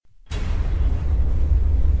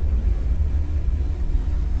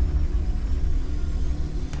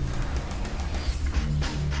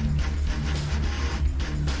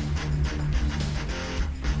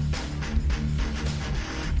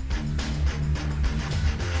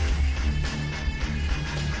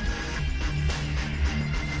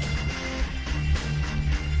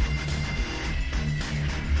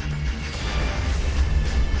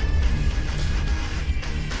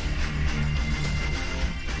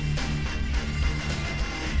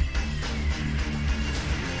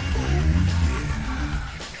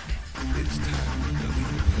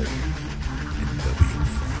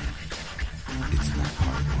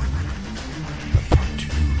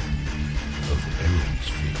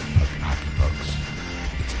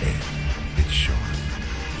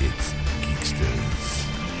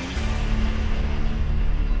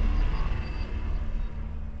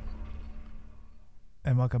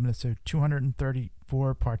welcome to episode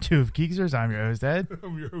 234, part 2 of Geeksters. I'm your host, Ed.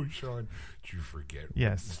 I'm your host, Sean. Did you forget?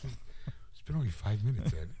 Yes. It's been only 5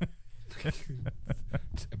 minutes, Ed.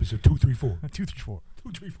 It's episode 234. 234.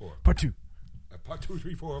 234. Part 2. Part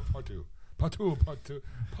 234, part 2. Part 2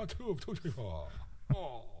 of 234.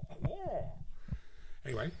 Oh.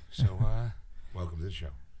 Anyway, so, welcome to the show.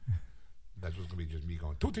 That's what's going to be just me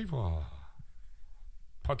going, 234.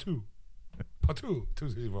 Part 2. Part 2,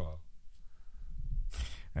 234.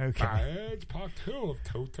 Okay. It's part 2 of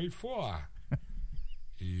 234.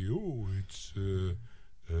 Yo, it's,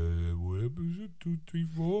 what episode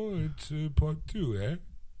 234? It's, part 2,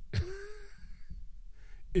 eh?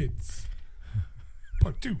 It's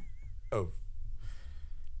part 2 of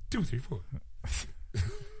 234.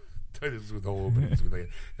 This is with the whole opening.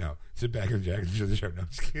 Now, sit back and Jack and show the show. No, I'm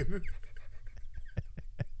just kidding.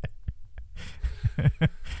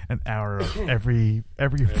 An hour of every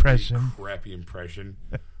impression. Crappy impression.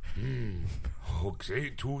 Hooks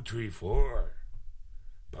 8, 2, 3, 4.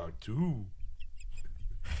 Part 2.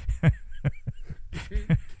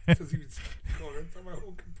 Doesn't even call that's not my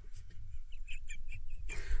whole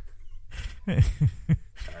composition.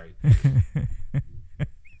 Sorry.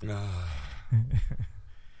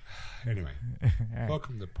 Anyway,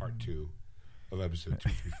 welcome to part 2 of episode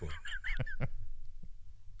 234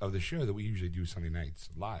 of the show that we usually do Sunday nights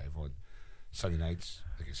live on Sunday nights,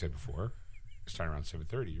 like I said before, starting around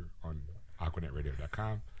 7:30 on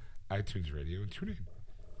AquanetRadio.com, iTunes Radio, and TuneIn.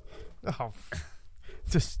 Oh,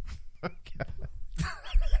 just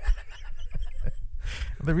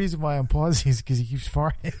the reason why I'm pausing is because he keeps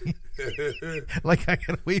farting. Like I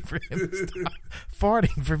gotta wait for him to stop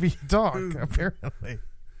farting for me to talk. Apparently,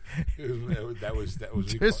 that was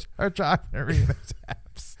just our job to read those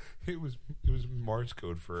apps. It was Morse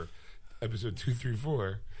code for episode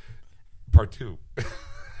 234, part 2.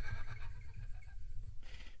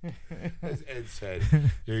 As Ed said,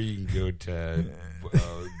 there you can go to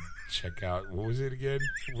check out, what was it again?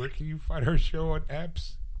 Where can you find our show on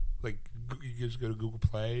apps? Like, you just go to Google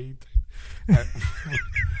Play. I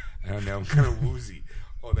don't know, I'm kind of woozy.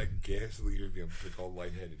 Oh, that gas leader, I'm like all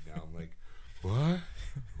lightheaded now. I'm like, what?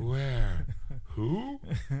 Where? Who?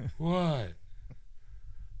 What?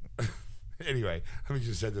 Anyway, let me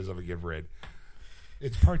just set this up again for Ed.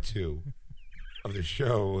 It's part 2 of the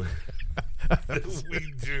show that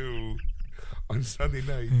we do on Sunday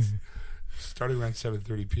nights, starting around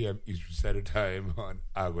 7:30 p.m. Eastern Standard Time on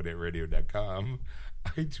AquanetRadio.com,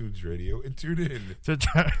 iTunes Radio, and TuneIn. So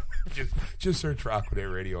just search for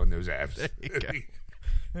Aquanet Radio on those apps.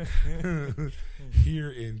 Here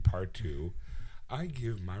in part 2, I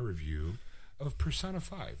give my review of Persona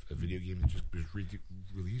 5, a video game that just was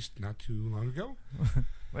released not too long ago.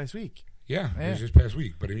 Last week. Yeah, it was this past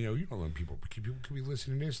week. But, you know when people could be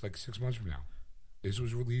listening to this like 6 months from now. This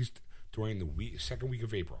was released during the second week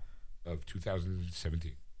of April of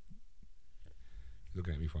 2017. You're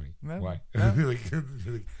looking at me funny. No, why? no.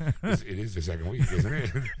 It is the second week, isn't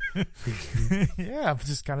it? Yeah, I'm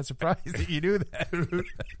just kind of surprised that you knew that.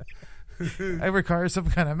 I require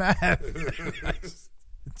some kind of math.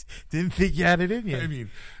 Didn't think you had it in you. I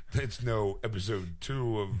mean, it's no episode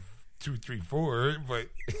 2 of 234, but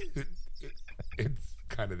it's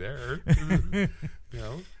kind of there.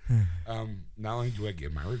 Not only do I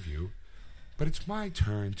give my review, but it's my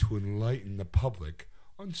turn to enlighten the public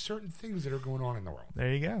on certain things that are going on in the world.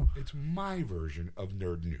 There you go. It's my version of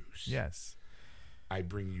nerd news. Yes. I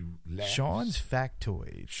bring you laughs. Sean's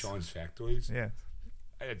Factoids. Sean's Factoids? Yes.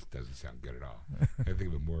 It doesn't sound good at all. I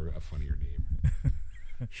think of a funnier name.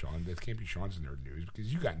 Sean, that can't be Sean's nerd news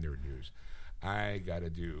because you got nerd news. I got to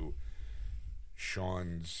do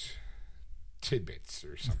Sean's tidbits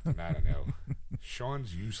or something. I don't know.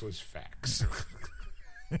 Sean's useless facts.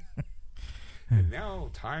 And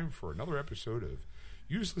now, time for another episode of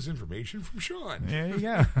Useless Information from Sean. There you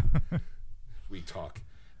go. We talk.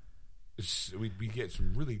 We get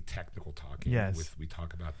some really technical talking. Yes. We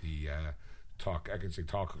talk about the talk. I can say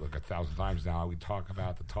talk like 1,000 times now. We talk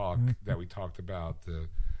about the talk that we talked about the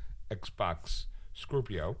Xbox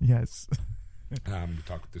Scorpio. Yes. We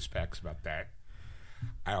talk the specs about that.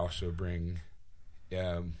 I also bring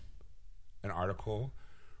an article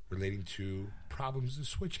relating to problems the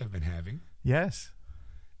Switch have been having. Yes.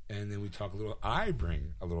 And then we talk I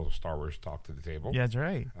bring a little Star Wars talk to the table. Yeah, that's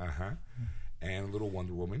right. And a little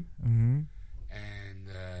Wonder Woman. Mm-hmm.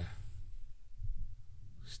 And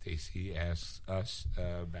Stacy asks us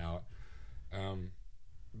about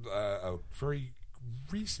a very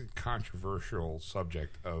recent controversial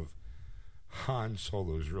subject of Han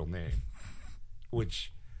Solo's real name,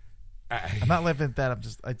 which I'm not laughing at that.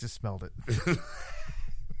 I just smelled it.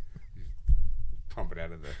 Pump jumping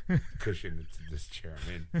out of the cushion into this chair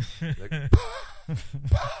I'm in. Like,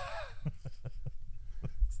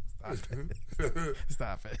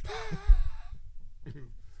 Stop it.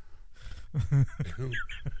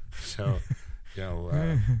 So,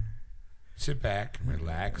 sit back,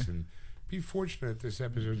 relax, and be fortunate that this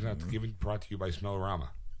episode is not brought to you by Smellorama.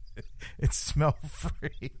 It's smell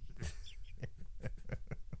free.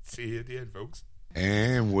 See you at the end, folks.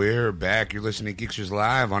 And we're back. You're listening to Geeksters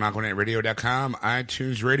Live on AquanetRadio.com,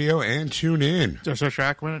 iTunes Radio, and TuneIn. Just search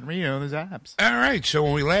Aquanet Radio, there's apps. All right. So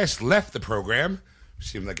when we last left the program,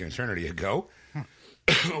 seemed like an eternity ago,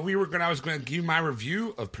 I was going to give my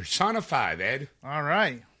review of Persona 5, Ed. All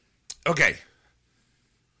right. Okay.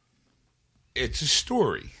 It's a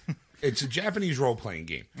story. It's a Japanese role-playing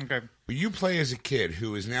game. Okay. Where you play as a kid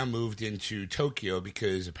who is now moved into Tokyo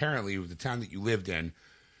because apparently the town that you lived in,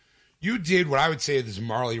 you did what I would say is the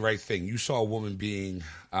morally right thing. You saw a woman being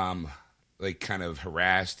kind of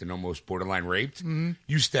harassed and almost borderline raped. Mm-hmm.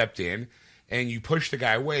 You stepped in and you pushed the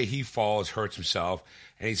guy away. He falls, hurts himself,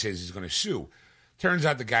 and he says he's going to sue. Turns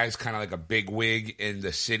out the guy's kind of like a big wig in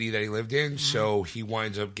the city that he lived in, so he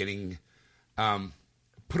winds up getting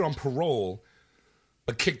put on parole,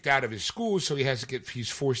 but kicked out of his school. So he's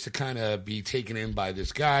forced to kind of be taken in by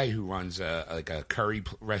this guy who runs a curry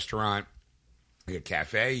restaurant, like a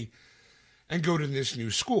cafe, and go to this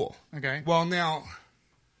new school. Okay. Well, now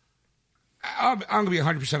I'm going to be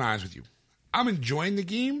 100% honest with you. I'm enjoying the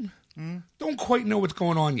game. Don't quite know what's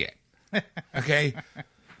going on yet. Okay.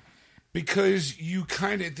 Because you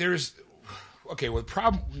kind of,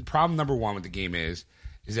 problem number one with the game is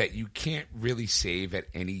that you can't really save at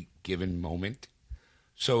any given moment.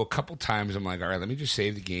 So a couple times I'm like, all right, let me just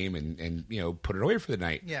save the game and put it away for the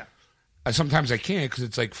night. Yeah. Sometimes I can't because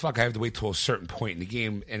it's like, fuck, I have to wait till a certain point in the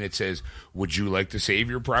game and it says, would you like to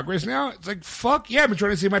save your progress now? It's like, fuck yeah, I've been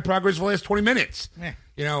trying to save my progress for the last 20 minutes. Yeah.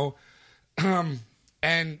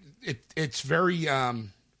 And it's very, I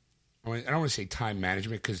don't want to say time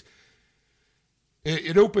management because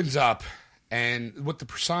it opens up, and what the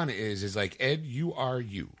persona is like, Ed, you are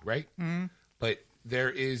you, right? Mm-hmm. But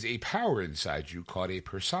there is a power inside you called a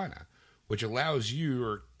persona, which allows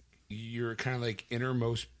your kind of like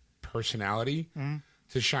innermost personality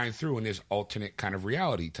to shine through in this alternate kind of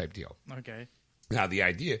reality type deal. Okay. Now the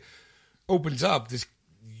idea opens up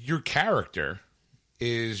your character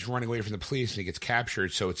is running away from the police and he gets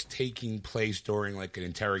captured, so it's taking place during like an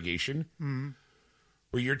interrogation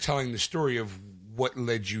where you're telling the story of what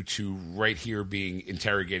led you to right here being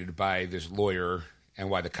interrogated by this lawyer and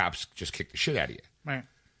why the cops just kicked the shit out of you. Right.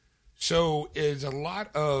 So it's a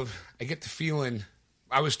lot of, I get the feeling,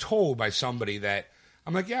 I was told by somebody that,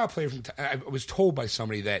 I'm like, yeah, I'll play from, I was told by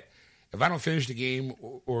somebody that if I don't finish the game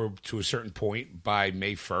or to a certain point by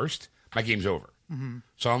May 1st, my game's over. Mm-hmm.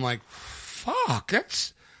 So I'm like, fuck,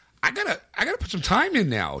 I gotta put some time in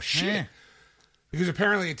now. Shit. Yeah. Because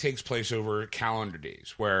apparently it takes place over calendar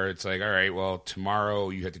days where it's like, all right, well, tomorrow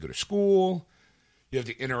you have to go to school. You have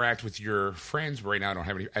to interact with your friends. But right now I don't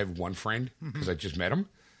have any. I have one friend because I just met him.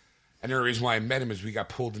 And the reason why I met him is we got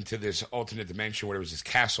pulled into this alternate dimension where there was this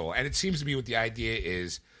castle. And it seems to be what the idea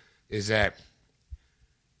is that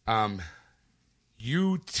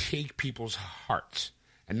you take people's hearts.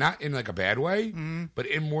 And not in like a bad way, but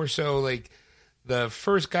in more so like the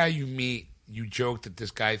first guy you meet, you joke that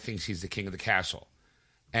this guy thinks he's the king of the castle.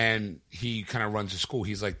 And he kind of runs the school.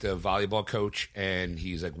 He's like the volleyball coach, and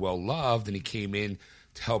he's like well-loved, and he came in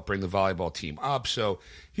to help bring the volleyball team up. So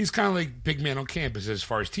he's kind of like big man on campus as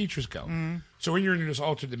far as teachers go. So when you're in this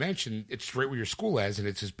alternate dimension, it's right where your school is, and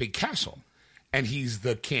it's this big castle. And he's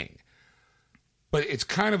the king. But it's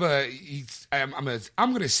kind of I'm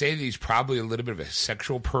going to say that he's probably a little bit of a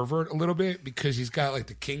sexual pervert a little bit because he's got like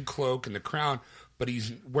the king cloak and the crown, but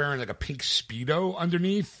he's wearing like a pink Speedo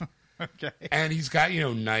underneath. Okay. And he's got,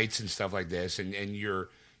 knights and stuff like this. And you're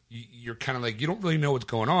kind of like, you don't really know what's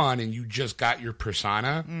going on and you just got your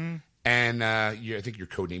persona. And I think your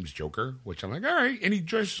code name's Joker, which I'm like, all right. And he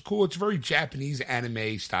dresses cool. It's very Japanese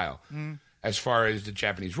anime style. As far as the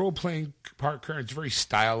Japanese role-playing part, it's very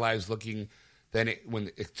stylized looking. Then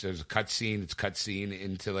when there's a cutscene, it's cutscene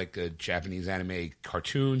into like a Japanese anime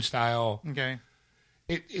cartoon style. Okay.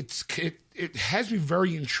 It has me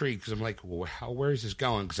very intrigued because I'm like, well, where is this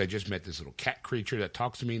going? Because I just met this little cat creature that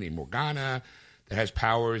talks to me named Morgana that has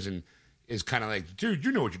powers and is kind of like, dude,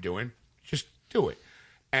 you know what you're doing. Just do it.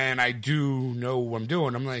 And I do know what I'm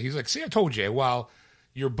doing. He's like, see, I told you. While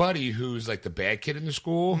your buddy who's like the bad kid in the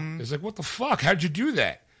school is like, what the fuck? How'd you do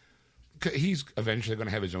that? He's eventually going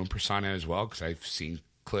to have his own persona as well because I've seen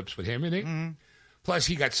clips with him in it. Plus,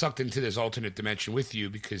 he got sucked into this alternate dimension with you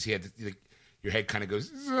because he your head kind of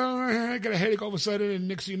goes, I got a headache all of a sudden, and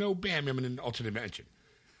next thing you know, bam, I'm in an alternate dimension.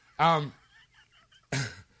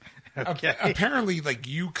 Okay. Apparently, like,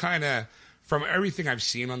 you kind of, from everything I've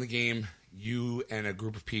seen on the game, you and a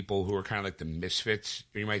group of people who are kind of like the misfits,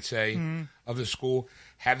 you might say, of the school,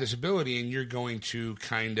 have this ability, and you're going to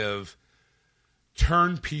kind of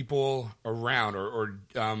turn people around, or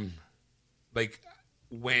like,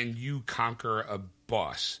 when you conquer a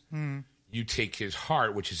boss, you take his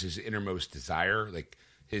heart, which is his innermost desire, like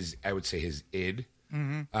his, I would say his id,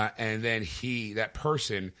 and then that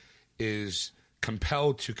person is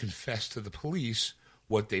compelled to confess to the police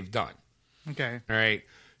what they've done. Okay. All right.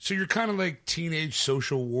 So you're kind of like teenage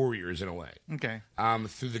social warriors in a way. Okay.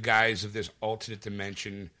 Through the guise of this alternate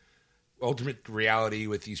dimension, ultimate reality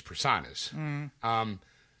with these personas. I'm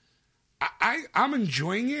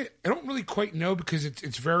enjoying it. I don't really quite know because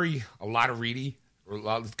it's very a lot of ready, or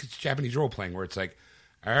it's Japanese role playing where it's like,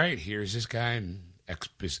 all right, here's this guy and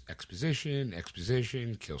exposition,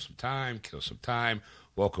 kill some time,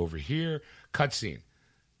 walk over here, cutscene.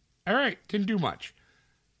 All right, didn't do much.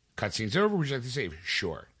 Cutscene's over. Would you like to save?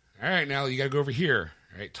 Sure. All right, now you got to go over here.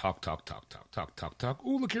 All right, talk.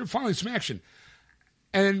 Ooh, look here, finally some action.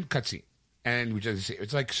 And then cutscene. And we just say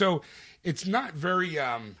it's like, so it's not very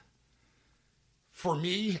for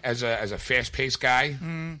me as a fast paced guy,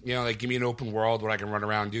 you know, like give me an open world where I can run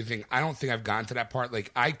around and do things. I don't think I've gotten to that part.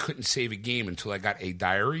 Like I couldn't save a game until I got a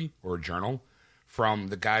diary or a journal from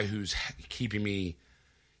the guy who's keeping me.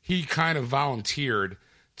 He kind of volunteered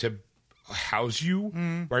to house you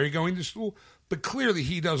while you're going to school, but clearly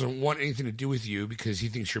he doesn't want anything to do with you because he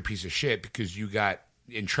thinks you're a piece of shit because you got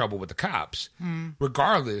in trouble with the cops,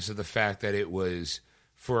 regardless of the fact that it was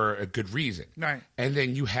for a good reason. Right. And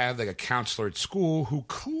then you have like a counselor at school who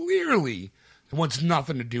clearly wants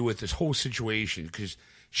nothing to do with this whole situation because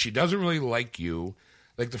she doesn't really like you.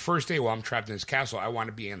 Like the first day while I'm trapped in this castle, I want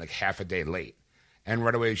to be in like half a day late. And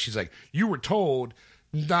right away she's like, you were told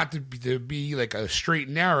not to be like a straight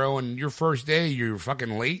and narrow, and your first day you're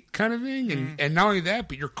fucking late kind of thing. And not only that,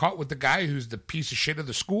 but you're caught with the guy who's the piece of shit of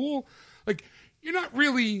the school. Like, you're not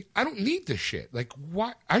really, I don't need this shit. Like,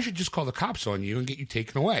 what? I should just call the cops on you and get you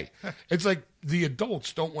taken away. It's like the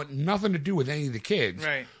adults don't want nothing to do with any of the kids.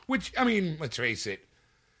 Right. Which, I mean, let's face it,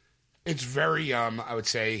 it's very, I would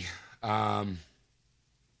say, it's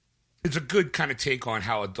a good kind of take on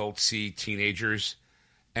how adults see teenagers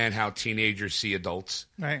and how teenagers see adults.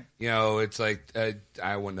 Right. You know, it's like,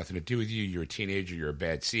 I want nothing to do with you. You're a teenager. You're a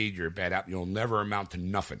bad seed. You're a bad apple. You'll never amount to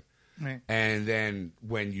nothing. Right. And then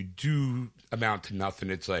when you do amount to nothing,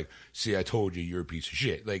 it's like, see, I told you, you're a piece of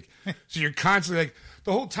shit. Like, so you're constantly like,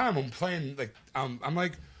 the whole time I'm playing, like, I'm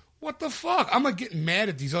like, what the fuck? I'm like getting mad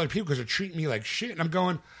at these other people because they're treating me like shit. And I'm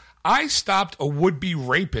going, I stopped a would-be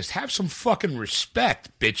rapist. Have some fucking respect,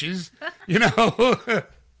 bitches. You know?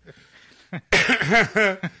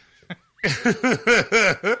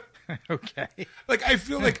 Okay. Like, I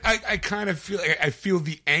feel like I kind of feel like I feel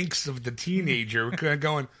the angst of the teenager kind of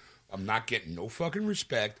going, I'm not getting no fucking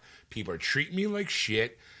respect. People are treating me like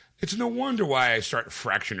shit. It's no wonder why I start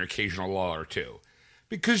fracturing an occasional law or two.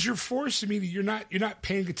 Because you're forcing me to, you're not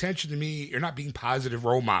paying attention to me. You're not being positive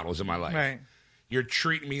role models in my life. Right. You're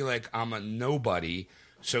treating me like I'm a nobody.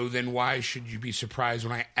 So then why should you be surprised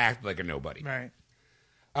when I act like a nobody? Right.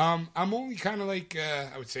 I'm only kind of like,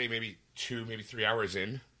 I would say maybe 2, maybe 3 hours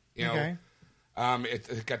in. You know, Okay.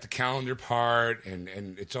 It got the calendar part, and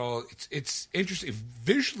it's all it's interesting.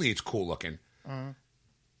 Visually, it's cool looking.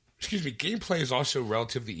 Excuse me. Gameplay is also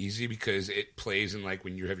relatively easy because it plays in like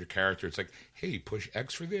when you have your character. It's like, hey, push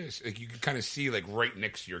X for this. Like you can kind of see like right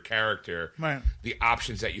next to your character Right. the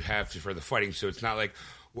options that you have for the fighting. So it's not like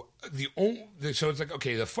so it's like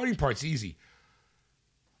okay, the fighting part's easy.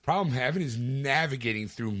 Problem I'm having is navigating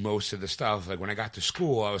through most of the stuff. Like when I got to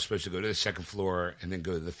school, I was supposed to go to the second floor and then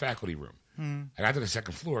go to the faculty room. I got to the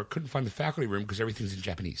second floor, couldn't find the faculty room because everything's in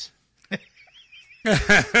Japanese. And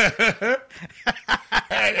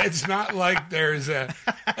it's not like there's an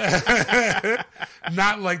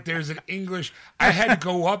English. I had to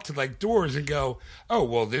go up to like doors and go, oh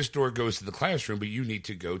well, this door goes to the classroom, but you need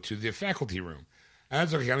to go to the faculty room. And I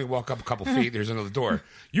was like, let me walk up a couple feet. There's another door.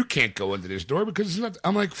 You can't go into this door because it's not.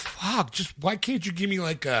 I'm like, fuck. Just why can't you give me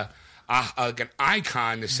like an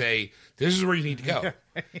icon to say this is where you need to go?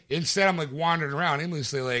 Instead, I'm like wandering around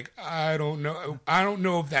aimlessly. Like I don't know. I don't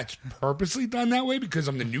know if that's purposely done that way because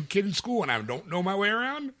I'm the new kid in school and I don't know my way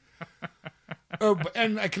around.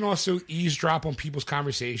 And I can also eavesdrop on people's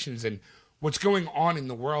conversations. And what's going on in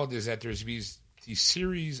the world is that there's these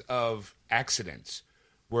series of accidents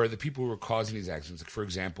where the people who are causing these accidents, like for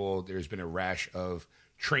example, there's been a rash of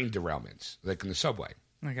train derailments, like in the subway.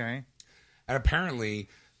 Okay. And apparently,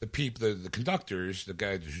 the conductors, the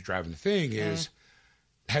guy who's driving the thing,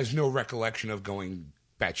 has no recollection of going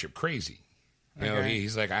batshit crazy. You know,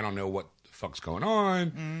 he's like, I don't know what the fuck's going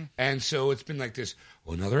on. And so it's been like this,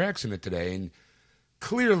 another accident today. And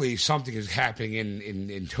clearly something is happening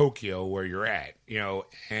in Tokyo where you're at, you know,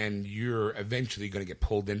 and you're eventually going to get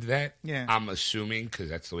pulled into that. Yeah. I'm assuming, because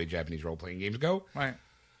that's the way Japanese role-playing games go. Right.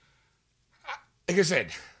 Like I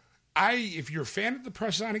said, if you're a fan of the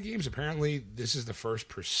Persona games, apparently this is the first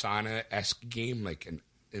Persona-esque game like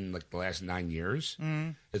in like the last 9 years.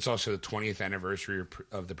 It's also the 20th anniversary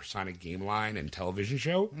of the Persona game line and television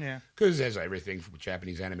show. Yeah. Because as everything from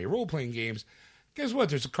Japanese anime role-playing games, guess what?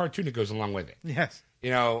 There's a cartoon that goes along with it. Yes.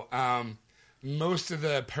 You know, most of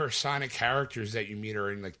the Persona characters that you meet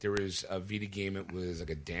are in, like, there was a Vita game. It was like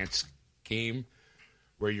a dance game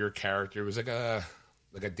where your character was like a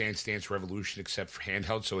Dance Revolution, except for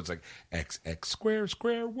handheld. So it's like X square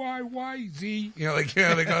Y Z. You know, like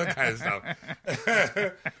all that kind of stuff.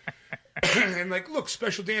 And like, look,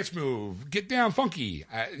 special dance move, get down, funky.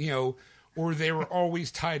 You know, or they were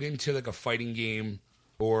always tied into like a fighting game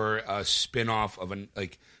or a spin-off of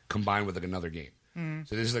combined with like another game.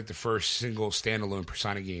 So this is like the first single standalone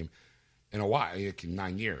Persona game in a while, like in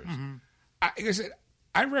 9 years. Like I said,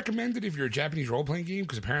 I recommend it if you're a Japanese role-playing game,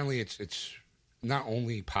 because apparently it's not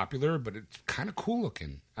only popular, but it's kind of cool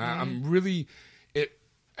looking. I'm really, it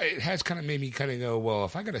has kind of made me kind of go, well,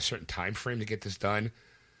 if I got a certain time frame to get this done,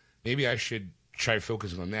 maybe I should try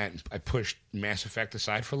focusing on that. And I pushed Mass Effect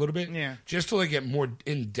aside for a little bit, just to like get more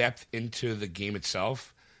in depth into the game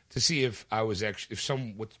itself, to see if I was actually,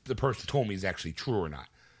 what the person told me is actually true or not.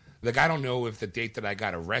 Like, I don't know if the date that I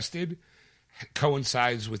got arrested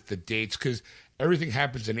coincides with the dates, because everything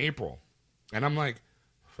happens in April. And I'm like,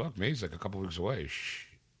 fuck me, it's like a couple weeks away.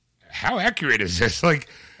 How accurate is this? Like,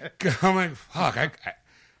 I'm like, fuck,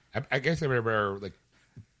 I guess I better, like,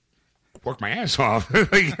 work my ass off.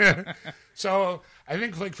 Like, so I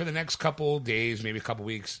think, like, for the next couple days, maybe a couple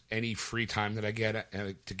weeks, any free time that I get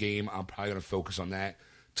to game, I'm probably going to focus on that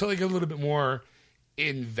till I get a little bit more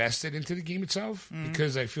invested into the game itself,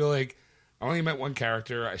 because I feel like I only met one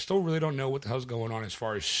character. I still really don't know what the hell's going on as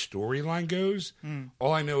far as storyline goes.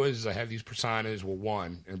 All I know is I have these personas. Well,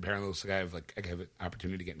 one, and apparently it looks like I have an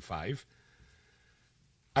opportunity to get in 5.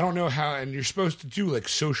 I don't know how, and you're supposed to do like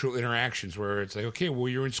social interactions where it's like, okay, well,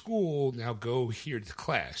 you're in school, now go here to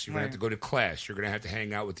class. You're going to have to go to class. You're going to have to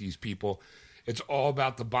hang out with these people. It's all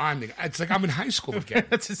about the bonding. It's like I'm in high school again.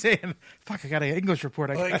 That's insane. Fuck, I got an English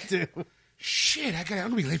report I got to do. Shit, I'm going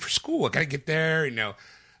to be late for school. I got to get there, you know.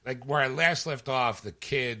 Like, where I last left off, the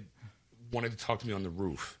kid wanted to talk to me on the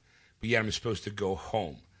roof, but yet I'm supposed to go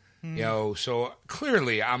home. You know, so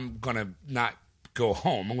clearly I'm going to not go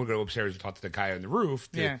home. I'm going to go upstairs and talk to the guy on the roof.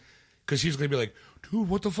 Because he's going to be like, dude,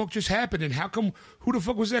 what the fuck just happened? And how come, who the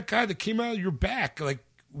fuck was that guy that came out of your back? Like,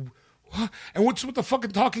 what? And what's with the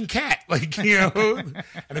fucking talking cat? Like, you know?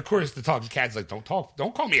 And of course, the talking cat's like, don't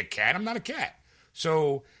call me a cat. I'm not a cat.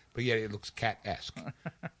 So, but yeah, it looks cat-esque.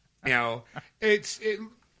 You know, it's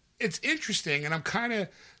interesting, and I'm kind of,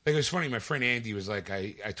 like, it was funny, my friend Andy was like,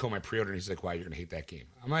 I told my pre-order, and he's like, wow, you're going to hate that game.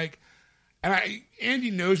 I'm like, and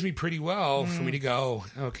Andy knows me pretty well for me to go,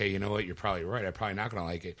 okay, you know what, you're probably right, I'm probably not going to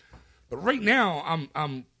like it. But right now,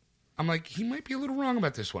 I'm like, he might be a little wrong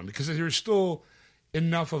about this one, because there's still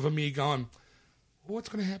enough of me going, well, what's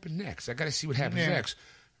going to happen next? I got to see what happens next.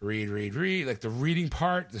 Read. Like, the reading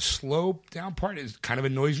part, the slow down part kind of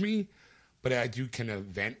annoys me. But I do kind of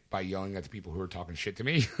vent by yelling at the people who are talking shit to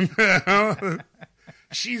me.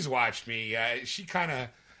 She's watched me. She kind of,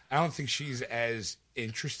 I don't think she's as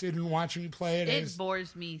interested in watching me play it. It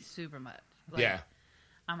bores me super much. Like, yeah.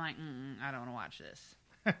 I'm like, I don't want to watch this.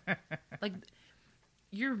 Like,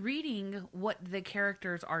 you're reading what the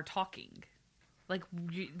characters are talking. Like,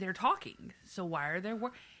 they're talking. So why are there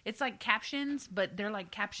it's like captions, but they're like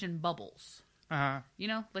caption bubbles. You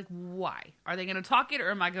know, like, why are they going to talk it, or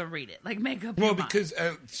am I going to read it? Like, make up. Well, because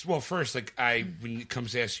first, like, when it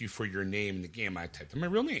comes to ask you for your name in the game, I typed in my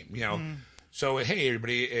real name. You know, so hey,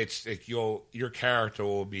 everybody, it's like your character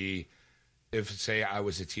will be, if say I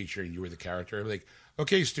was a teacher and you were the character, I'd be like,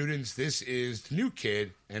 okay, students, this is the new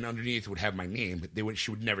kid, and underneath would have my name, but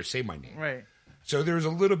she would never say my name. Right. So there was a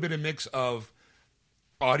little bit of mix of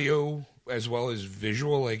audio as well as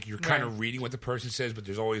visual. Like, you're kind of reading what the person says, but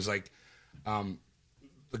there's always like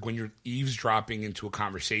when you're eavesdropping into a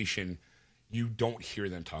conversation, you don't hear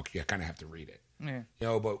them talk. You kind of have to read it. Yeah. You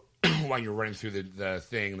know, but while you're running through the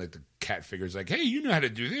thing, like, the cat figure's like, hey, you know how to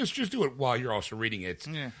do this. Just do it while you're also reading it.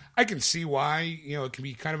 Yeah. I can see why, you know, it can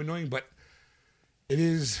be kind of annoying, but it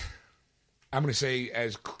is, I'm going to say,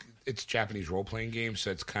 as it's Japanese role playing game,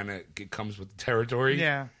 so it comes with the territory.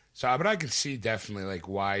 Yeah. So, but I can see definitely like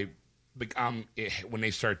why. Like, when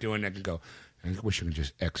they start doing that, I can go. I wish I could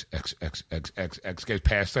just X get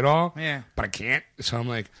past it all. Yeah. But I can't. So I'm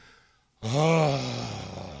like,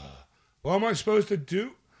 oh, what am I supposed to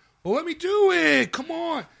do? Well, let me do it. Come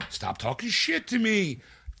on. Stop talking shit to me.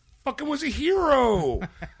 Fucking was a hero.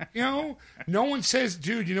 You know? No one says,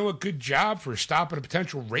 dude, you know what? Good job for stopping a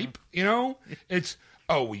potential rape. You know? It's,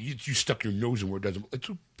 oh, well, you stuck your nose in where it doesn't. It's,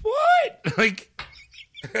 what? Like,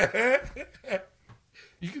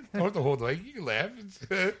 you can don't the whole like you can laugh.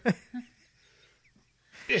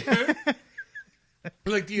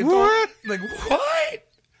 Like the adult, What? like what?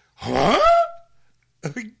 Huh?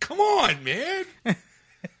 Like, come on, man.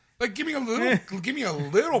 Like, give me a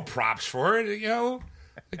little props for it, you know?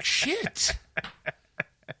 Like, shit.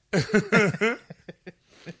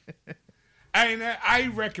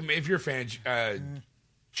 I recommend, if you're a fan of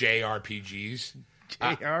JRPGs,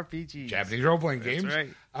 JRPGs. Japanese role-playing games, right.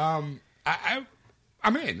 I'm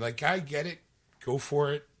in. Like, I get it. Go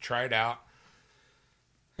for it. Try it out.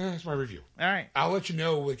 That's my review. All right. I'll let you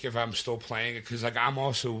know like if I'm still playing it because like I'm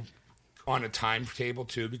also on a timetable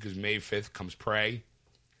too because May 5th comes Prey,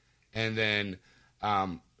 and then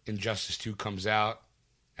Injustice 2 comes out,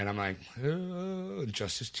 and I'm like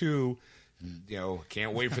Injustice 2, you know,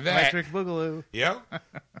 can't wait for that. Electric Boogaloo. Yep.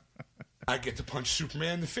 I get to punch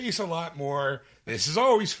Superman in the face a lot more. This is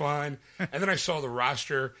always fun. And then I saw the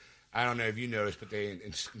roster. I don't know if you noticed, but they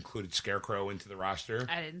included Scarecrow into the roster.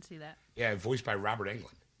 I didn't see that. Yeah, voiced by Robert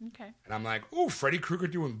Englund. Okay. And I'm like, oh, Freddy Krueger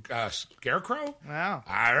doing Scarecrow? Wow.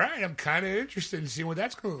 All right, I'm kind of interested in seeing what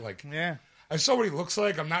that's going to look like. Yeah. I saw what he looks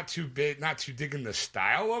like. I'm not too digging the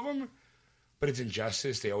style of him, but it's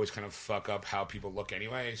Injustice. They always kind of fuck up how people look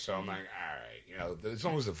anyway. So I'm like, all right, you know, as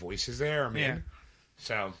long as the voice is there, I'm in.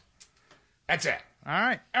 So that's it. All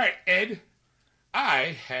right. All right, Ed,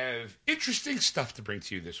 I have interesting stuff to bring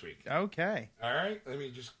to you this week. Okay. All right, let me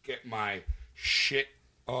just get my shit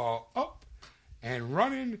all up and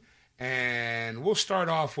running, and we'll start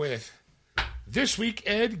off with this week,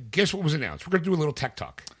 Ed. Guess what was announced? We're going to do a little tech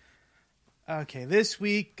talk. Okay, this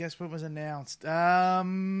week, guess what was announced? If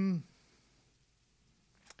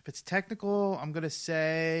it's technical, I'm going to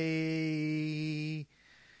say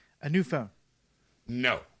a new phone.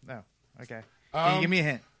 No. No. Okay. Can you give me a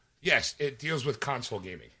hint? Yes, it deals with console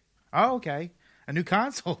gaming. Oh, okay. A new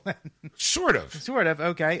console then. Sort of. Sort of.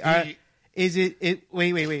 Okay. Is it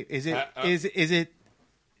wait. Is it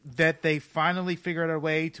that they finally figured out a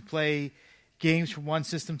way to play games from one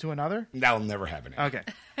system to another? That'll never happen. Ed. Okay.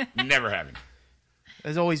 Never happen.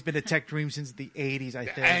 There's always been a tech dream since the 80s, I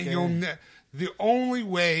think. And the only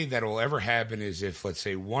way that will ever happen is if, let's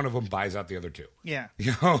say, one of them buys out the other two. Yeah.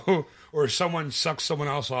 You know, or someone sucks someone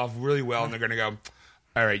else off really well, and they're going to go,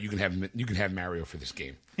 all right, you can have Mario for this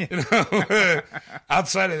game. You know?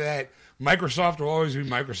 Outside of that, Microsoft will always be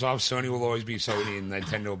Microsoft, Sony will always be Sony, and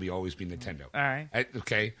Nintendo will always be Nintendo. All right.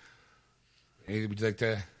 Okay. Would you like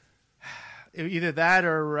to? Either that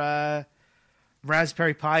or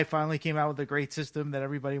Raspberry Pi finally came out with a great system that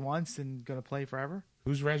everybody wants and going to play forever.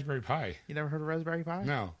 Who's Raspberry Pi? You never heard of Raspberry Pi?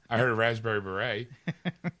 No, I heard of Raspberry Beret.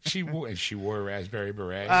 She wore a Raspberry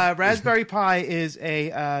Beret. Raspberry Pi is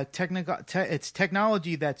a it's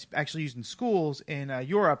technology that's actually used in schools in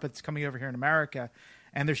Europe. It's coming over here in America,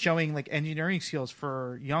 and they're showing like engineering skills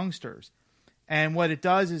for youngsters. And what it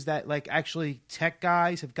does is that like actually tech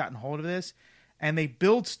guys have gotten hold of this, and they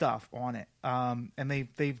build stuff on it. And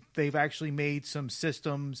they've actually made some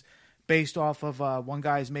systems based off of one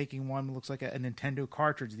guy's making one that looks like a Nintendo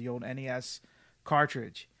cartridge, the old NES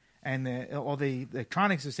cartridge. And all the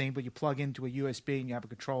electronics are the same, but you plug into a USB and you have a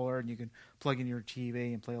controller and you can plug in your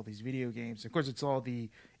TV and play all these video games. Of course, it's all the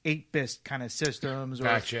 8-bit kind of systems or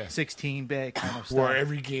 16-bit kind of stuff. Where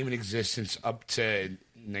every game in existence up to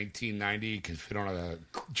 1990 can fit on a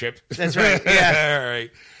chip. That's right, yeah. All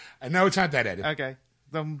right. No, it's not that, Ed. Okay.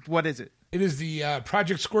 Then what is it? It is the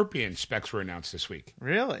Project Scorpion specs were announced this week.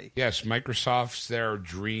 Really? Yes, Microsoft's their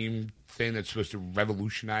dream thing that's supposed to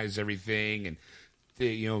revolutionize everything and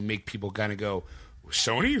make people kind of go,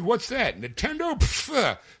 Sony, what's that? Nintendo,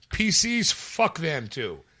 pff, PCs, fuck them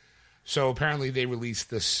too. So apparently they released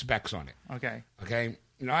the specs on it. Okay. Okay.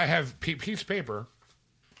 I have piece of paper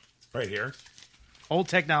right here. Old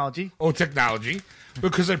technology.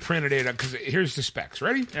 Because I printed it. Because here's the specs.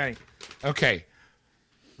 Ready? Right. Okay.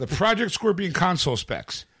 The Project Scorpion console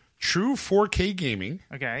specs. True 4K gaming.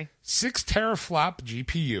 Okay. 6 teraflop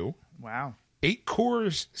GPU. Wow. 8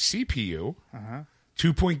 cores CPU. 2.0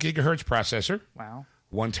 gigahertz processor. Wow.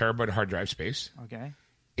 1 terabyte hard drive space. Okay.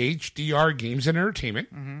 HDR games and entertainment.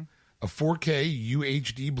 a 4K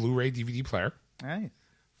UHD Blu-ray DVD player, Nice.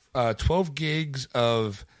 12 gigs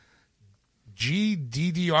of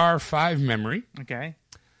GDDR5 memory, Okay.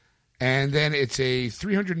 and then it's a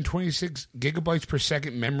 326 gigabytes per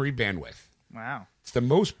second memory bandwidth. Wow. It's the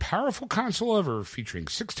most powerful console ever, featuring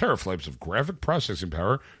 6 teraflops of graphic processing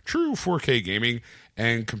power, true 4K gaming,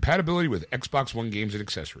 and compatibility with Xbox One games and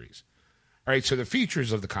accessories. All right, so the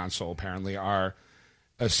features of the console apparently are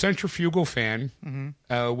a centrifugal fan,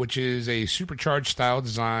 which is a supercharged style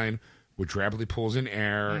design which rapidly pulls in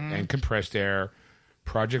air and compressed air.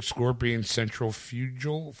 Project Scorpion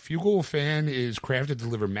centrifugal fan is crafted to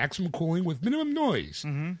deliver maximum cooling with minimum noise.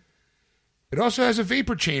 It also has a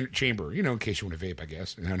vapor chamber, in case you want to vape, I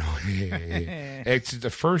guess. No. It's the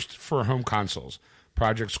first for home consoles.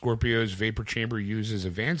 Project Scorpio's vapor chamber uses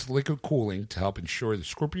advanced liquid cooling to help ensure the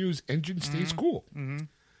Scorpio's engine stays cool.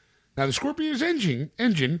 Now, the Scorpio's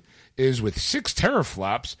engine is with 6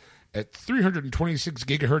 teraflops at 326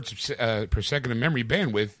 gigahertz per second of memory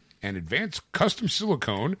bandwidth and advanced custom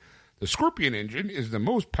silicone. The Scorpion engine is the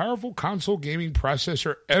most powerful console gaming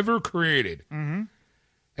processor ever created. And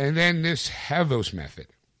then this Havos method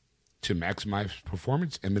to maximize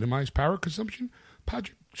performance and minimize power consumption.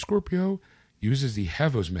 Project Scorpio uses the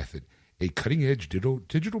Havos method, a cutting-edge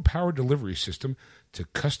digital power delivery system to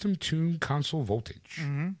custom-tune console voltage.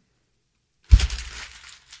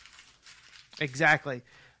 Exactly.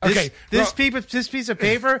 Okay, This piece of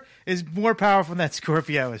paper is more powerful than that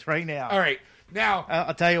Scorpio is right now. All right, now...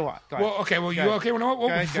 I'll tell you what. Go ahead. Well, okay, well, Go ahead. okay, well, Go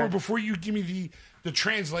ahead. before you give me the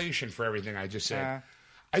translation for everything I just said,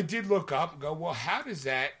 I did look up and go, well, how does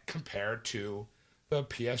that compare to the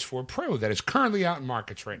PS4 Pro that is currently out in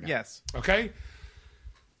markets right now? Yes. Okay?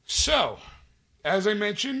 So, as I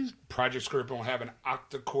mentioned, Project Scorpion will have an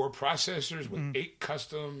octa-core processors with 8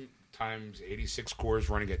 custom times 86 cores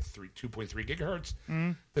running at 2.3 gigahertz.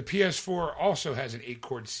 The PS4 also has an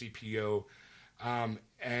 8-core CPU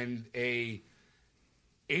and a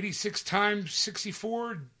 86 times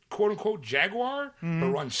 64 quote-unquote Jaguar, but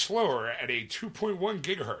runs slower at a 2.1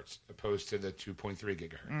 gigahertz opposed to the 2.3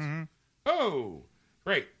 gigahertz. Oh,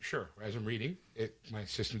 great. Sure. As I'm reading, my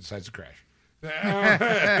system decides to crash.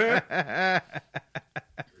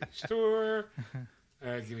 Restore.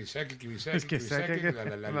 Give me a second. La,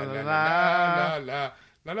 la, la, la, la,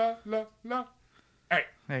 la, la, la, la. All right.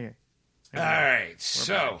 Okay. All right.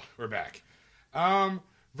 So we're back.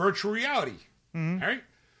 Virtual reality. All right.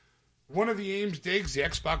 One of the aims digs the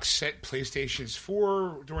Xbox set PlayStation's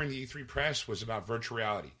 4 during the E3 press was about virtual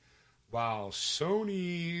reality, while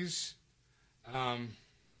Sony's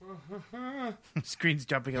Screen's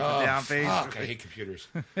jumping up and down. Fuck, I hate computers.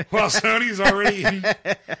 While Sony's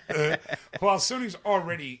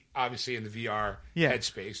already obviously in the VR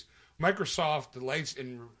headspace, Microsoft delights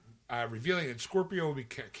in revealing that Scorpio will be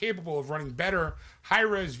capable of running better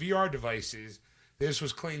high-res VR devices. This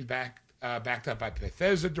was claimed backed up by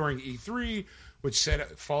Bethesda during E3, which said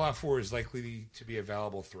Fallout 4 is likely to be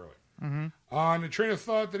available through it. On the train of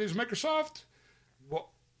thought that is Microsoft will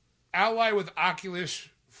ally with Oculus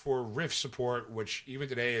for Rift support, which even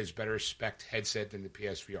today is better spec'd headset than the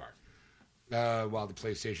PSVR. While the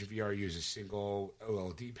PlayStation VR uses single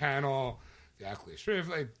OLED panel, the Oculus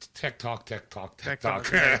Rift, tech talk.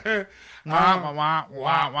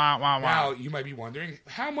 Now, you might be wondering,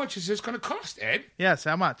 how much is this going to cost, Ed? Yes,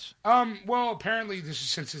 how much? Well, apparently,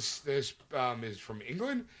 since this is from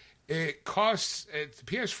England, it costs the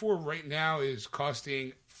PS4 right now is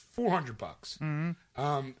costing $400.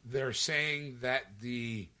 They're saying that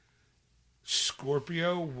the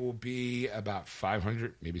Scorpio will be about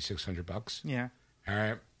 $500, maybe $600. Yeah. All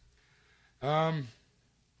right.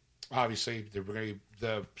 Obviously,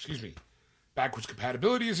 backwards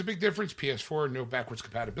compatibility is a big difference. PS4, no backwards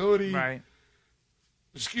compatibility. Right.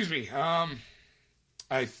 Excuse me.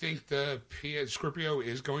 I think the Scorpio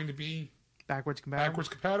is going to be Backwards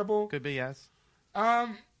compatible? Could be, yes.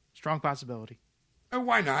 Strong possibility.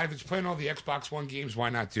 Why not? If it's playing all the Xbox One games, why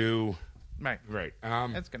not do... Right. Right.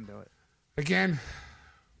 That's going to do it. Again,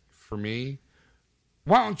 for me,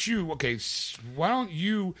 why don't you,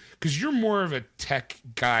 because you're more of a tech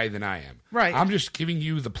guy than I am. Right. I'm just giving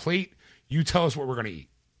you the plate. You tell us what we're going to eat.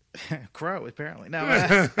 Crow, apparently.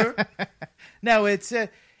 No, no, it's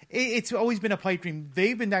always been a pipe dream.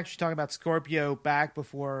 They've been actually talking about Scorpio back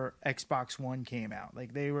before Xbox One came out.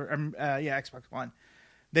 Like they were, Xbox One.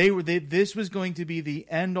 This was going to be the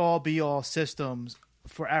end all be all systems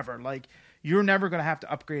forever. Like you're never going to have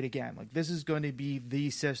to upgrade again. Like this is going to be the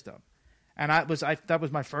system. And that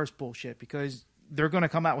was my first bullshit because they're going to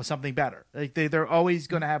come out with something better. Like they're always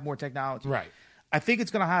going to have more technology. Right. I think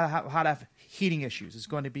it's going to have heating issues. It's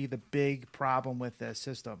going to be the big problem with this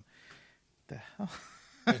system. The hell?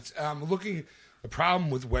 It's looking. The problem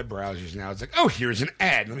with web browsers now, it's like, oh, here's an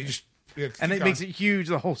ad. Let me just. And it makes it huge,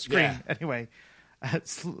 the whole screen. Yeah. Anyway, it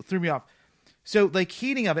threw me off. So, like,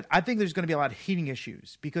 heating of it, I think there's going to be a lot of heating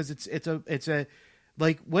issues because it's a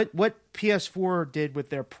like what PS4 did with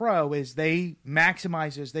their Pro is they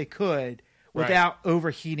maximized as they could without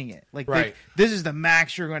overheating it. Like, this is the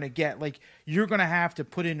max you're going to get. Like, you're going to have to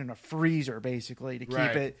put it in a freezer basically to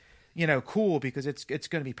keep it, cool because it's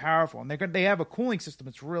going to be powerful. And they have a cooling system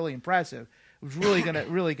that's really impressive. It's really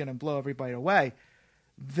gonna blow everybody away.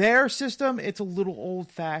 Their system, it's a little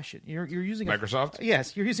old fashioned. You're using Microsoft.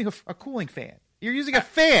 Yes, you're using a cooling fan. You're using a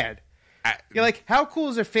fan. You're like, how cool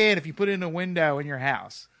is a fan if you put it in a window in your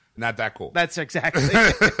house? Not that cool. That's exactly.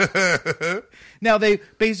 Now they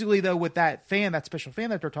basically though with that fan, that special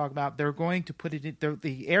fan that they're talking about, they're going to put it in.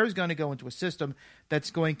 The air is going to go into a system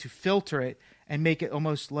that's going to filter it and make it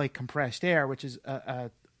almost like compressed air, which is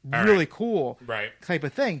a really cool type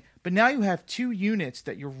of thing. But now you have 2 units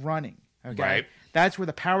that you're running. Okay, right. That's where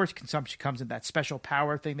the power consumption comes in. That special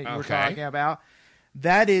power thing that you were talking about.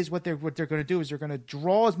 That is what they're going to do is they're going to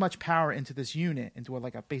draw as much power into this unit into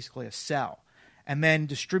basically a cell, and then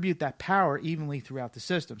distribute that power evenly throughout the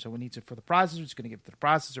system. So if it needs it for the processor, it's going to give it to the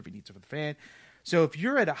processor. If it needs it for the fan. So if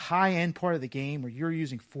you're at a high end part of the game where you're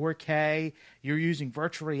using 4K, you're using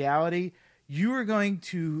virtual reality, you are going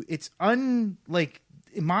to. It's in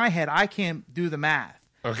my head, I can't do the math.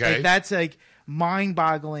 Okay, that's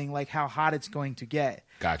mind-boggling, how hot it's going to get.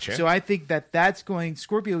 Gotcha. So I think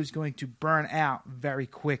Scorpio is going to burn out very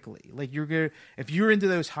quickly. If you're into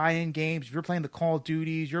those high-end games, if you're playing the Call of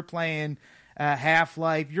Duties, you're playing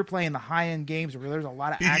Half-Life, you're playing the high-end games where there's a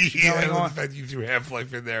lot of action going on. The fact you threw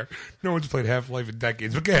Half-Life in there. No one's played Half-Life in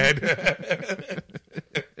decades, but go ahead.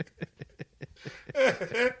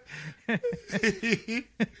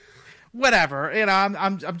 Whatever,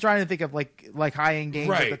 I'm trying to think of like high-end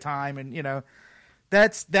games at the time, and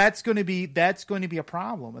that's going to be a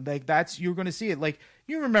problem, and you're going to see it.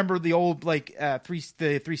 You remember the old the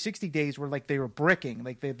 360 days where they were bricking,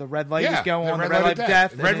 the red light was going on, the red light of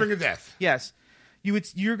death, red ring of death. Yes,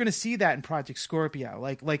 you're going to see that in Project Scorpio.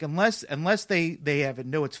 Unless they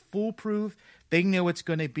know it's foolproof, they know it's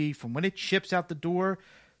going to be from when it ships out the door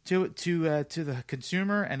to the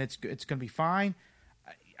consumer, and it's going to be fine.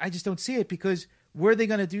 I just don't see it because where are they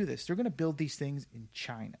going to do this? They're going to build these things in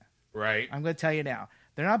China. Right. I'm going to tell you now.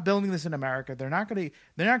 They're not building this in America. They're not going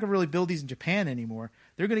to really build these in Japan anymore.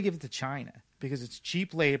 They're going to give it to China because it's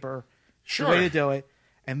cheap labor. Sure. The way to do it.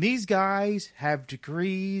 And these guys have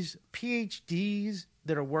degrees, PhDs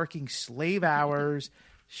that are working slave hours,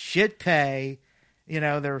 shit pay.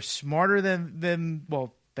 They're smarter than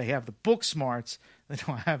they have the book smarts. They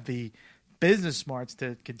don't have the business smarts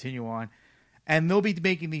to continue on. And they'll be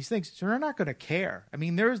making these things, so they're not going to care. I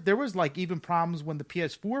mean, there was even problems when the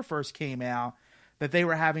PS4 first came out that they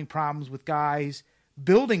were having problems with guys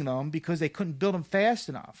building them because they couldn't build them fast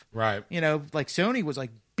enough. Right. Sony was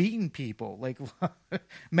beating people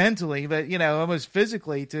mentally, but almost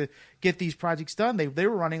physically to get these projects done. They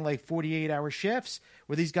were running 48-hour shifts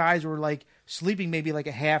where these guys were sleeping maybe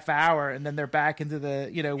a half hour and then they're back into the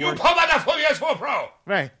You pull out that PS4 Pro.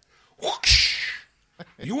 Right. Whoosh.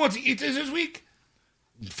 You want to eat this week?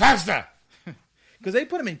 Faster. Because they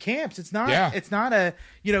put them in camps. It's not. Yeah. It's not a.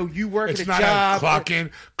 You work it's at a not job. A clock in.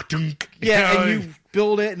 Yeah, and you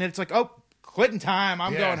build it, and it's quitting time.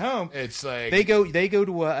 I'm going home. It's they go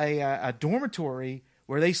to a dormitory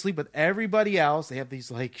where they sleep with everybody else. They have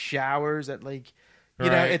these showers that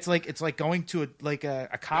it's like going to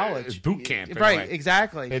a college. It's boot camp, right?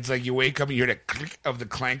 Exactly. It's you wake up and you hear the click of the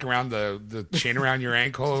clank around the chain around your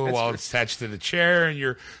ankle while it's attached to the chair, and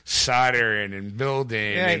you're soldering and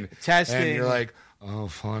building and testing, and you're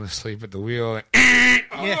falling asleep at the wheel.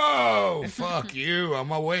 Oh, fuck you!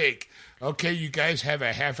 I'm awake. Okay, you guys have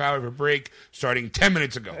a half hour of a break starting 10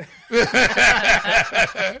 minutes ago. You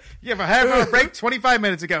have a half hour break 25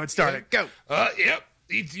 minutes ago. It started. Go. Yep.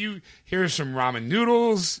 Here's some ramen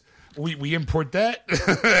noodles. We import that.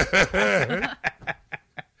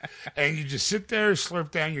 And you just sit there,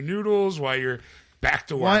 slurp down your noodles while you're back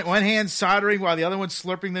to work. One hand soldering while the other one's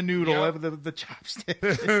slurping the noodle over the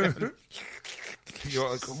chopstick.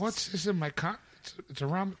 You're what's this in my it's a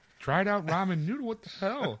ramen, dried out ramen noodle. What the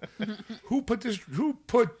hell? Who put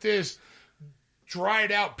this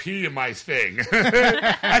dried out pea in my thing?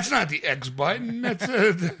 That's not the X button. That's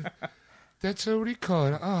what do you call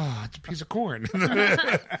it? Oh, it's a piece of corn.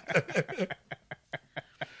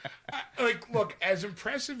 Look, as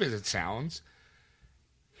impressive as it sounds,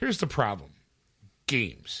 here's the problem.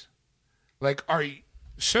 Games. They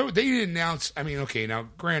didn't announce, now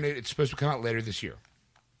granted, it's supposed to come out later this year.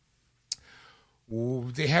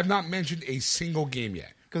 They have not mentioned a single game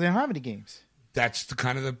yet. Because they don't have any games. That's the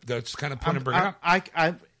kind of point of bringing up.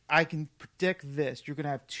 I can predict this. You're going to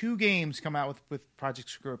have 2 games come out with Project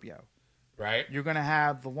Scorpio. Right. You're going to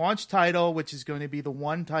have the launch title, which is going to be the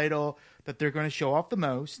one title that they're going to show off the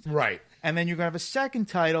most. Right. And then you're going to have a second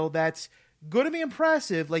title that's going to be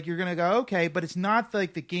impressive. Like, you're going to go, okay, but it's not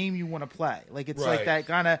like the game you want to play. Like, it's like that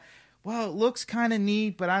kind of, well, it looks kind of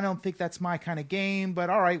neat, but I don't think that's my kind of game. But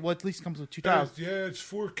all right, well, at least it comes with 2,000. Yeah, it's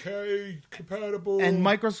 4K compatible. And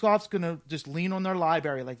Microsoft's going to just lean on their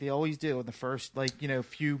library like they always do in the first,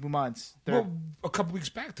 few months. Well, a couple weeks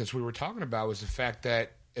back, that's what we were talking about, was the fact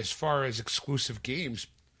that as far as exclusive games,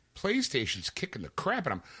 PlayStation's kicking the crap.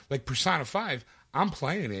 And I'm like, Persona 5, I'm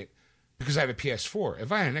playing it because I have a PS4.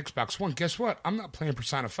 If I had an Xbox One, guess what? I'm not playing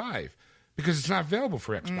Persona 5 because it's not available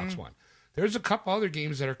for Xbox One. There's a couple other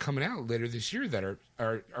games that are coming out later this year that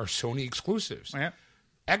are Sony exclusives. Yeah.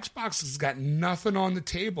 Xbox has got nothing on the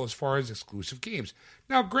table as far as exclusive games.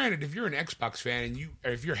 Now, granted, if you're an Xbox fan and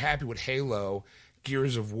if you're happy with Halo,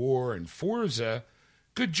 Gears of War, and Forza,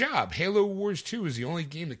 good job. Halo Wars 2 is the only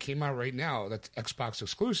game that came out right now that's Xbox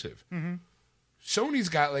exclusive. Mm-hmm. Sony's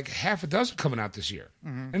got like half a dozen coming out this year.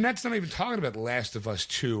 Mm-hmm. And that's not even talking about The Last of Us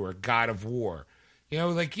 2 or God of War.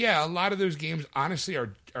 A lot of those games, honestly,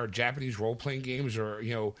 are Japanese role-playing games or,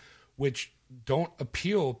 which don't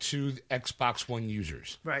appeal to the Xbox One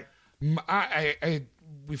users. Right.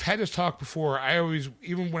 We've had this talk before. I always,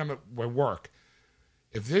 even when I'm at work,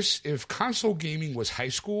 if console gaming was high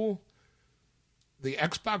school, the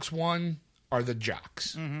Xbox One are the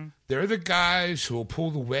jocks. Mm-hmm. They're the guys who will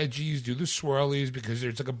pull the wedgies, do the swirlies because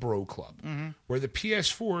there's like a bro club. Mm-hmm. Where the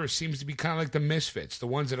PS4 seems to be kind of like the misfits, the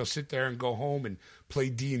ones that'll sit there and go home and play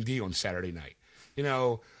D&D on Saturday night.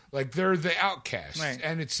 Like they're the outcasts. Right.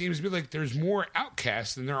 And it seems to be like there's more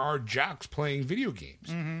outcasts than there are jocks playing video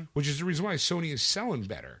games, which is the reason why Sony is selling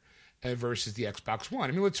better versus the Xbox One.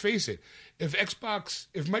 I mean, let's face it. If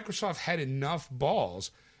Microsoft had enough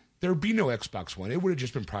balls, there would be no Xbox One. It would have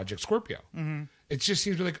just been Project Scorpio. Mm-hmm. It just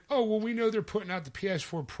seems like, oh, well, we know they're putting out the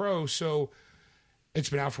PS4 Pro, so it's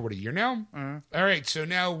been out for, a year now? Mm-hmm. All right, so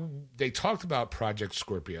now they talked about Project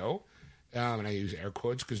Scorpio, and I use air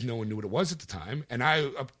quotes because no one knew what it was at the time. And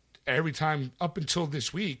every time up until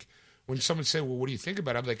this week, when someone said, well, what do you think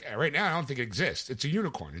about it? I'm like, right now, I don't think it exists. It's a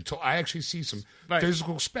unicorn until I actually see some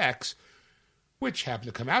physical specs, which happen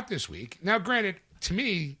to come out this week. Now, granted, to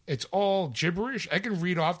me, it's all gibberish. I can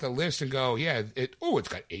read off the list and go, yeah, it's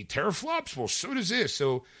got 8 teraflops. Well, so does this.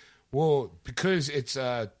 So, because it's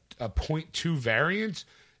a 0.2 variant,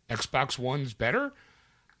 Xbox One's better.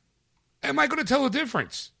 Am I going to tell the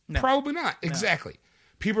difference? No. Probably not. No. Exactly.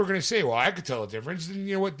 People are going to say, well, I could tell the difference. Then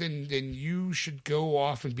you know what? Then you should go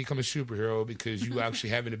off and become a superhero because you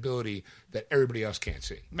actually have an ability that everybody else can't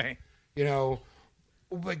see. Right.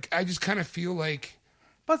 I just kind of feel like...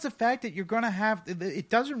 But it's the fact that you're going to have...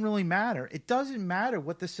 It doesn't really matter. It doesn't matter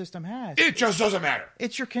what the system has. It just doesn't matter.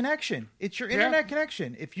 It's your connection. It's your internet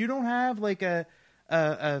connection. If you don't have like a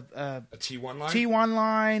T1 line? T1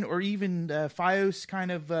 line or even Fios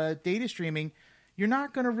kind of data streaming, you're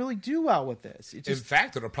not going to really do well with this. In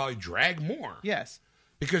fact, it'll probably drag more. Yes.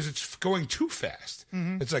 Because it's going too fast.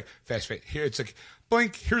 Mm-hmm. It's like, fast. Here, it's like,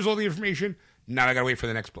 blink, here's all the information. Now I got to wait for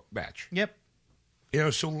the next batch. Yep.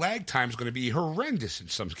 So lag time is going to be horrendous in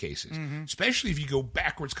some cases, especially if you go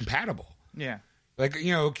backwards compatible. Yeah. Like, can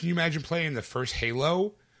you imagine playing the first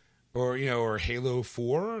Halo or Halo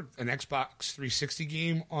 4, an Xbox 360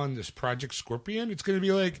 game on this Project Scorpion? It's going to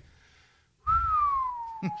be like,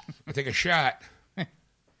 I take a shot.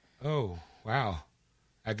 Oh, wow.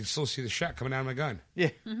 I can still see the shot coming out of my gun.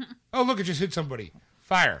 Yeah. Oh, look, it just hit somebody.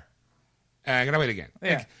 Fire. And I got to wait again.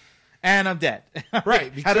 Yeah. Like, and I'm dead.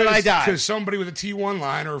 Right. How did I die? Because somebody with a T1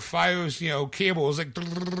 line or Fios, cable is like,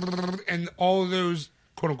 and all of those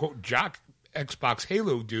quote unquote jock Xbox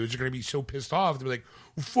Halo dudes are going to be so pissed off. They'll be like,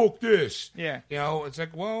 well, fuck this. Yeah. It's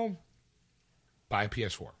like, well, buy a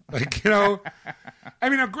PS4. I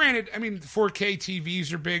mean, now granted, 4K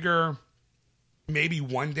TVs are bigger. Maybe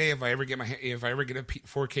one day if I ever get a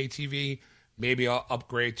 4K TV, maybe I'll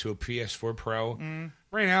upgrade to a PS4 Pro. Mm.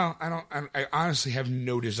 Right now, I honestly have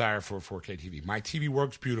no desire for a 4K TV. My TV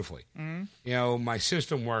works beautifully. Mm. My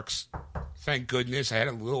system works. Thank goodness. I had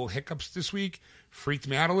a little hiccups this week. Freaked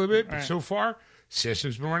me out a little bit. But so far,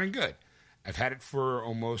 system's been running good. I've had it for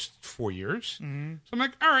almost 4 years. Mm-hmm. So I'm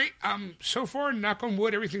like, all right, so far, knock on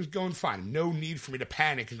wood, everything's going fine. No need for me to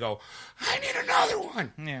panic and go, I need another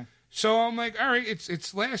one. Yeah. So I'm like, all right,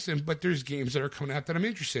 it's lasting, but there's games that are coming out that I'm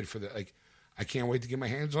interested for. Like, I can't wait to get my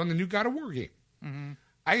hands on the new God of War game. Mm-hmm.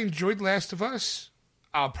 I enjoyed Last of Us.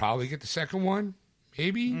 I'll probably get the second one.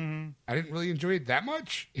 maybe. I didn't really enjoy it that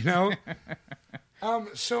much, you know.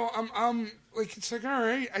 So I'm like, it's like, all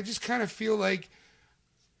right. I just kind of feel like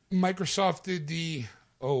Microsoft did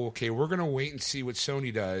we're gonna wait and see what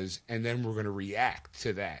Sony does, and then we're gonna react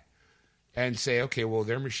to that and say, okay, well,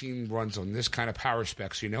 their machine runs on this kind of power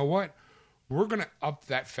spec. So you know what? We're gonna up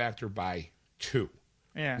that factor by 2.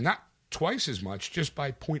 Yeah. Not twice as much, just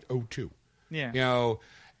by 0.02. Yeah. You know,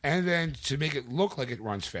 and then to make it look like it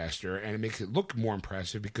runs faster and it makes it look more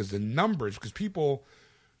impressive because the numbers, because people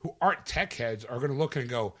who aren't tech heads are going to look and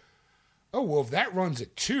go, oh, well, if that runs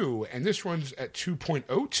at 2 and this runs at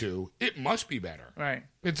 2.02, it must be better. Right.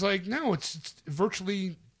 It's like, no, it's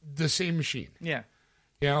virtually the same machine. Yeah.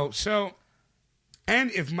 You know, so,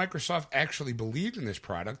 and if Microsoft actually believed in this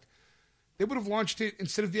product, they would have launched it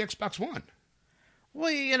instead of the Xbox One. Well,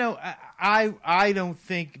 you know, I don't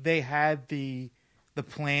think they had the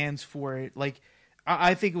plans for it. Like,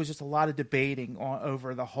 I think it was just a lot of debating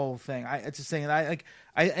over the whole thing. It's just saying, I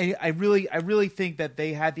really think that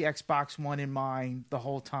they had the Xbox One in mind the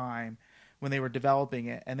whole time when they were developing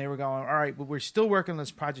it, and they were going, all right, but we're still working on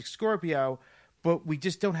this Project Scorpio, but we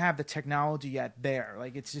just don't have the technology yet there.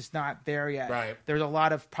 Like, it's just not there yet. Right. There's a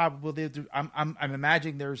lot of probably. I'm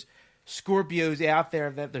imagining there's Scorpios out there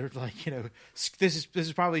that they're like, you know, this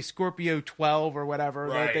is probably Scorpio 12 or whatever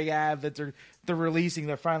that they have that they're releasing.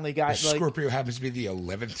 They're finally got Scorpio happens to be the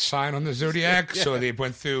 11th sign on the zodiac, so they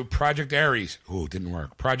went through Project Aries. Oh, it didn't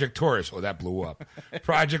work. Project Taurus. Oh, that blew up.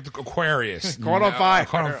 Project Aquarius. Caught on fire.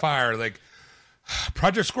 Caught on fire. Like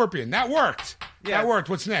Project Scorpion. That worked. Yeah. That worked.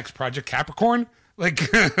 What's next? Project Capricorn. Like,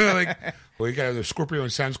 well, you got the Scorpio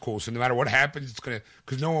and sounds cool. So no matter what happens, it's gonna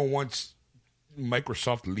because no one wants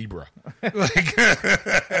Microsoft Libra. Like,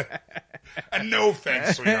 and no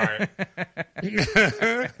offense, sweetheart.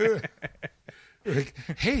 Like,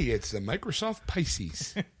 hey, it's the Microsoft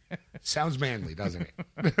Pisces. Sounds manly, doesn't it?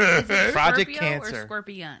 Project Scorpio Cancer. or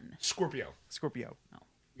Scorpion? Scorpio.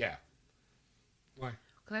 Yeah. Why?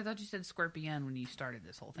 Because I thought you said Scorpion when you started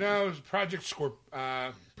this whole thing. No, it was Project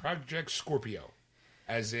Scorpio,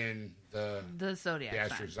 as in the zodiac sign.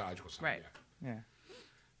 astrological sign. Right. Yeah.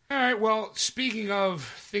 All right. Well, speaking of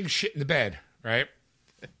things shit in the bed, right?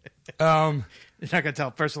 You're not gonna tell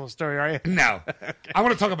a personal story, are you? No. Okay. I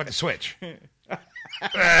want to talk about the Switch.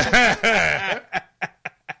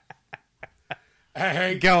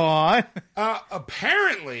 Hey, go on.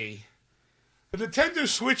 Apparently, the Nintendo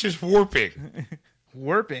Switch is warping.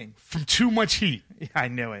 Warping from too much heat. I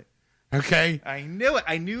knew it. Okay, I knew it.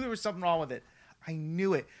 I knew there was something wrong with it. I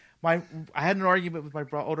knew it. I had an argument with my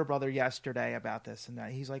older brother yesterday about this, and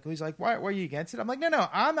he's like, why are you against it? I'm like, no,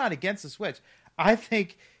 I'm not against the Switch. I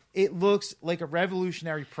think it looks like a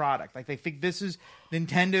revolutionary product. Like, they think this is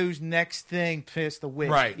Nintendo's next thing past the Wii.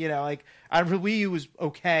 Right. You know, like, the Wii U was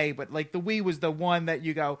okay, but, like, the Wii was the one that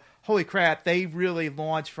you go, holy crap, they really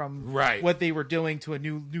launched from what they were doing to a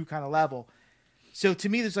new kind of level. So to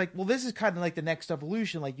me, there's like, well, this is kind of like the next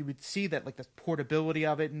evolution. Like, you would see that, like, the portability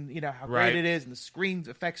of it, and you know how great it is, and the screen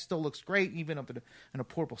effect still looks great, even up in a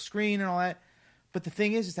portable screen and all that. But the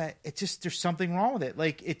thing is that it just there's something wrong with it.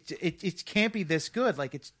 Like, it can't be this good.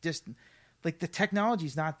 Like, it's just like the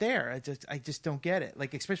technology's not there. I just don't get it.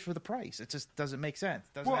 Like, especially for the price, it just doesn't make sense.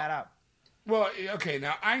 It doesn't add up. Well, okay,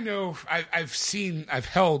 now I know I've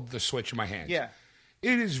held the Switch in my hands. Yeah,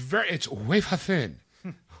 it's wafer thin,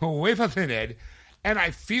 wafer thin, Ed. And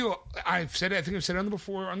I think I've said it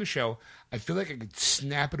before on the show. I feel like I could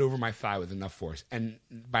snap it over my thigh with enough force, and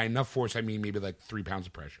by enough force, I mean maybe like 3 pounds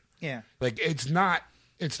of pressure. Yeah, like it's not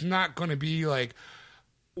going to be like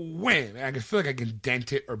when I feel like I can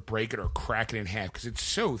dent it or break it or crack it in half because it's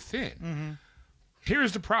so thin. Mm-hmm.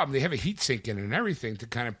 Here's the problem: they have a heat sink in it and everything to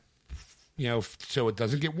kind of, you know, so it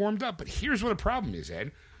doesn't get warmed up. But here's what the problem is,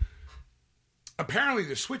 Ed. Apparently,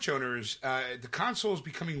 the Switch owners, the console is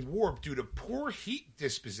becoming warped due to poor heat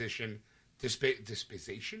disposition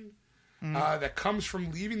that comes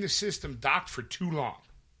from leaving the system docked for too long.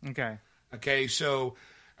 Okay, so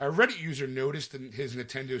a Reddit user noticed his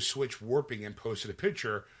Nintendo Switch warping and posted a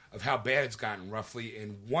picture of how bad it's gotten roughly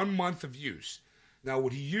in 1 month of use. Now,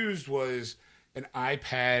 what he used was an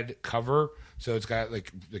iPad cover, so it's got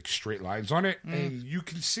like straight lines on it, and you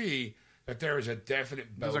can see that there is a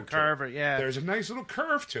definite bow. There's a curve, yeah. There's a nice little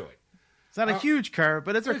curve to it. It's not a huge curve,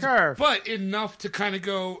 but it's a curve. But enough to kind of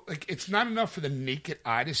go, like, it's not enough for the naked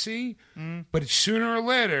eye to see, but sooner or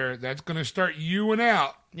later, that's going to start youing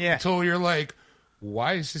out until you're like,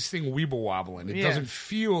 why is this thing weeble wobbling? It doesn't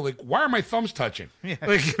feel like, why are my thumbs touching? Yeah.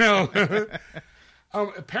 Like, you know.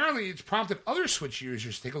 Apparently, it's prompted other Switch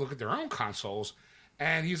users to take a look at their own consoles.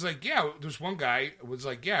 And he's like, there's one guy was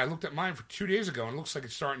like, I looked at mine for 2 days ago, and it looks like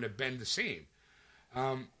it's starting to bend the same.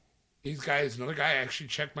 Another guy actually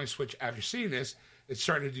checked my Switch after seeing this. It's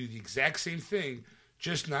starting to do the exact same thing,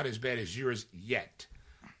 just not as bad as yours yet.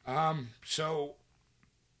 So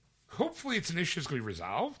hopefully it's an issue that's going to be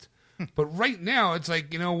resolved. But right now, it's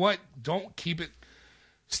like, you know what? Don't keep it.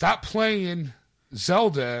 Stop playing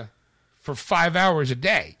Zelda for 5 hours a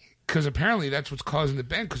day. Because apparently that's what's causing the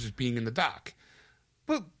bend, because it's being in the dock.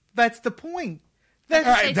 But that's the point. That's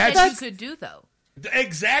what they said that's you could do, though.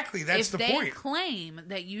 Exactly, that's the If point. they claim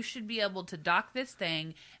that you should be able to dock this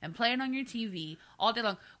thing and play it on your TV all day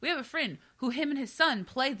long. We have a friend who him and his son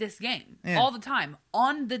play this game all the time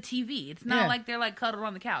on the TV. It's not like they're like cuddled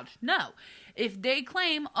on the couch. No. If they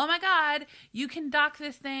claim, oh my God, you can dock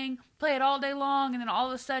this thing, play it all day long, and then all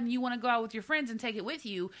of a sudden you want to go out with your friends and take it with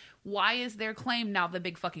you, why is their claim now the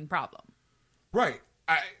big fucking problem? Right.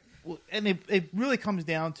 Well, and it really comes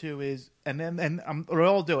down to is, or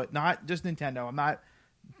I'll do it, not just Nintendo. I'm not,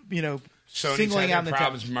 Sony's singling had out their Nintendo.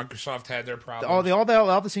 problems. Microsoft had their problems. They all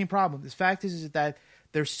have the same problem. The fact is that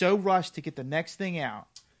they're so rushed to get the next thing out.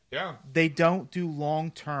 Yeah. They don't do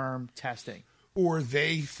long-term testing. Or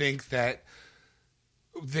they think that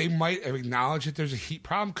they might acknowledge that there's a heat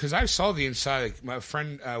problem, because I saw the inside. Like my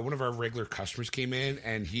friend, one of our regular customers came in,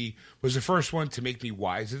 and he was the first one to make me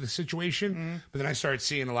wise of the situation. Mm-hmm. But then I started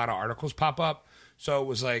seeing a lot of articles pop up, so it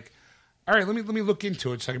was like, all right, let me look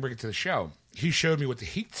into it so I can bring it to the show. He showed me what the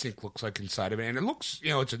heat sink looks like inside of it, and it looks,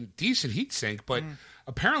 it's a decent heat sink, but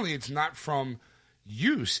apparently it's not from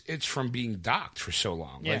use; it's from being docked for so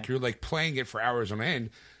long. Yeah. Like you're like playing it for hours on end.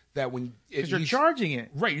 That when Because you're charging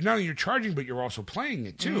it. Right, not only you're charging, but you're also playing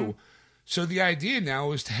it too. So the idea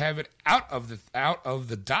now is to have it out of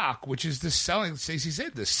the dock, which is the selling. Stacey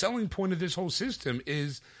said the selling point of this whole system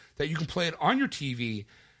is that you can play it on your TV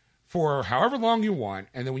for however long you want,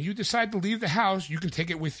 and then when you decide to leave the house, you can take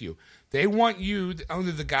it with you. They want you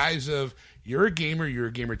under the guise of you're a gamer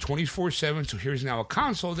 24/7. So here's now a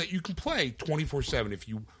console that you can play 24/7 if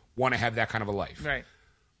you want to have that kind of a life. Right.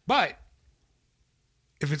 But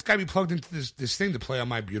if it's got to be plugged into this thing to play on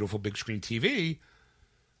my beautiful big screen TV,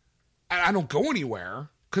 I don't go anywhere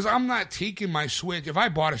because I'm not taking my Switch. If I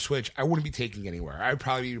bought a Switch, I wouldn't be taking it anywhere. I'd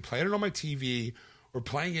probably either play it on my TV or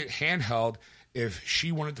playing it handheld if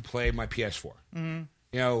she wanted to play my PS4.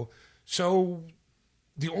 Mm-hmm. So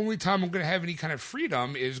the only time I'm going to have any kind of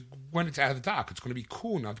freedom is when it's out of the dock. It's going to be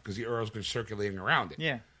cool enough because the air is going to be circulating around it.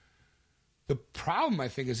 Yeah. The problem, I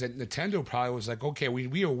think, is that Nintendo probably was like, okay,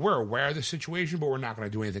 we're aware of the situation, but we're not going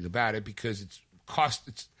to do anything about it because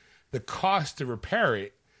the cost to repair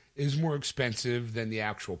it is more expensive than the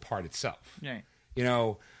actual part itself. Right.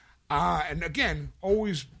 And again,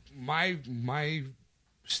 always my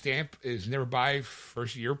stamp is never buy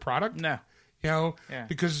first year product. No.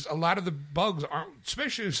 Because a lot of the bugs aren't,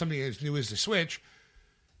 especially in something as new as the Switch,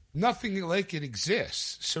 nothing like it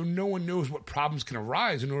exists, so no one knows what problems can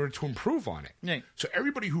arise in order to improve on it. Right. So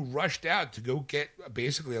everybody who rushed out to go get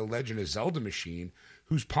basically a Legend of Zelda machine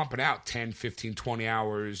who's pumping out 10, 15, 20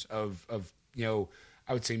 hours of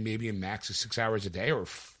I would say maybe a max of 6 hours a day or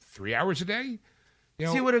 3 hours a day.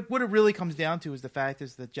 See, what it really comes down to is the fact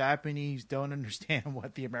is the Japanese don't understand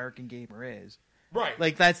what the American gamer is. Right.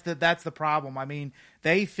 Like that's the problem. I mean,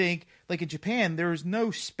 they think like in Japan there's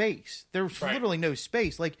no space. There's literally no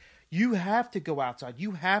space. Like you have to go outside.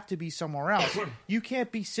 You have to be somewhere else. You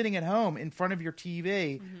can't be sitting at home in front of your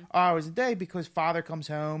TV hours a day because father comes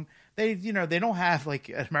home. They don't have like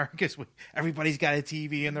in America's. Everybody's got a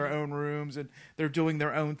TV in their own rooms and they're doing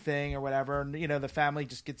their own thing or whatever. And the family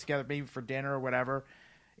just gets together maybe for dinner or whatever,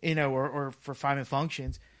 or for family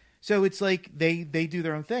functions. So it's like they do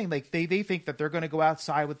their own thing. Like they think that they're going to go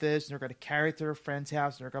outside with this and they're going to carry it to their friend's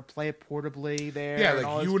house and they're going to play it portably there. Yeah, and like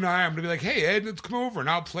all you this. and I, I'm going to be like, hey, Ed, let's come over and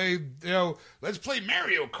I'll play, let's play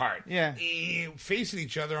Mario Kart. Yeah. Facing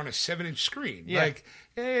each other on a 7-inch screen. Yeah. Like,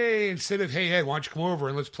 hey, instead of, hey, Ed, why don't you come over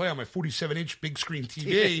and let's play on my 47-inch big screen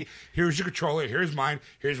TV. Here's your controller. Here's mine.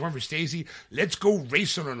 Here's one for Stacy. Let's go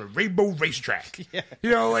racing on a rainbow racetrack. Yeah.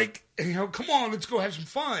 Come on, let's go have some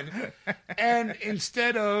fun. And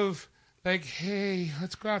instead of, like, hey,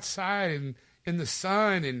 let's go outside and in the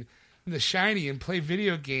sun and in the shiny and play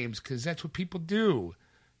video games because that's what people do.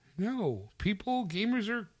 No, gamers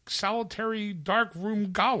are solitary dark room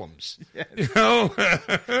golems.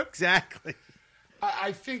 Yes. Exactly.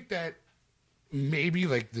 I think that maybe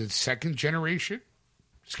like the second generation,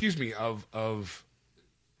 of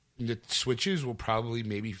the Switches will probably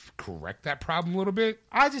maybe correct that problem a little bit.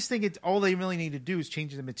 I just think it's all they really need to do is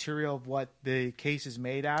change the material of what the case is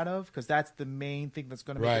made out of because that's the main thing that's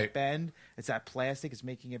going to make it bend. It's that plastic is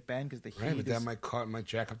making it bend because the heat Right, but that might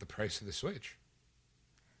jack up the price of the Switch.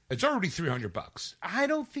 It's already $300. I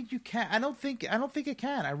don't think you can. I don't think it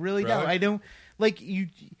can. I really don't. Really? I don't like you.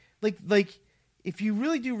 Like if you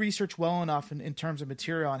really do research well enough in terms of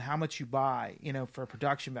material and how much you buy, for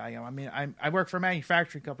production value. I mean, I work for a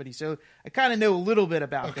manufacturing company, so I kind of know a little bit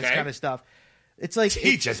about this Okay. kind of stuff. It's like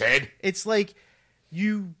Teach us, Ed. it's like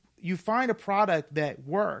you find a product that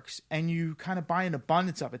works and you kind of buy an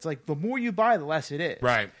abundance of it. It's like the more you buy, the less it is.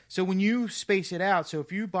 Right. So when you space it out, so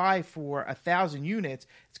if you buy for 1,000 units,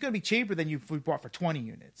 it's going to be cheaper than if we bought for 20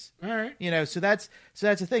 units. All right. So that's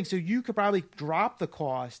the thing. So you could probably drop the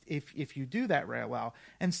cost if you do that very well.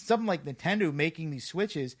 And something like Nintendo making these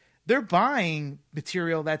Switches, they're buying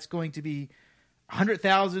material that's going to be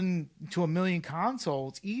 100,000 to 1 million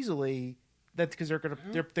consoles easily. That's because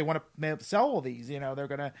they want to sell all these. We're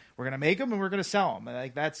gonna make them and we're gonna sell them. And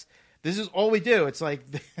like this is all we do. It's like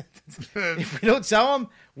if we don't sell them,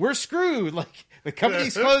 we're screwed. Like the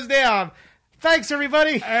company's closed down. Thanks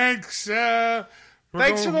everybody. Thanks.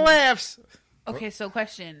 Thanks for the laughs. Okay, so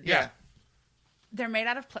question. Yeah. They're made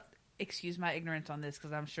out of excuse my ignorance on this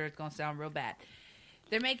because I'm sure it's going to sound real bad.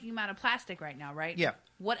 They're making them out of plastic right now, right? Yeah.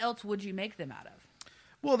 What else would you make them out of?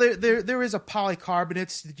 Well, there is a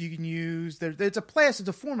polycarbonates that you can use. It's a plastic. It's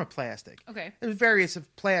a form of plastic. Okay. There's various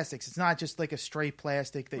of plastics. It's not just like a straight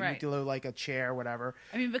plastic that Right. you do like a chair or whatever.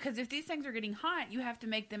 I mean, because if these things are getting hot, you have to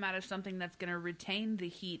make them out of something that's going to retain the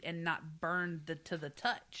heat and not burn to the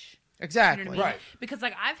touch. Exactly. You know what I mean? Right. Because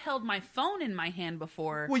like I've held my phone in my hand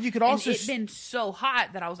before. Well, you could also and it's been so hot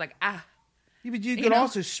that I was like, You could know?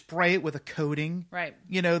 also spray it with a coating, Right.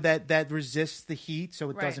 That resists the heat, so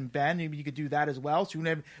it Right. doesn't bend. Maybe you could do that as well. So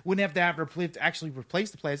you wouldn't have to actually replace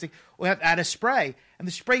the plastic. Or have to add a spray, and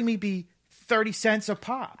the spray may be 30 cents a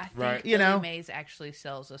pop. I think Right. Billy Mays actually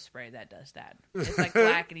sells a spray that does that. It's like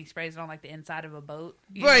black and he sprays it on like the inside of a boat.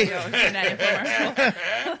 Right. You know, in that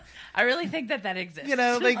infomercial. I really think that exists.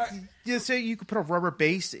 So you could put a rubber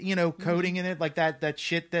base, coating in it, like that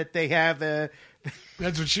shit that they have.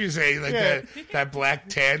 That's what she was saying, like Yeah. that black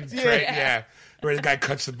tan, right? Yeah. Where the guy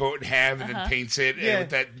cuts the boat in half and then paints it Yeah. with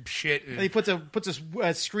that shit. And he puts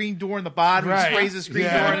a screen door in the bottom, Right. and sprays the screen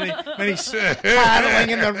Yeah. door, and he's paddling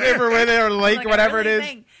in the river with it or the lake, Like, or whatever I really it is.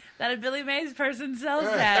 think that a Billy Mays person sells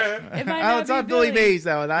that. It might Oh, not it's be not Billy Mays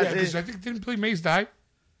though. Yeah, because I think didn't Billy Mays die?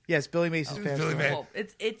 Yes, Billy Mays is passed Billy away. Mays. Well,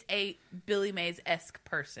 it's a Billy Mays-esque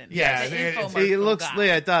person. Yeah, It's an it infomercial He looks, guy.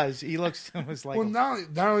 yeah, it does. He looks almost like Well, him.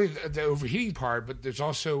 not only the overheating part, but there's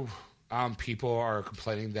also people are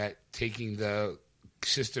complaining that taking the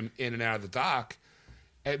system in and out of the dock,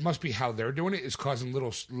 it must be how they're doing it, is causing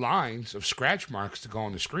little lines of scratch marks to go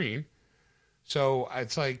on the screen. So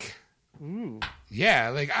it's like, yeah,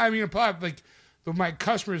 like I mean, like my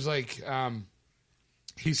customers, like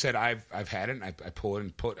he said, I've had it, and I pull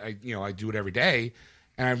it and I do it every day,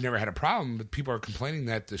 and I've never had a problem. But people are complaining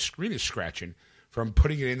that the screen is scratching from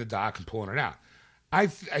putting it in the dock and pulling it out. I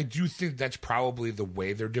do think that's probably the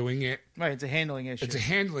way they're doing it. Right, it's a handling issue. It's a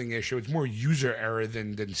handling issue. It's more user error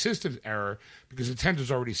than system error because Nintendo's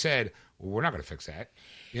already said, well, we're not going to fix that.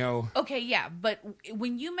 Okay, yeah, but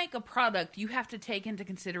when you make a product, you have to take into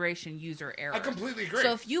consideration user error. I completely agree.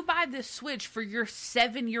 So if you buy this Switch for your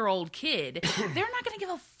 7-year-old kid, they're not going to give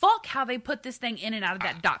a fuck how they put this thing in and out of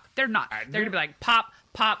that dock. They're not. They're going to be like, pop,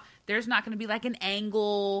 pop. There's not going to be like an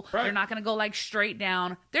angle. Right. They're not going to go like straight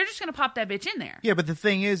down. They're just going to pop that bitch in there. Yeah, but the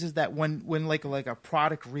thing is that when like a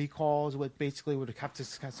product recall is what basically would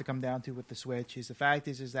has to come down to with the Switch is the fact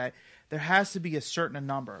is that there has to be a certain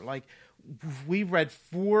number. Like we've read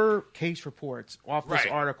 4 case reports off this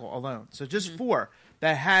Right. article alone, so just 4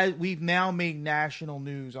 that we've now made national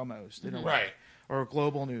news almost in a way. Right. Or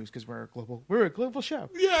global news because we're a global show.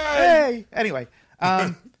 Yay! Hey! Anyway,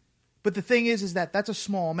 but the thing is that that's a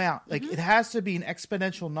small amount. Like it has to be an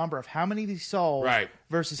exponential number of how many these sold Right.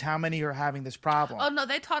 versus how many are having this problem. Oh, no,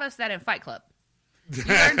 they taught us that in Fight Club. You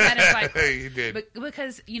learned that in Fight Club. You did.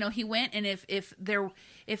 Because, he went and if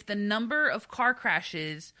the number of car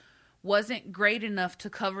crashes wasn't great enough to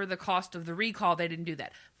cover the cost of the recall, they didn't do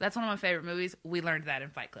that. That's one of my favorite movies. We learned that in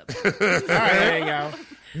Fight Club. All right, there you go.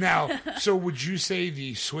 Now, so would you say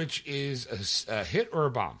the Switch is a hit or a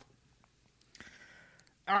bomb?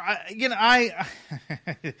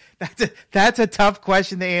 That's a tough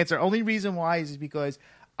question to answer. Only reason why is because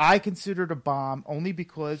I consider it a bomb only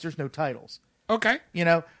because there's no titles. Okay.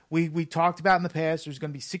 We talked about in the past there's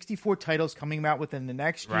going to be 64 titles coming out within the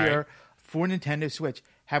next year Right. for Nintendo Switch.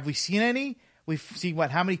 Have we seen any? We've seen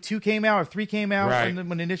how many 2 came out or 3 came out Right. when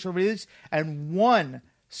the initial release, and 1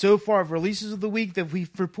 so far of releases of the week that we've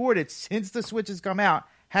reported since the Switch has come out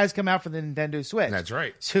for the Nintendo Switch. That's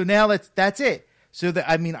right. So now that's it. So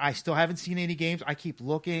I still haven't seen any games. I keep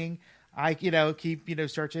looking. I keep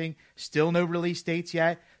searching. Still no release dates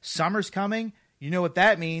yet. Summer's coming. You know what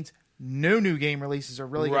that means? No new game releases are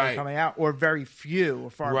really going to be coming out, or very few, or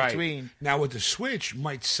far between. Now with the Switch,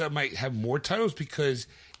 might have more titles because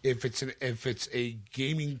if it's a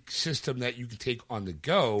gaming system that you can take on the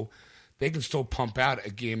go, they can still pump out a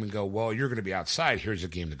game and go, well, you're going to be outside. Here's a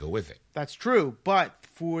game to go with it. That's true, but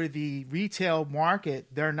for the retail market,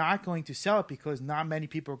 they're not going to sell it because not many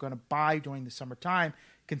people are going to buy during the summertime,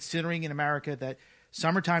 considering in America that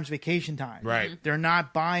summertime's vacation time. Right. They're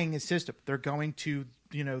not buying a system. They're going to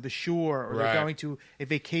the shore, or they're going to a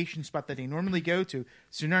vacation spot that they normally go to.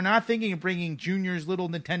 So they're not thinking of bringing Junior's little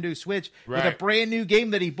Nintendo Switch with a brand new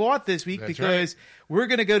game that he bought this week because we're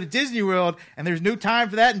going to go to Disney World and there's no time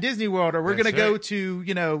for that in Disney World, or we're going to go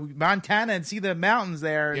to, Montana and see the mountains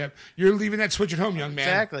there. Yep. You're leaving that Switch at home, young man.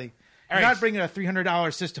 Exactly. You're not bringing a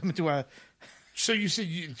 $300 system into a... So you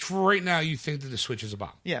said for right now you think that the Switch is a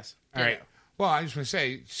bomb. Yes. All right. Well, I just want to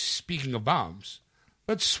say, speaking of bombs,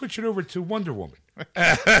 let's switch it over to Wonder Woman.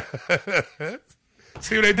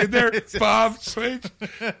 See what I did there? Bob, switch.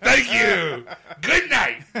 Thank you. Good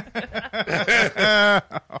night.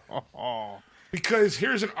 Because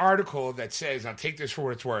here's an article that says, I'll take this for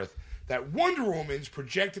what it's worth, that Wonder Woman's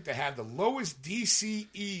projected to have the lowest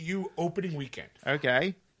DCEU opening weekend.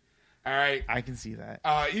 Okay. All right. I can see that.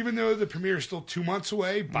 Even though the premiere is still 2 months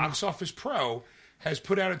away, Box Office Pro has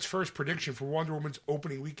put out its first prediction for Wonder Woman's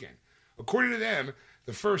opening weekend. According to them,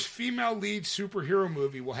 the first female lead superhero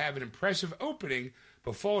movie will have an impressive opening,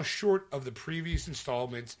 but falls short of the previous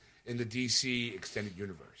installments in the DC Extended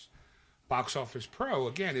Universe. Box Office Pro,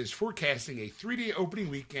 again, is forecasting a 3-day opening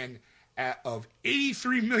weekend of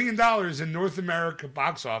 $83 million in North America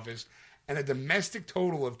box office and a domestic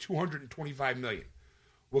total of $225 million.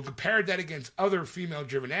 We'll compare that against other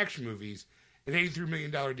female-driven action movies. An $83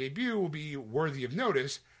 million debut will be worthy of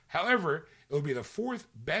notice. However, it will be the fourth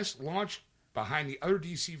best launch behind the other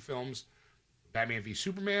DC films, Batman v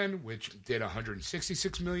Superman, which did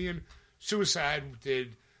 $166 million, Suicide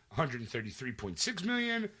did $133.6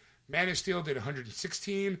 million, Man of Steel did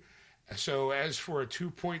 $116. So as for a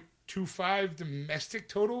 2.25 domestic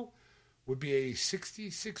total, would be a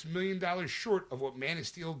 $66 million short of what Man of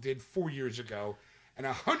Steel did 4 years ago, and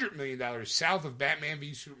 $100 million south of Batman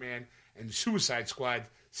v Superman and Suicide Squad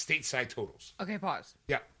stateside totals. Okay, pause.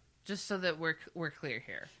 Yeah. Just so that we're clear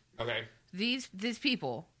here. Okay. These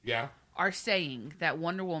people are saying that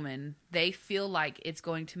Wonder Woman, they feel like it's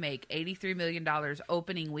going to make $83 million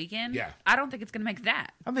opening weekend. Yeah. I don't think it's going to make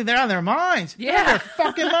that. I think they're on their minds. Yeah. They're on their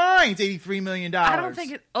fucking minds. $83 million. I don't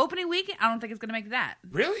think opening weekend, I don't think it's going to make that.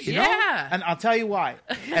 Really? You know? Yeah. And I'll tell you why.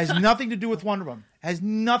 It has nothing to do with Wonder Woman. Has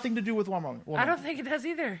nothing to do with Wonder Woman. I don't think it does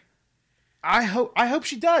either. I hope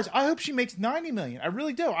she does. I hope she makes $90 million. I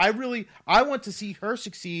really do. I want to see her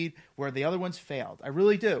succeed where the other ones failed. I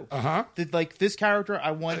really do. Like this character,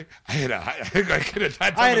 I want. I had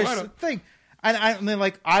a thing, and I mean,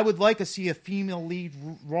 like, I would like to see a female lead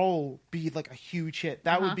role be like a huge hit.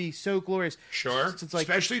 That would be so glorious. Sure, it's like,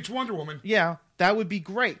 especially it's Wonder Woman. Yeah, that would be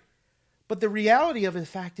great. But the reality of the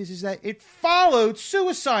fact is that it followed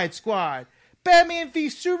Suicide Squad, Batman v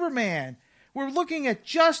Superman. We're looking at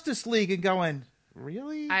Justice League and going,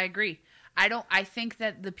 really? I agree. I think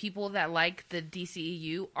that the people that like the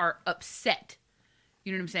DCEU are upset.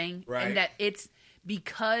 You know what I'm saying? Right. And that it's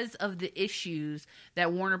because of the issues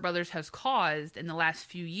that Warner Brothers has caused in the last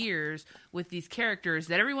few years with these characters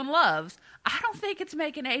that everyone loves. I don't think it's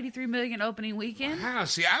making $83 million opening weekend. Wow.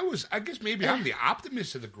 See, I guess maybe I'm the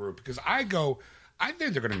optimist of the group because I think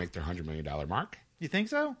they're going to make their $100 million mark. You think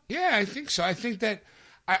so? Yeah, I think so. I think that.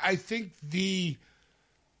 I think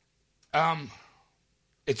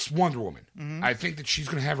it's Wonder Woman. Mm-hmm. I think that she's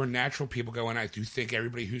going to have her natural people go, and I do think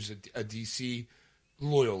everybody who's a DC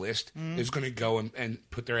loyalist is going to go and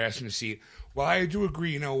put their ass in the seat. Well, I do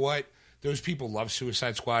agree. You know what? Those people love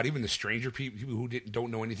Suicide Squad. Even the stranger people who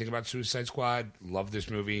don't know anything about Suicide Squad love this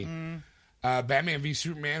movie. Batman v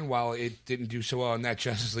Superman, while it didn't do so well in that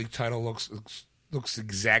Justice League title, looks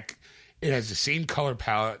exact. It has the same color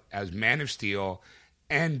palette as Man of Steel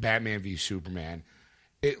and Batman v Superman.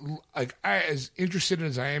 As interested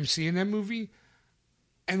as I am seeing that movie,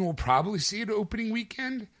 and we'll probably see it opening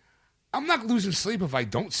weekend, I'm not losing sleep if I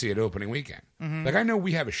don't see it opening weekend. Mm-hmm. Like, I know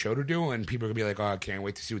we have a show to do, and people are going to be like, oh, I can't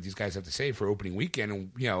wait to see what these guys have to say for opening weekend.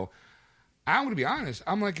 And, I'm going to be honest.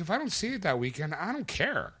 I'm like, if I don't see it that weekend, I don't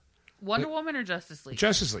care. Wonder Woman or Justice League?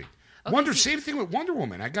 Justice League. Okay, same thing with Wonder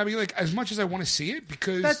Woman. I gotta be like, as much as I want to see it,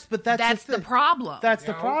 because that's the problem. That's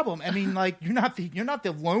the problem. I mean, like, you're not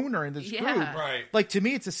the loner in this group, right? Like, to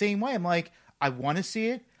me, it's the same way. I'm like, I want to see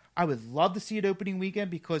it. I would love to see it opening weekend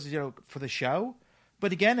because for the show.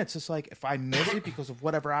 But again, it's just like if I miss it because of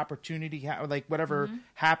whatever opportunity, or like whatever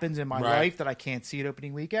happens in my life that I can't see it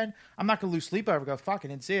opening weekend, I'm not going to lose sleep over. Go, fuck, I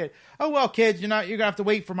didn't see it. Oh well, kids, you're gonna have to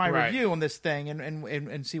wait for my review on this thing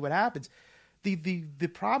and see what happens. The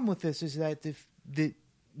problem with this is that the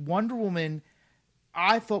Wonder Woman,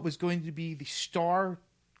 I thought, was going to be the star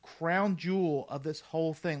crown jewel of this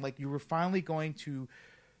whole thing. Like, you were finally going to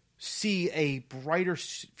see a brighter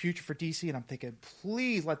future for DC, and I'm thinking,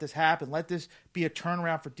 please let this happen. Let this be a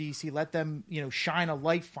turnaround for DC. Let them, shine a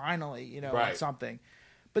light finally, on something.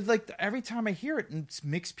 But like every time I hear it, it's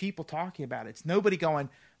mixed people talking about it. It's nobody going,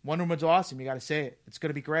 Wonder Woman's awesome. You got to say it. It's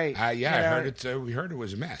going to be great. I heard it. We heard it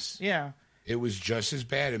was a mess. Yeah, it was just as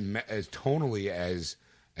bad as tonally as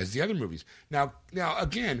the other movies. Now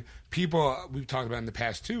again, people we've talked about in the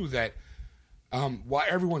past too that. While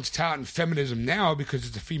everyone's touting feminism now because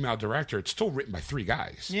it's a female director, it's still written by 3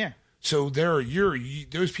 guys. Yeah. So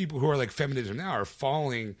those people who are like feminism now are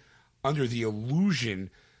falling under the illusion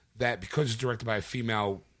that because it's directed by a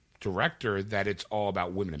female director that it's all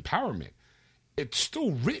about women empowerment. It's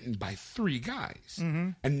still written by 3 guys.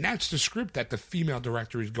 Mm-hmm. And that's the script that the female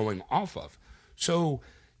director is going off of. So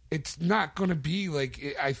it's not going to be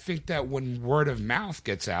like, I think that when word of mouth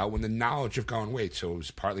gets out, when the knowledge of going, wait, so it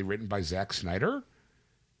was partly written by Zack Snyder?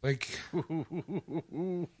 Like,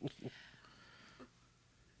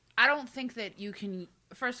 I don't think that you can,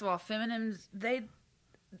 first of all, feminists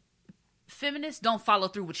don't follow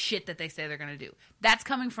through with shit that they say they're going to do. That's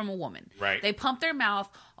coming from a woman. Right. They pump their mouth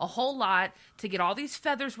a whole lot to get all these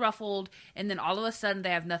feathers ruffled, and then all of a sudden they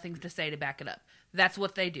have nothing to say to back it up. That's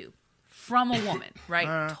what they do. From a woman,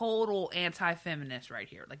 right? Total anti-feminist right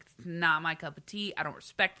here. Like, it's not my cup of tea. I don't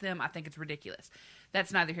respect them. I think it's ridiculous.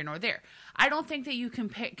 That's neither here nor there. I don't think that you can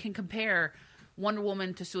compare Wonder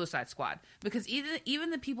Woman to Suicide Squad, because even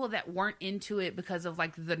the people that weren't into it because of,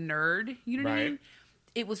 like, the nerd, you know what I mean?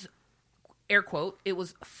 It was, air quote, it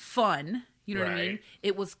was fun, you know what I mean?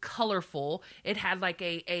 It was colorful. It had, like,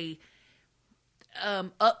 a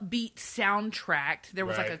upbeat soundtrack. There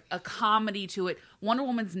was like a comedy to it. Wonder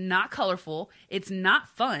Woman's not colorful. It's not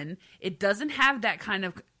fun. It doesn't have that kind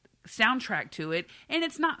of soundtrack to it, and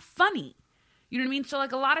it's not funny. You know what I mean? So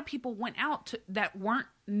like a lot of people went out that weren't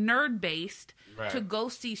nerd based to go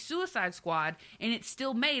see Suicide Squad, and it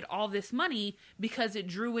still made all this money because it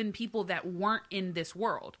drew in people that weren't in this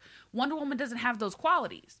world. Wonder Woman doesn't have those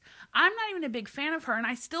qualities. I'm not even a big fan of her, and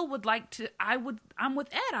I still would like to. I'm with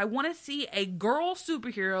Ed. I want to see a girl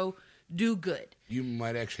superhero do good. You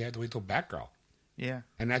might actually have to wait till Batgirl. Yeah,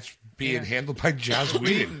 and that's being handled by Joss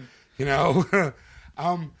Whedon. All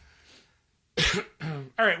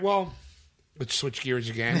right, well. Let's switch gears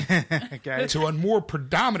again to a more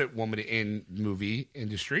predominant woman in movie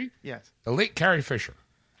industry. Yes. The late Carrie Fisher.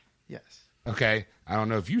 Yes. Okay. I don't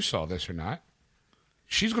know if you saw this or not.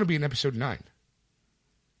 She's going to be in episode 9.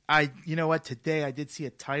 You know what? Today I did see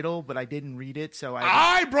a title, but I didn't read it, so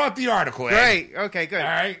I brought the article in. Great. Okay, good. All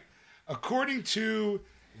right. According to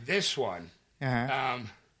this one,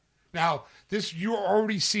 now, this, you're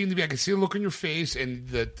already seem to be, I can see the look on your face and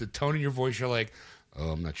the tone in your voice. You're like,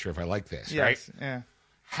 oh, I'm not sure if I like this, right? Yeah.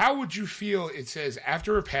 How would you feel? It says,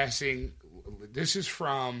 after her passing, this is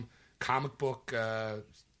from comicbook.com.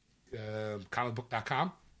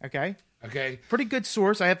 Okay. Okay. Pretty good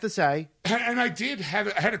source, I have to say. And I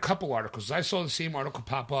had a couple articles. I saw the same article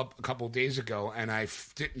pop up a couple of days ago, and I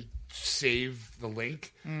didn't save the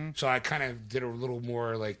link. So I kind of did a little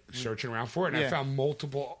more like searching around for it, and I found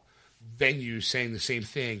multiple venues saying the same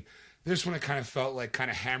thing. This one, I kind of felt like kind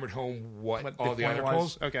of hammered home what all the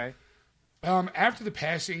articles. Okay. After the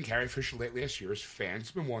passing, Carrie Fisher late last year, fans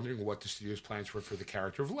have been wondering what the studio's plans were for the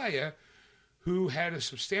character of Leia, who had a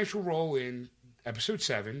substantial role in Episode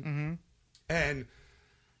 7, and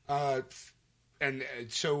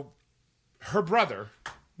so her brother,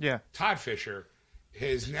 Todd Fisher,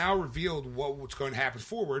 has now revealed what's going to happen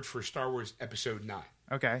forward for Star Wars Episode 9.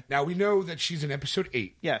 Okay. Now, we know that she's in Episode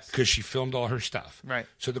 8. Yes. Because she filmed all her stuff. Right.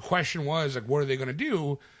 So the question was, like, what are they going to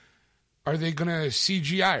do? Are they going to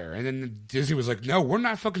CGI her? And then Disney was like, no, we're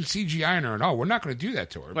not fucking CGIing her at all. We're not going to do that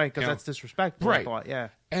to her. Right, because that's disrespectful. Right. I thought, yeah.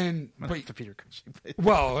 And, but the Peter Cushing.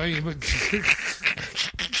 Well, I mean,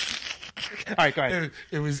 all right, go ahead.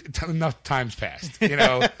 It was enough times passed.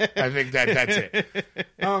 I think that's it.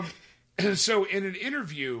 So in an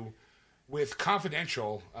interview with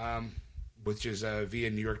Confidential, which is via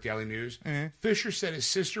New York Daily News, Fisher said his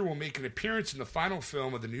sister will make an appearance in the final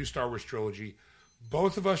film of the new Star Wars trilogy.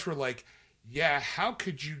 Both of us were like, yeah, how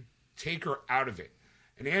could you take her out of it?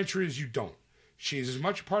 And the answer is you don't. She is as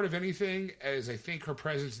much a part of anything as I think her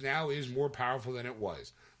presence now is more powerful than it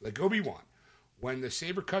was. Like Obi-Wan. When the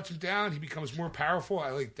saber cuts him down, he becomes more powerful.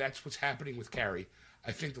 That's what's happening with Carrie.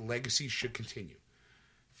 I think the legacy should continue.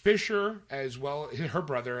 Fisher, as well, her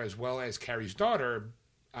brother, as well as Carrie's daughter,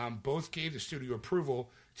 both gave the studio approval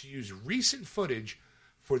to use recent footage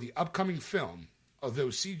for the upcoming film, although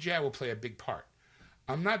CGI will play a big part.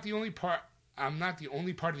 I'm not the only part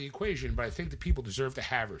of the equation, but I think the people deserve to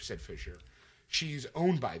have her, said Fisher. She's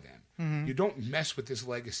owned by them. Mm-hmm. You don't mess with this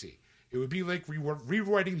legacy. It would be like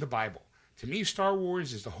rewriting the Bible. To me, Star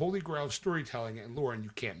Wars is the holy grail of storytelling and lore, and you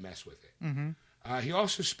can't mess with it. Mm-hmm. He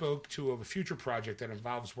also spoke of a future project that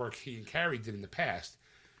involves work he and Carrie did in the past.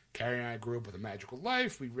 Carrie and I grew up with a magical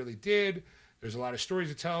life. We really did. There's a lot of stories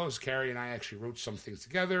to tell. As Carrie and I actually wrote some things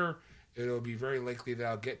together. It'll be very likely that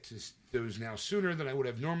I'll get to those now sooner than I would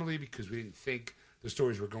have normally because we didn't think the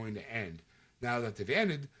stories were going to end. Now that they've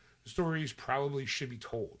ended, the stories probably should be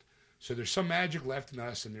told. So there's some magic left in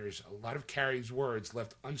us, and there's a lot of Carrie's words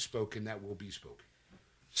left unspoken that will be spoken.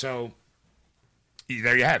 So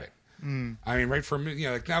there you have it. Mm. I mean, right from,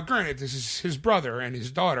 now granted, this is his brother and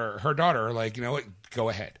her daughter are like, what, go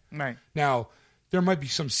ahead. Right. Now, there might be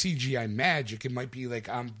some CGI magic. It might be like,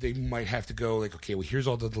 they might have to go like, okay, well, here's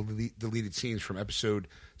all the deleted scenes from episode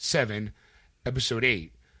 7, episode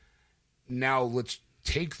 8. Now let's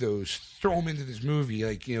take those, throw them into this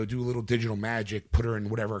movie, do a little digital magic, put her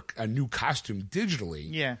in a new costume digitally.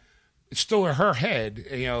 Yeah. It's still her head,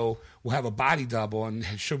 we'll have a body double, and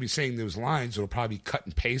she'll be saying those lines. It'll probably be cut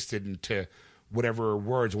and pasted into whatever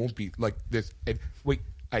words. It won't be like this. And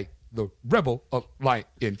the Rebel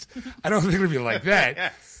Alliance. I don't think it'll be like that.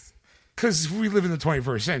 Yes. Because we live in the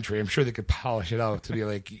 21st century. I'm sure they could polish it up to be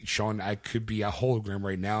like, Sean, I could be a hologram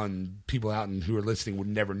right now, and people out who are listening would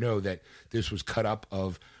never know that this was cut up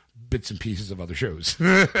of bits and pieces of other shows.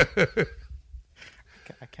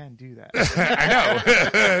 I can do that.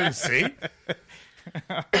 I know. See?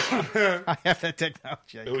 I have that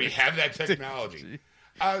technology. We have that technology.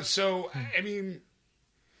 So, I mean,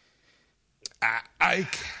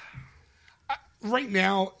 right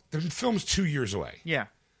now, the film's 2 years away. Yeah.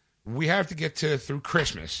 We have to get through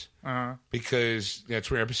Christmas because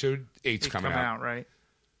that's where episode 8's coming out. Right?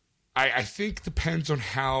 I think depends on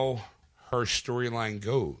how her storyline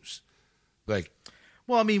goes.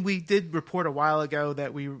 Well, I mean, we did report a while ago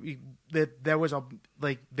that that there was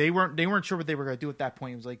they weren't sure what they were going to do at that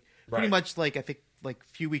point. It was pretty much I think a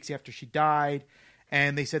few weeks after she died,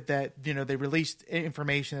 and they said that they released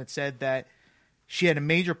information that said that she had a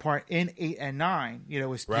major part in 8 and 9.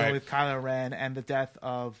 Was dealing with Kylo Ren and the death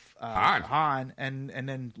of Han, and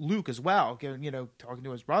then Luke as well. Talking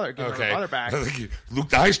to his brother, giving her brother back. Luke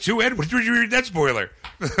dies too, Ed. When did you read that spoiler?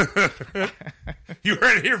 You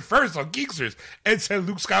heard it here first on Geeksters. Ed said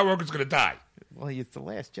Luke Skywalker's going to die. Well, he's the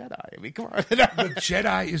last Jedi. I mean, come on. But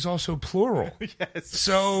Jedi is also plural. Yes.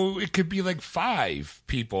 So it could be 5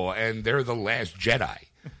 people, and they're the last Jedi.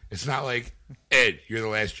 It's not like, Ed, you're the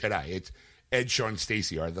last Jedi. It's Ed, Sean,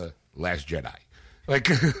 Stacy are the last Jedi.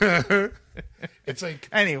 It's like...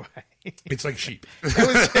 Anyway. It's like sheep.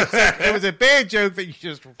 It was a bad joke that you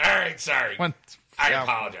just... All right, sorry. I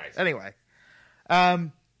apologize. Anyway.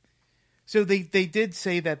 So they did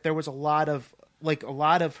say that there was a lot of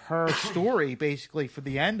her story basically for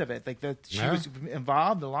the end of it. That she was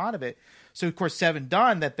involved in a lot of it. So of course, 7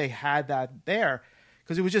 done that they had that there.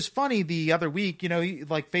 Because it was just funny the other week,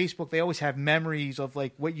 Facebook, they always have memories of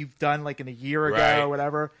what you've done in a year ago or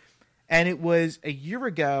whatever. And it was a year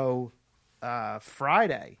ago,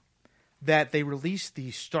 Friday, that they released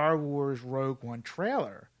the Star Wars Rogue One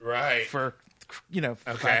trailer. Right. For,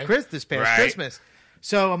 this past Christmas.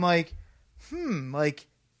 So I'm like,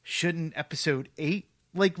 shouldn't episode 8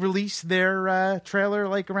 release their trailer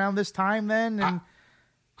around this time then? And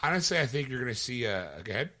honestly, I think you're going to see go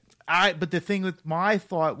ahead. But the thing with my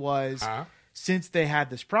thought was, since they had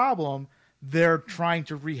this problem, they're trying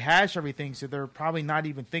to rehash everything, so they're probably not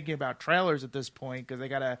even thinking about trailers at this point because they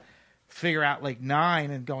got to figure out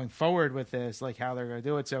 9 and going forward with this, how they're going to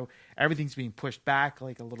do it. So everything's being pushed back a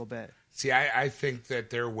little bit. See, I think that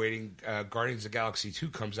they're waiting. Guardians of the Galaxy 2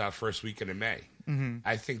 comes out first weekend in May. Mm-hmm.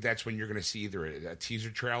 I think that's when you're going to see either a teaser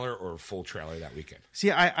trailer or a full trailer that weekend.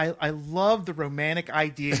 See, I love the romantic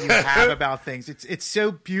idea you have about things. It's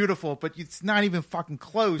so beautiful, but it's not even fucking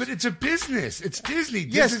close. But it's a business. It's Disney.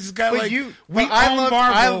 Yes, Disney's got we own love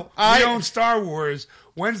Marvel. We own Star Wars.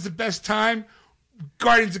 When's the best time?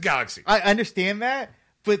 Guardians of the Galaxy. I understand that.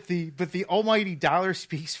 But the almighty dollar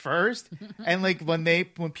speaks first, and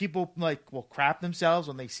when people will crap themselves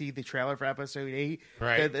when they see the trailer for episode 8,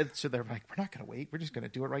 right? So they're like, we're not going to wait, we're just going to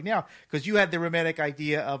do it right now because you had the romantic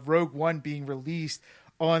idea of Rogue One being released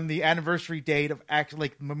on the anniversary date of actually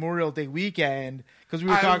like Memorial Day weekend because we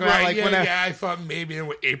were talking about like when I thought maybe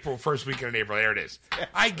in April, first weekend in April. There it is.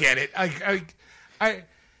 I get it.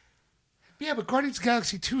 Yeah, but Guardians of the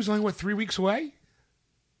Galaxy 2 is only 3 weeks away.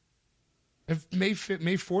 May 4th,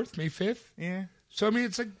 May 5th. Yeah. So I mean,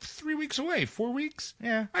 it's like 3 weeks away, 4 weeks.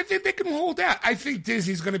 Yeah. I think they can hold out. I think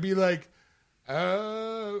Disney's going to be like,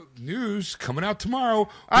 news coming out tomorrow.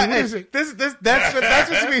 What is it? That's what's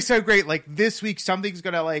gonna be so great. Like this week, something's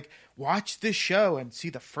gonna like watch this show and see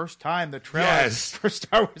the first time the trailer for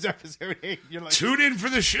Star Wars Episode 8. You're like, tune in for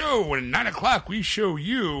the show when at 9:00 we show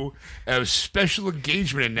you a special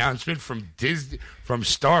engagement announcement from Disney, from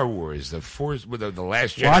Star Wars, the Force with the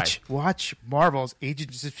Last Jedi. Watch Marvel's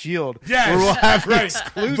Agents of S.H.I.E.L.D. Yes, where we'll have right.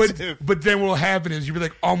 exclusive. But then what'll happen is you'll be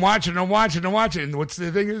like, oh, I'm watching. And what's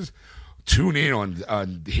the thing is? Tune in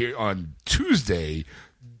on Tuesday,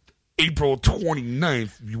 April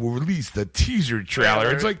 29th. You will release the teaser trailer.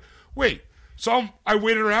 Yeah, it's like, wait, so I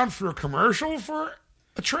waited around for a commercial for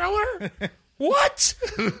a trailer? What?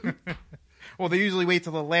 Well, they usually wait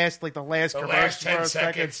till the last commercial. Last 10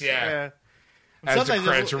 seconds, yeah. As Sometimes the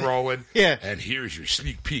credits are rolling. Yeah. And here's your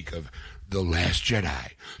sneak peek of The Last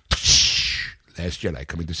Jedi. Last Jedi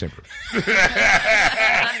coming December.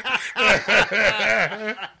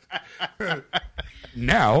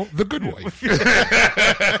 Now, The Good Wife.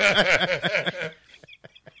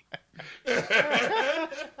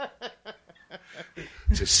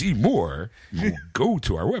 To see more, you go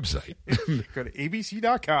to our website. Go to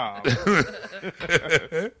abc.com.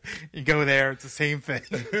 You go there, it's the same thing.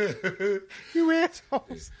 You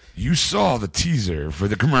assholes. You saw the teaser for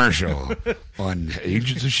the commercial on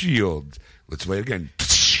Agents of S.H.I.E.L.D. Let's play it again.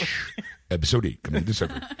 Episode 8 coming in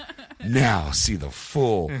December. Now see the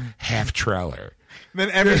full half trailer. Then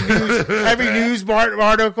every news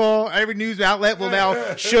article, every news outlet will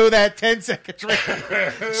now show that 10-second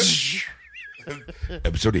trailer.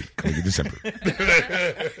 Episode 8 coming in December.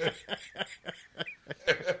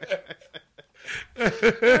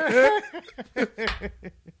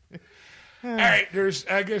 All right,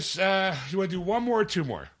 I guess you want to do one more or two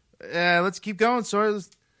more? Let's keep going. Sorry.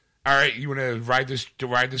 All right, you want to ride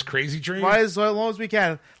this crazy train? Why as long as we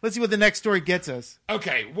can. Let's see what the next story gets us.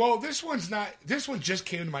 Okay, well, this one just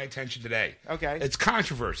came to my attention today. Okay. It's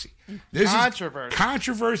controversy.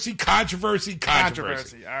 Controversy. Controversy.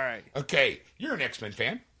 All right. Okay, you're an X-Men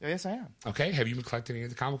fan. Yes, I am. Okay, have you been collecting any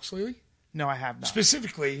of the comics lately? No, I have not.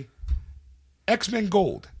 Specifically, X-Men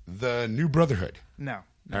Gold, the New Brotherhood. No.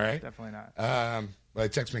 All right? Definitely not. Well,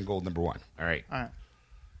 it's X-Men Gold #1. All right. All right.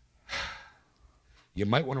 You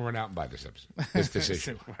might want to run out and buy this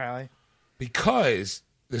issue. Really? Because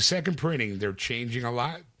the second printing, they're changing a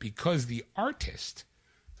lot because the artist,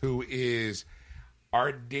 who is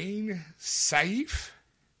Ardane Saif,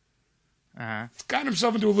 got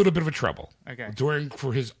himself into a little bit of a trouble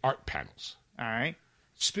for his art panels. All right.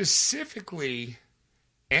 Specifically,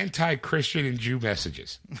 anti-Christian and Jew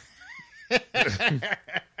messages.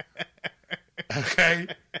 Okay?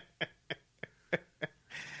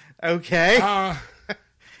 Okay.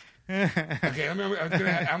 Okay, I'm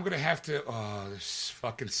gonna have to. Oh, this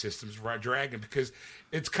fucking system's dragging because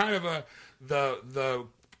it's kind of the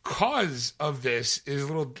cause of this is a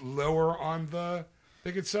little lower on the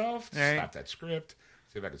thing itself. Right. Stop that script.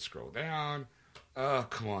 See if I can scroll down. Oh,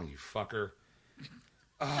 come on, you fucker.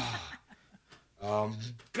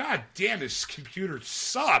 God damn, this computer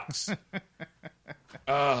sucks.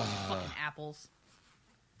 Fucking apples.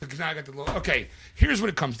 Now I got the little. Okay, here's what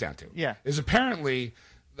it comes down to. Yeah. Is apparently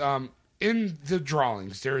in the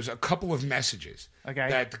drawings there's a couple of messages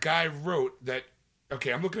that the guy wrote that.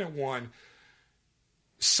 Okay, I'm looking at one.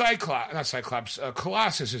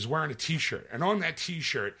 Colossus is wearing a T-shirt, and on that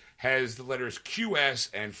T-shirt has the letters QS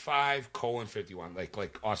and 5:51,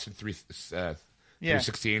 like Austin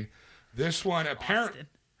 316. This one apparently.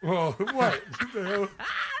 Well, what?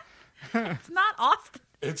 It's not Austin.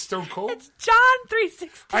 It's Stone Cold? It's John 3:16.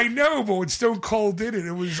 I know, but when Stone Cold did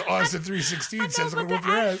it was Austin 3:16 says, but the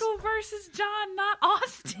actual verse is John, not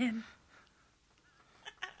Austin.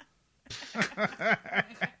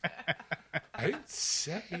 I didn't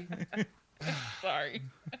say. Sorry.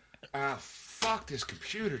 Fuck this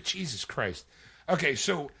computer. Jesus Christ. Okay,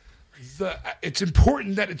 so it's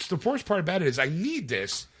important that the worst part about it is I need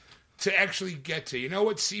this to actually get to, you know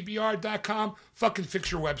what, CBR.com? Fucking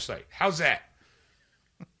fix your website. How's that?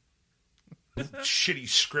 Shitty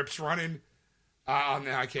scripts running. No,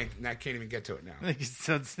 I can't even get to it now.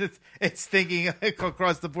 So it's thinking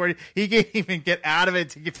across the board. He can't even get out of it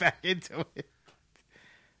to get back into it.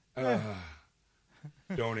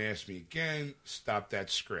 Don't ask me again. Stop that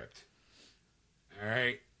script. All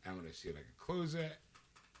right. I'm going to see if I can close that.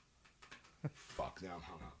 Fuck, now I'm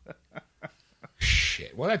hung up.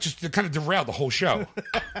 Shit. Well, that just kind of derailed the whole show.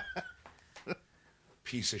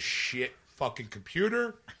 Piece of shit fucking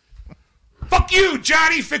computer. Fuck you,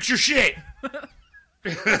 Johnny. Fix your shit.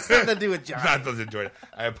 That's nothing to do with John. Nothing to do with it.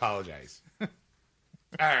 I apologize. All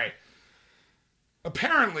right.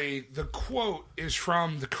 Apparently, the quote is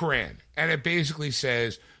from the Quran, and it basically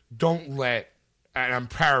says, don't let, and I'm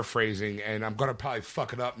paraphrasing, and I'm going to probably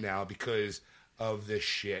fuck it up now because of this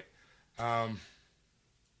shit. I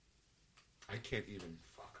can't even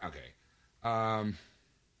fuck. Okay. I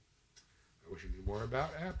wish I knew more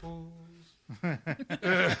about apples.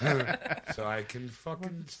 So I can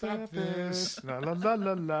fucking stop this. La la la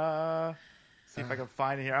la la. See if I can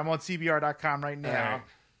find it here. I'm on CBR.com right now. All right.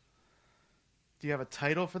 Do you have a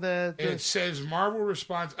title for the? It says Marvel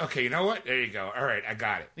response. Okay, you know what? There you go. All right, I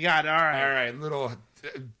got it. You got it. All right. All right, little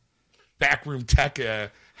backroom tech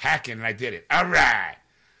hacking, and I did it. All right.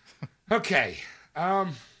 Okay.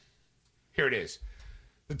 Here it is.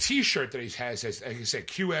 The T-shirt that he has says, like I said,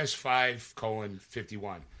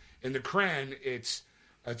 QS5:51. In the Quran, it's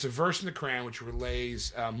a verse in the Quran which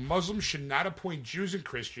relays Muslims should not appoint Jews and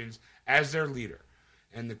Christians as their leader.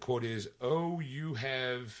 And the quote is, "Oh, you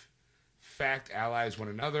have fact allies one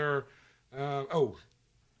another. Oh,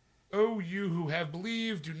 you who have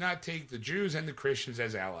believed, do not take the Jews and the Christians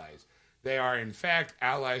as allies. They are, in fact,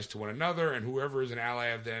 allies to one another, and whoever is an ally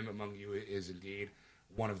of them among you is indeed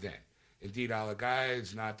one of them. Indeed, Allah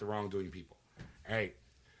guides not the wrongdoing people." All right.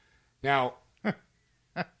 Now,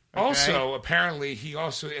 also, apparently, he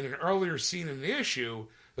also, in an earlier scene in the issue,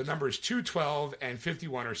 the numbers 212 and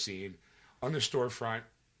 51 are seen on the storefront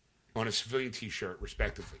on a civilian T-shirt,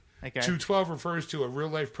 respectively. Okay. 212 refers to a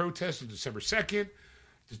real-life protest on December 2nd,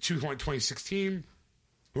 to 2016,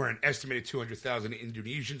 where an estimated 200,000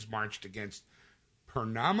 Indonesians marched against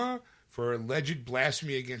Purnama for alleged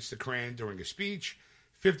blasphemy against the Quran during a speech.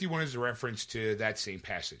 51 is a reference to that same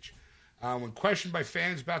passage. When questioned by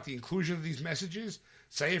fans about the inclusion of these messages,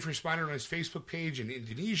 Saif responded on his Facebook page in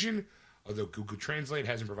Indonesian. Although Google Translate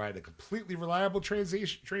hasn't provided a completely reliable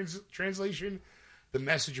translation, the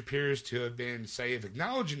message appears to have been Saif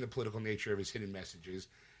acknowledging the political nature of his hidden messages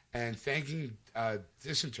and thanking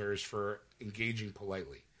dissenters for engaging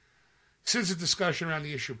politely. Since the discussion around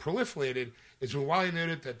the issue proliferated, it's been widely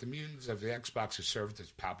noted that the mutants of the Xbox have served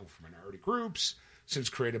as palpable for minority groups, since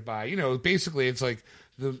created by, basically it's like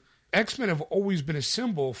the X-Men have always been a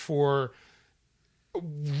symbol for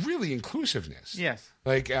really inclusiveness. Yes.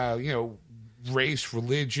 Like, race,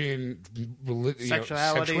 religion,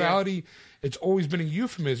 sexuality. It's always been a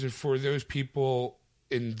euphemism for those people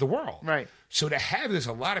in the world. Right. So to have this,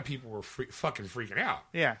 a lot of people were fucking freaking out.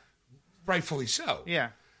 Yeah. Rightfully so. Yeah.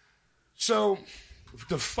 So,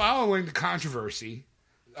 following the controversy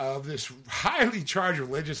of this highly charged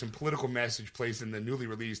religious and political message placed in the newly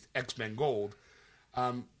released X-Men Gold,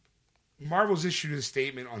 Marvel's issued a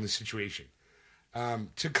statement on the situation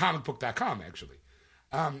to comicbook.com, actually.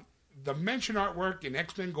 The mentioned artwork in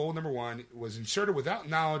X-Men Gold #1 was inserted without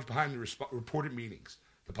knowledge behind the reported meanings,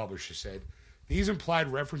 the publisher said. These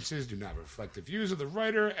implied references do not reflect the views of the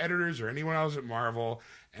writer, editors, or anyone else at Marvel,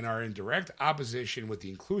 and are in direct opposition with the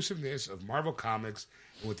inclusiveness of Marvel Comics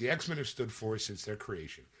and what the X-Men have stood for since their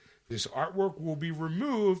creation. This artwork will be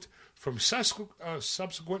removed from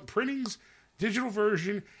subsequent printings, digital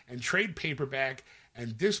version, and trade paperback,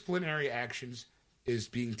 and disciplinary actions is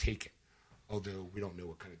being taken. Although we don't know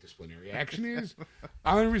what kind of disciplinary action is.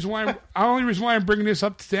 Only reason why I'm bringing this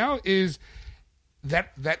up now is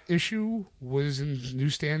that issue was in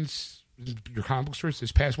newsstands, your comic book stores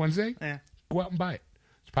this past Wednesday. Yeah. Go out and buy it.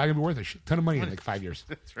 It's probably going to be worth a shit ton of money in like 5 years.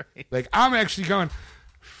 That's right. Like, I'm actually going,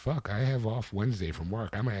 fuck, I have off Wednesday from work.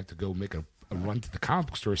 I'm going to have to go make a run to the comic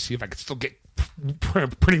book store, see if I can still get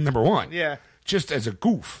printing #1. Yeah. Just as a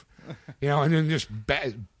goof. And then just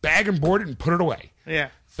bag and board it and put it away. Yeah.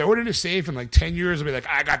 Throw it in a safe in like 10 years. I'll be like,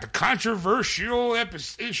 I got the controversial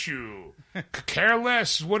issue. Could care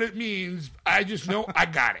less what it means. I just know I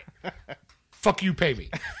got it. Fuck you, pay me.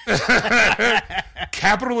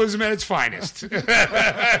 Capitalism at its finest.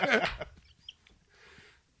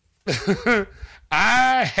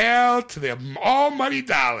 I held to the almighty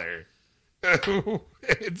dollar.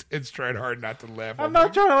 It's trying hard not to laugh. I'm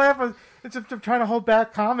not trying to laugh. It's just I'm trying to hold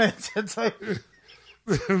back comments. It's like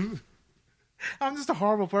I'm just a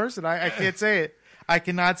horrible person. I can't say it. I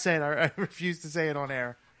cannot say it. I refuse to say it on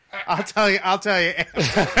air. I'll tell you.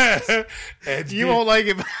 You won't like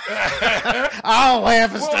it. I'll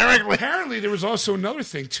laugh hysterically. Well, apparently, there was also another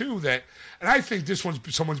thing too and I think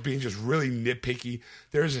someone's being just really nitpicky.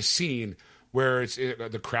 There's a scene where it's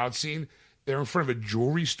the crowd scene. They're in front of a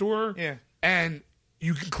jewelry store. Yeah. And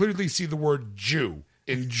you can clearly see the word Jew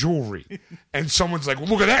in jewelry. And someone's like, well,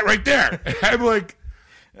 look at that right there. And I'm like,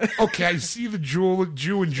 okay, I see the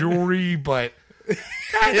Jew in jewelry, but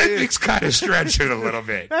that thing's kind of stretching a little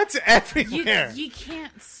bit. That's everywhere. You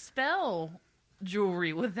can't spell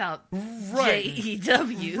jewelry without Right.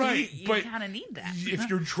 J-E-W. Right, You but kind of need that. If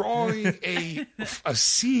you're drawing a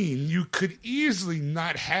scene, you could easily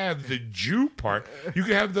not have the Jew part. You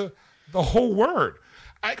could have the whole word.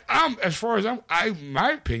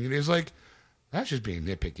 My opinion is like, that's just being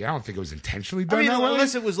nitpicky. I don't think it was intentionally done that way.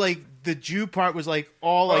 Unless it was like the Jew part was like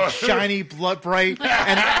all like shiny, blood bright,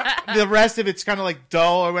 and the rest of it's kind of like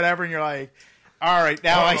dull or whatever, and you're like, all right,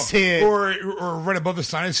 now I see it. Or right above the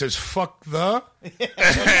sign it says "fuck the."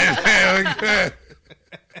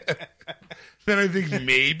 Then I think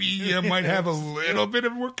maybe you might have a little bit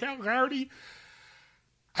of more clarity.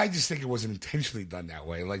 I just think it wasn't intentionally done that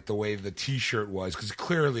way, like the way the T-shirt was. Because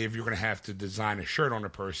clearly, if you're going to have to design a shirt on a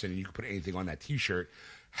person and you can put anything on that T-shirt,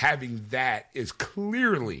 having that is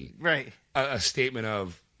clearly Right. a statement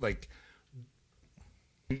of like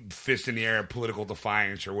fist in the air, political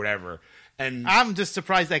defiance, or whatever. And I'm just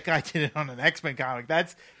surprised that guy did it on an X-Men comic.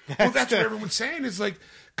 That's well, that's what everyone's saying. Is like,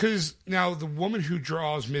 because now the woman who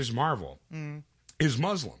draws Ms. Marvel is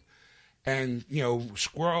Muslim. And, Ms.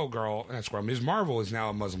 Marvel is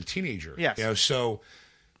now a Muslim teenager. Yes. So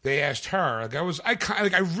they asked her,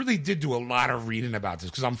 I really did do a lot of reading about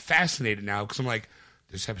this because I'm fascinated now because I'm like,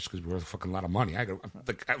 this episode's worth a fucking lot of money. I'm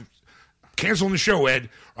canceling the show, Ed,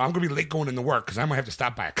 or I'm going to be late going into work because I might have to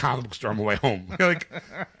stop by a comic book store on my way home. In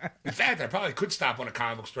fact, I probably could stop on a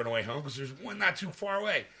comic book store on the way home because there's one not too far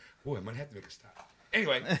away. Boy, I might have to make a stop.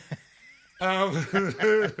 Anyway. Of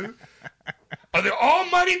the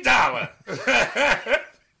almighty dollar.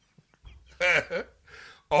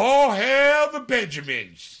 All hail the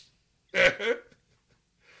Benjamins.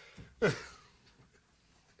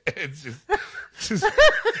 It's just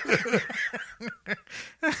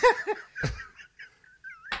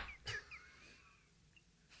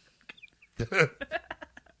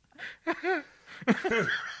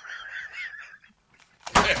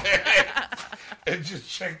and just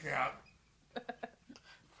check out.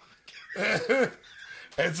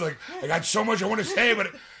 It's like, I got so much I want to say, but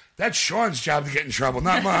that's Sean's job to get in trouble,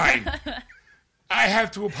 not mine. I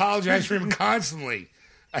have to apologize for him constantly.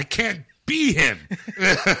 I can't be him.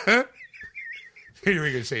 Here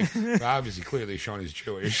we go. Say, obviously, clearly, Sean is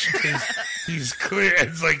Jewish. He's clear.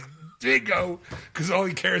 It's like bingo, because all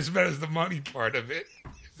he cares about is the money part of it.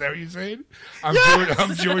 Is that what you're saying? I'm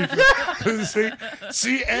Jewish.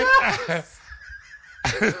 See, and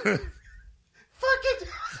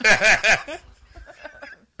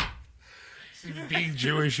see, being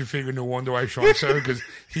Jewish, you figure no wonder why Sean's so, because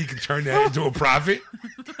he can turn that into a profit.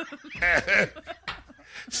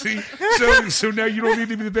 See, so now you don't need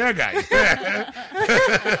to be the bad guy.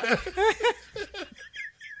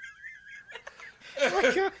 I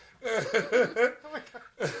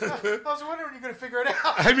was wondering when you're going to figure it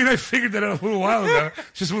out. I mean, I figured that out a little while ago.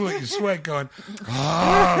 Just want to let you sweat going,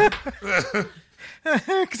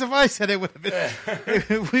 Because if I said it, would have been,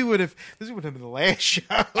 this would have been the last show.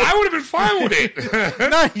 I would have been fine with it.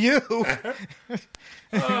 Not you.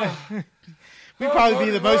 We'd probably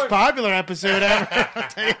be the most popular episode ever. I'll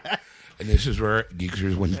tell you that. And this is where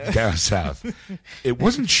Geeksters went down south. It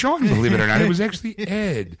wasn't Sean, believe it or not. It was actually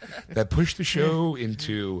Ed that pushed the show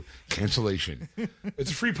into cancellation.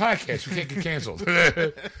 It's a free podcast. We can't get canceled.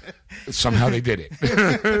 Somehow they did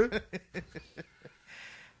it.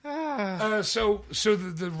 So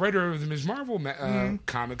the writer of the Ms. Marvel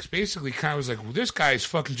comics basically kind of was like, well, this guy's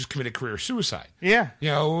fucking just committed career suicide. Yeah.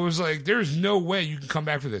 It was like, there's no way you can come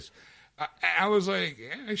back for this. I was like,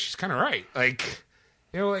 yeah, she's kind of right. Like,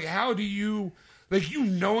 like, how do you, like, you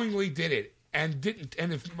knowingly did it and didn't,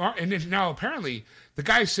 and if now apparently the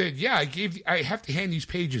guy said, yeah, I have to hand these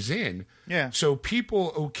pages in. Yeah. So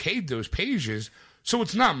people okayed those pages. So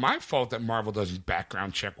it's not my fault that Marvel doesn't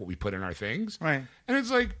background check what we put in our things. Right. And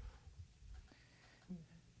it's like,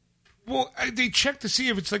 well, they check to see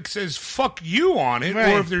if it's like says fuck you on it,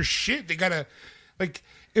 right. or if there's shit. They gotta, like,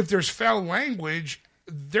 if there's foul language,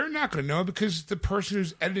 they're not gonna know because the person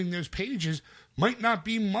who's editing those pages might not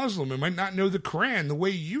be Muslim and might not know the Quran the way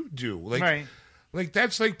you do. Like, right. Like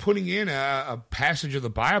that's like putting in a passage of the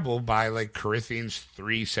Bible by like Corinthians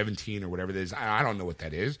 3:17 or whatever it is. I don't know what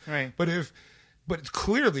that is. Right. But it's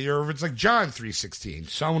clearly, or if it's like John 3:16,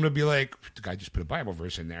 someone would be like, the guy just put a Bible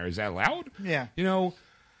verse in there. Is that allowed? Yeah.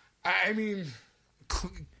 I mean,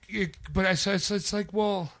 but it's like,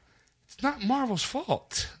 well, it's not Marvel's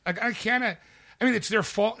fault. Like I mean, it's their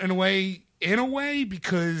fault in a way in a way,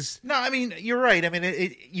 because No, I mean, you're right. I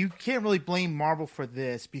mean, you can't really blame Marvel for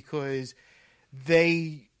this because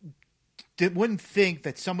they wouldn't think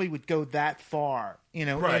that somebody would go that far, in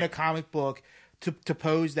a comic book to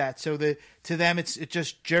pose that. So to them, it's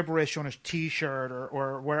just gibberish on a T-shirt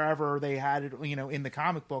or wherever they had it, in the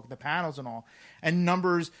comic book, the panels and all. And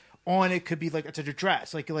numbers on it could be like it's a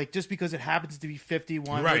dress, like just because it happens to be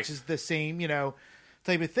 51, which is the same,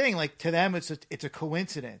 type of thing. Like to them, it's a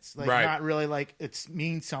coincidence, like not really like it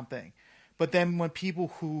means something. But then when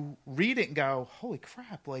people who read it and go, "Holy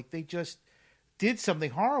crap!" Like they just did something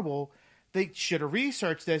horrible. They should have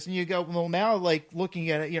researched this, and you go, well, now, like looking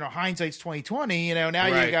at it, hindsight's 2020. Now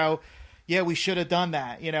you go, yeah, we should have done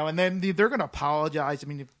that, and then they're going to apologize. I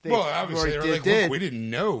mean, if they obviously they're like, look, we didn't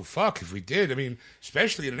know. Fuck if we did. I mean,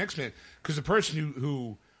 especially in an X-Men, because the person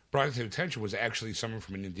who brought it to attention was actually someone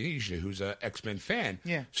from Indonesia who's an X-Men fan.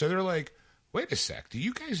 Yeah. So they're like, wait a sec, do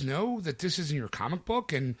you guys know that this is in your comic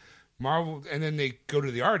book? And Marvel, and then they go to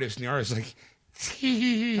the artist, and the artist's like,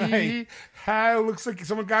 hi, looks like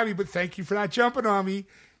someone got me, but thank you for not jumping on me.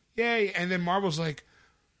 Yay. And then Marvel's like,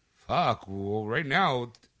 fuck, well, right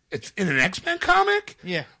now it's in an X-Men comic?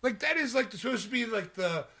 Yeah. Like that is like supposed to be like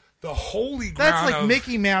the holy ground. That's like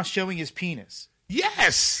Mickey Mouse showing his penis.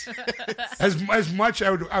 Yes. as much I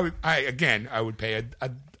would pay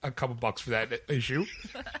a couple bucks for that issue.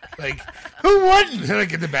 Like who wouldn't?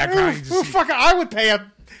 Like in the background, I would pay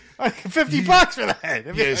 $50 for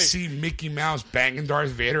that. Yeah, see Mickey Mouse banging Darth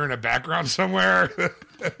Vader in the background somewhere.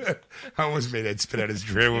 I almost made Ed spit out his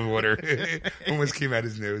drink with water. Almost came out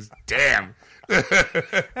his nose. Damn.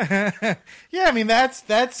 Yeah, I mean that's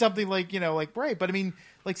something like right, but I mean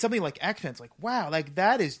like something like X-Men, it's like wow, like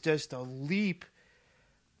that is just a leap.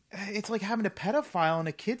 It's like having a pedophile on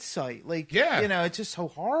a kid's site. Like it's just so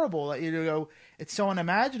horrible that it's so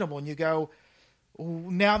unimaginable, and you go.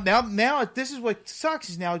 Now, this is what sucks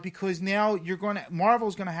is now because now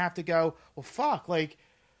Marvel's going to have to go, well, fuck, like,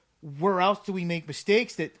 where else do we make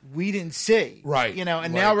mistakes that we didn't see? Right.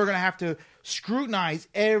 And now we're going to have to scrutinize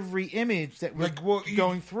every image that we're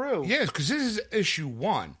going through. Yes, because this is issue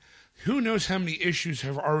 1. Who knows how many issues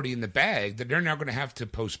have already in the bag that they're now going to have to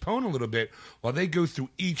postpone a little bit while they go through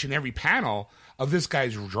each and every panel of this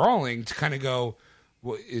guy's drawing to kind of go,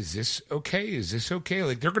 well, is this okay? Is this okay?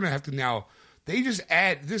 Like, they're going to have to now... They just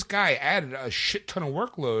this guy added a shit ton of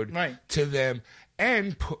workload to them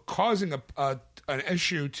and causing an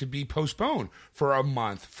issue to be postponed for a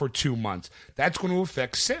month, for 2 months. That's going to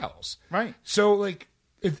affect sales. Right. So, like,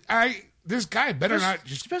 this guy better not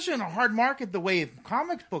just... Especially in a hard market the way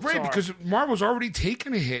comic books are. Right, because Marvel's already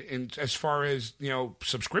taken a hit as far as,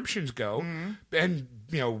 subscriptions go. Mm-hmm. And,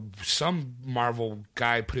 some Marvel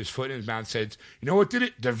guy put his foot in his mouth and said, you know what did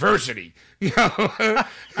it? Diversity.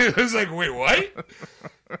 It was like, wait, what?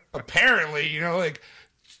 Apparently,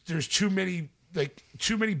 there's too many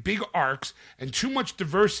big arcs and too much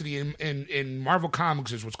diversity in Marvel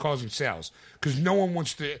Comics is what's causing sales. Because no one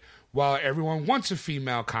wants to... While everyone wants a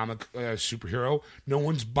female comic superhero, no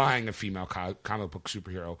one's buying a female comic book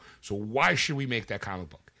superhero. So why should we make that comic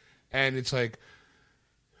book? And it's like,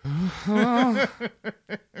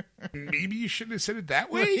 maybe you shouldn't have said it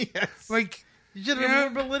that way. Yes. Like you should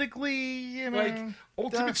have politically, like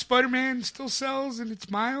Ultimate Spider-Man still sells and it's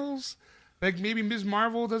miles. Like maybe Ms.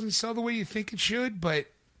 Marvel doesn't sell the way you think it should, but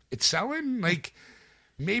it's selling. Like.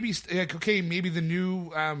 Maybe maybe the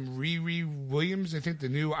new Riri Williams, I think the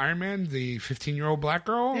new Iron Man, the 15-year-old black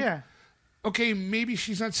girl. Yeah. Okay, maybe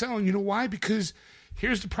she's not selling. You know why? Because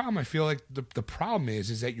here's the problem. I feel like the problem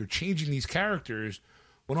is that you're changing these characters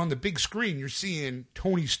when on the big screen you're seeing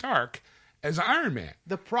Tony Stark as Iron Man.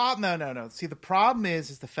 The problem, no. See, the problem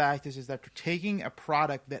is the fact is that they're taking a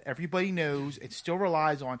product that everybody knows it still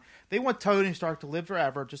relies on. They want Tony Stark to live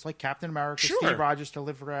forever, just like Captain America, Steve Rogers to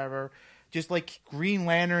live forever. Just like Green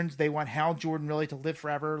Lanterns, they want Hal Jordan really to live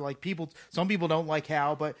forever. Like some people don't like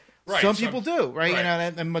Hal, but some people do, right?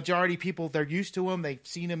 And the majority of people, they're used to him. They've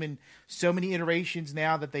seen him in so many iterations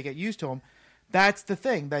now that they get used to him. That's the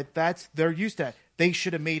thing they're used to. They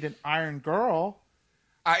should have made an Iron Girl,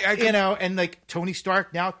 and like Tony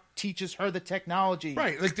Stark now teaches her the technology,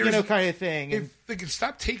 right? Like kind of thing. If they can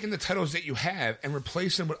stop taking the titles that you have and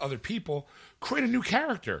replace them with other people, create a new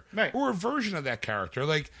character, right? Or a version of that character,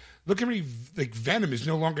 like. Look at me, like Venom is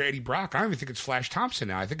no longer Eddie Brock. I don't even think it's Flash Thompson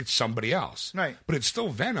now. I think it's somebody else. Right. But it's still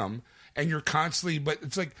Venom, and you're constantly... But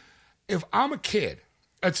it's like, if I'm a kid,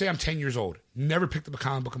 let's say I'm 10 years old, never picked up a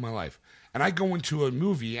comic book in my life, and I go into a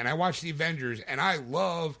movie, and I watch The Avengers, and I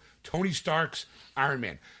love Tony Stark's Iron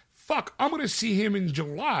Man. Fuck, I'm going to see him in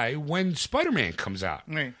July when Spider-Man comes out.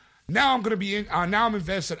 Right. Now I'm going to be in. Now I'm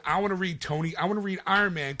invested. I want to read Tony. I want to read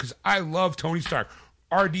Iron Man because I love Tony Stark.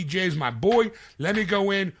 RDJ is my boy. Let me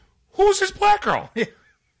go in. Who's this black girl?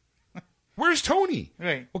 Where's Tony?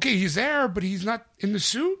 Right. Okay, he's there, but he's not in the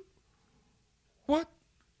suit. What?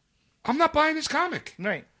 I'm not buying this comic.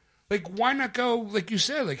 Right. Like, why not go, like you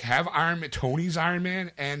said, like have Tony's Iron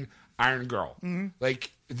Man and Iron Girl. Mm-hmm.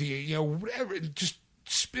 Like, whatever, just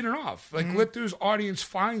spin it off. Like, let those audience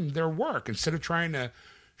find their work instead of trying to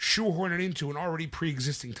shoehorn it into an already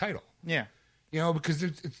pre-existing title. Yeah. Because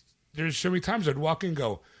there's so many times I'd walk in and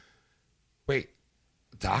go, wait,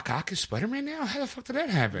 Doc Ock is Spider-Man now? How the fuck did that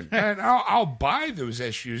happen? And I'll buy those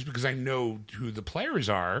issues because I know who the players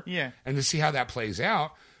are. Yeah. And to see how that plays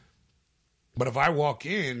out. But if I walk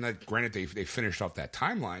in, like, granted they finished off that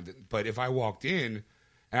timeline, but if I walked in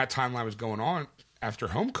and that timeline was going on after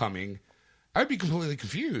Homecoming, I'd be completely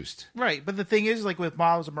confused. Right, but the thing is, like with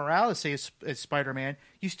Miles Morales, say as Spider-Man,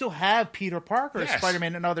 you still have Peter Parker as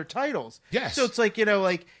Spider-Man in other titles. Yes. So it's like,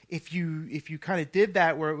 like if you kind of did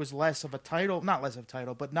that where it was less of a title, not less of a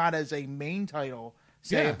title, but not as a main title,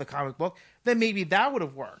 say, of the comic book, then maybe that would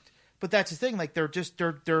have worked. But that's the thing, like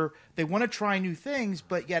they want to try new things,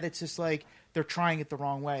 but yet it's just like they're trying it the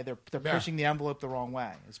wrong way. They're pushing the envelope the wrong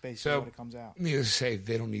way. It's basically what it comes out. Needless to say,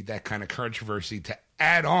 they don't need that kind of controversy to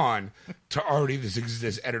add on to already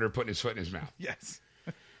this editor putting his foot in his mouth. Yes.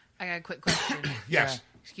 I got a quick question. Yes.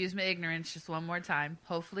 Yeah. Excuse my ignorance just one more time.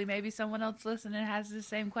 Hopefully maybe someone else listening has the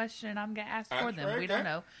same question and I'm going to ask for them. right, We don't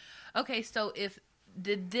know. Okay, so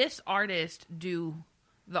did this artist do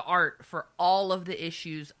the art for all of the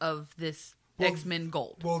issues of this X-Men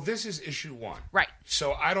Gold? Well, this is issue 1. Right.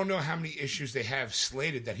 So I don't know how many issues they have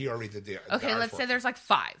slated that he already did the Okay, art let's for. say there's like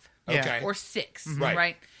 5. Okay. Or 6, Right.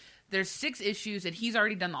 right? There's 6 issues that he's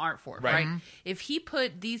already done the art for, Right. right? If he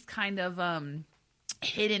put these kind of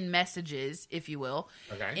hidden messages, if you will,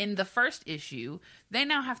 in the first issue, they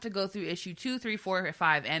now have to go through issue 2, 3, 4,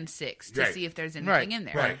 5, and 6 to see if there's anything in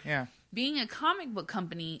there. Right. Yeah. Being a comic book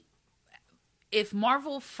company, if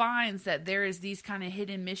Marvel finds that there is these kind of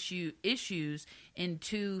hidden issues in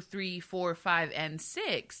 2, 3, 4, 5, and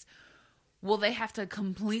 6, will they have to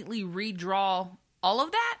completely redraw all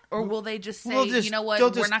of that, or will they just say, you know what,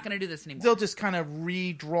 we're not going to do this anymore? They'll just kind of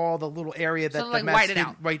redraw the little area that like white it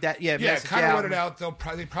out. Write that, yeah, kind of white it out.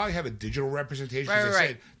 They probably have a digital representation. As I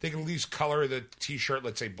said, they can at least color the T-shirt,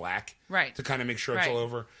 let's say black, right, to kind of make sure it's all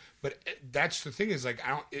over. But that's the thing is, like,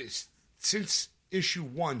 since issue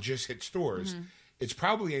 1 just hit stores, it's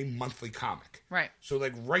probably a monthly comic, right? So,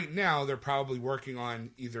 like, right now they're probably working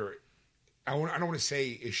on either I don't want to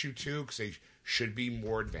say issue 2 because they should be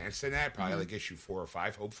more advanced than that, probably like issue 4 or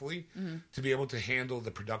 5, hopefully, to be able to handle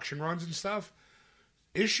the production runs and stuff.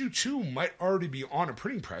 Issue 2 might already be on a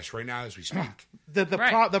printing press right now as we speak. The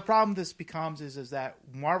problem this becomes is that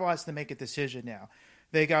Marvel has to make a decision now.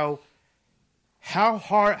 They go, how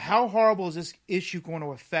horrible is this issue going to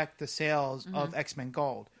affect the sales of X-Men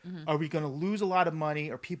Gold? Are we going to lose a lot of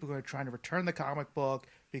money? Are people going to try to return the comic book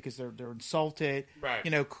because they're insulted? Right.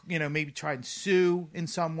 Maybe try and sue in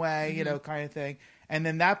some way, kind of thing. And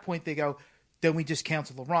then that point they go, then we just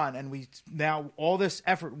cancel the run, and we now all this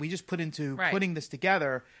effort we just put into putting this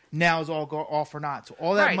together now is all go off or not. So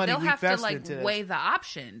all that money they'll we have invested to into weigh the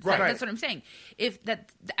options. Right. That's what I'm saying.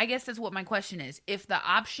 I guess that's what my question is. If the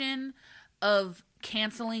option of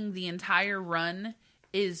canceling the entire run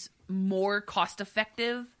is more cost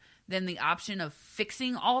effective than the option of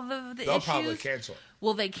fixing all of the They'll issues, probably cancel it.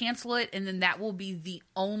 Will they cancel it, and then that will be the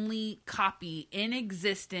only copy in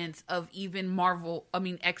existence of even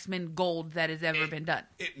X-Men Gold that has ever been done?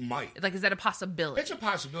 It might. Like, is that a possibility? It's a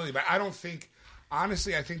possibility, but I don't think.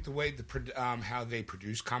 Honestly, I think the way how they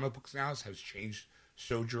produce comic books now has changed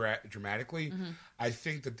so dramatically. I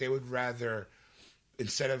think that they would rather,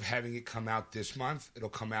 instead of having it come out this month, it'll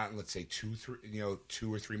come out in, let's say 2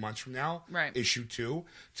 or 3 months from now, right? Issue 2,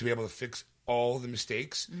 to be able to fix all the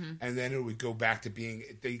mistakes, and then it would go back to being.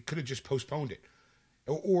 They could have just postponed it,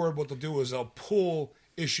 or what they'll do is they'll pull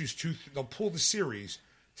issues 2. They'll pull the series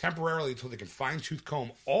temporarily until they can fine tooth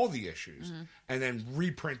comb all the issues, and then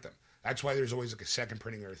reprint them. That's why there's always like a second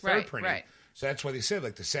printing or a third printing. Right. So that's why they said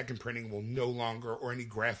like the second printing will no longer, or any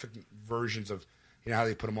graphic versions of how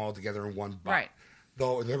they put them all together in one box. Right.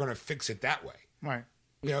 They're going to fix it that way. Right.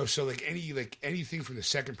 So anything from the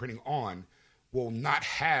second printing on will not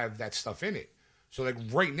have that stuff in it. So like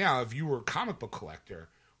right now, if you were a comic book collector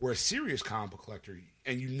or a serious comic book collector,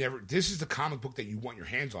 and this is the comic book that you want your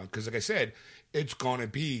hands on, because like I said, it's going to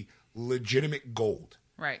be legitimate gold.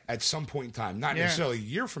 Right. At some point in time, not necessarily a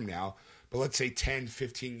year from now, But let's say 10,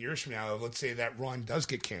 15 years from now, let's say that run does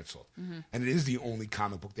get canceled, and it is the only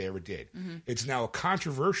comic book they ever did. It's now a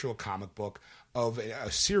controversial comic book of a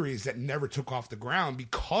series that never took off the ground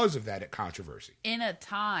because of that controversy. In a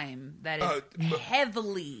time that is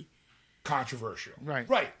heavily Controversial. Right.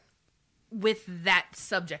 Right. with that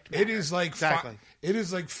subject matter. It is like Exactly. it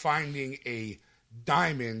is like finding a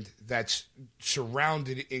diamond that's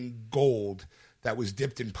surrounded in gold that was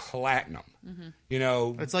dipped in platinum. You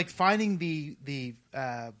know, It's like finding the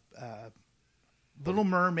Little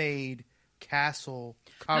Mermaid castle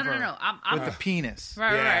cover no. I'm with the penis.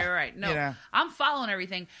 Yeah. Right. No, You know. I'm following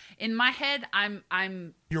everything. In my head, I'm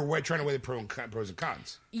you're trying to weigh the pros and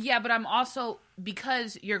cons. yeah, but I'm also,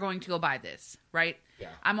 because you're going to go buy this, right? Yeah.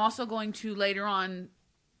 I'm also going to later on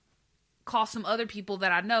call some other people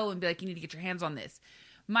that I know and be like, you need to get your hands on this.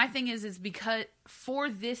 My thing is because for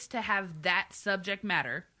this to have that subject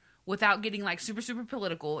matter without getting like super, super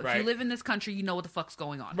political, if you Right. live in this country, you know what the fuck's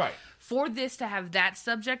going on. Right. For this to have that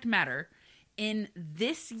subject matter in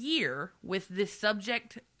this year with this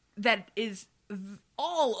subject that is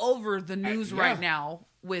all over the news yeah. right now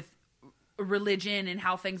with religion and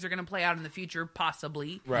how things are going to play out in the future,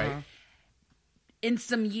 possibly. Right. In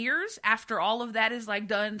some years, after all of that is like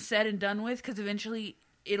done, said and done with, because eventually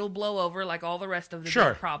it'll blow over like all the rest of the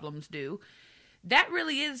Sure. big problems do. That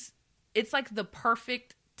really is, it's like the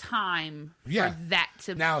perfect time Yeah. for that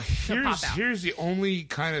to, Now to pop out. here's the only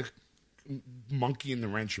kind of monkey in the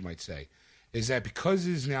wrench, you might say, is that because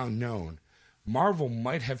it is now known, Marvel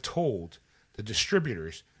might have told the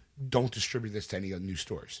distributors, don't distribute this to any new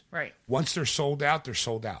stores. Right. Once they're sold out, they're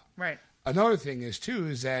sold out. Right. Another thing is too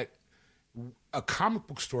is that a comic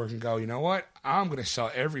book store can go, you know what? I'm going to sell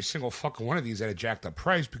every single fucking one of these at a jacked up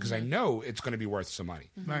price because I know it's going to be worth some money.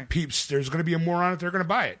 Right. Peeps, there's going to be a moron out there going to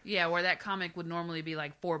buy it. Yeah, where that comic would normally be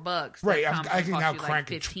like $4. that Right, comic I would can cost now you crank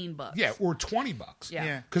like it. $15. Yeah, or $20. Yeah.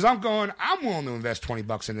 Yeah. Because I'm willing to invest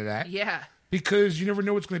 $20 into that. Yeah. Because you never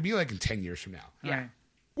know what it's going to be like in 10 years from now. Yeah. Right.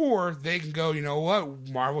 Or they can go, you know what?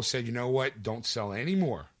 Marvel said, you know what? Don't sell any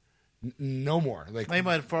more. No more. Like, They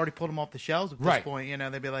might have already pulled them off the shelves at this Right. point. You know,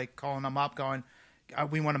 they'd be like calling them up, going,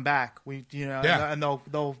 "We want them back." Yeah. And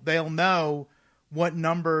they'll know what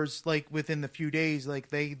numbers, like within the few days, like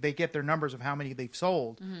they get their numbers of how many they've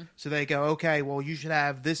sold. So they go, okay, well, you should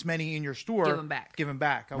have this many in your store. Give 'em back. Give them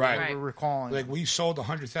back. Right. We're recalling. like we sold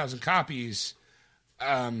 100,000 copies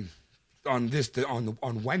on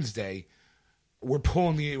Wednesday. We're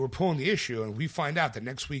pulling the issue, and we find out that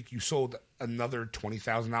next week you sold another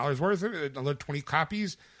 $20,000 worth of it, another 20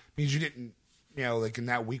 copies. Means you didn't, like in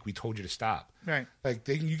that week we told you to stop. Right. Like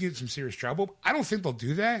you get in some serious trouble. I don't think they'll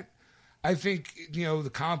do that. I think the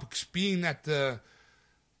comic books, being that the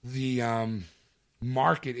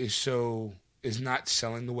market is not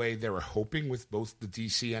selling the way they were hoping with both the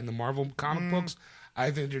DC and the Marvel comic books. I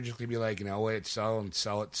think they're just gonna be like,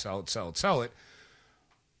 sell it.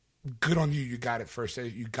 Good on you. You got it first.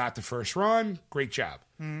 You got the first run. Great job.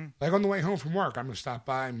 Like on the way home from work, I'm going to stop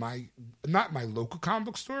by not my local comic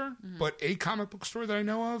book store, but a comic book store that I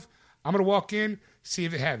know of. I'm going to walk in, see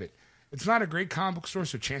if they have it. It's not a great comic book store,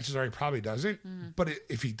 so chances are he probably doesn't. But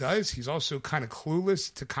if he does, he's also kind of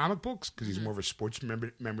clueless to comic books because he's more of a sports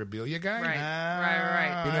memorabilia guy. Right.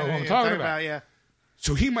 Right. You know what I'm You're talking about. Yeah.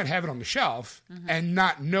 So he might have it on the shelf and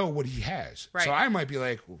not know what he has. Right. So I might be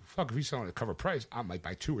like, well, fuck, if he's selling at cover price, I might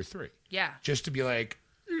buy 2 or 3. Yeah. Just to be like,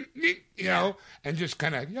 you know, and just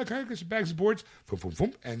kind of, can I get some bags of boards? Boom, boom,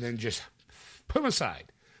 boom, and then just put them aside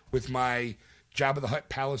with my Jabba the Hutt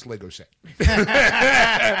Palace Lego set.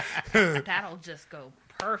 That'll just go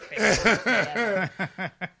perfect. together.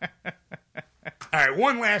 All right,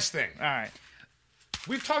 one last thing. All right.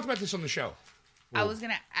 We've talked about this on the show. I was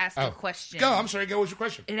going to ask a question. Go, I'm sorry, go. What's your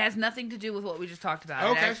question? It has nothing to do with what we just talked about.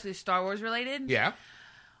 Okay. It actually is Star Wars related. Yeah.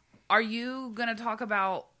 Are you going to talk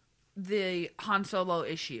about the Han Solo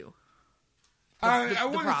issue? I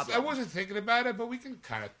problem. wasn't thinking about it, but we can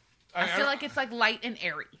kind of. I feel like it's like light and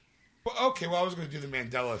airy. Okay, well, I was going to do the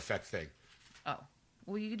Mandela effect thing. Oh.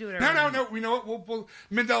 Well, you can do it. No. You know what? We'll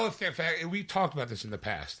Mandela effect. We talked about this in the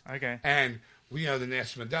past. Okay. And we know the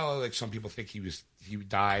Nelson Mandela. Like some people think he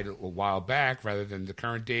died a while back rather than the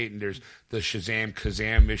current date. And there's the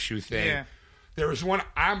Shazam issue thing. Yeah. There was one.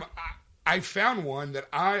 I found one that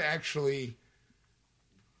I actually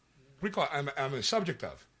recall. I'm a subject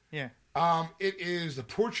of. Yeah. It is the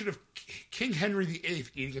portrait of King Henry VIII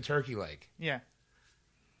eating a turkey leg. Yeah.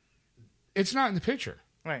 It's not in the picture.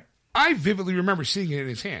 Right. I vividly remember seeing it in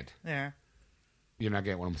his hand. Yeah. You're not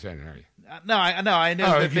getting what I'm saying, are you? No, I know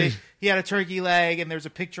Oh, that okay. he had a turkey leg, and there's a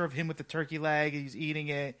picture of him with the turkey leg. He's eating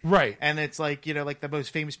it, Right. And it's like like the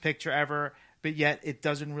most famous picture ever. but yet it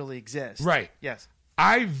doesn't really exist. Right. Yes.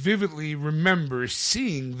 I vividly remember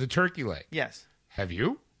seeing the turkey leg. Yes. Have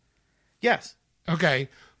you? Yes. Okay,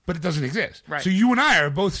 but it doesn't exist. Right. So you and I are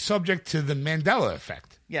both subject to the Mandela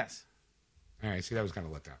effect. Yes. All right, see, that was kind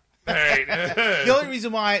of let down. All right. The only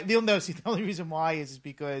reason why is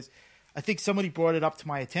because I think somebody brought it up to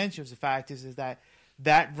my attention. Was the fact is that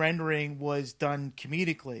rendering was done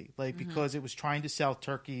comedically, like because it was trying to sell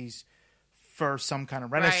turkeys for some kind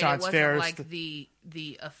of Renaissance fair. It wasn't like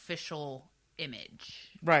the official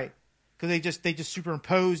image. Right. Because they just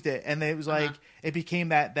superimposed it, and it was like it became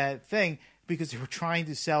that thing because they were trying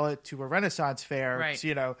to sell it to a Renaissance fair, Right.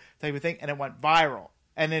 Type of thing, and it went viral.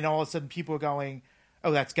 And then all of a sudden, people were going,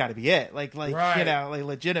 "Oh, that's got to be it!" Like Right. like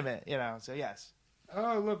legitimate, So yes.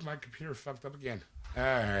 Oh, look, my computer fucked up again. All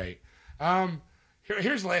right.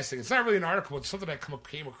 Here's the last thing. It's not really an article. It's something I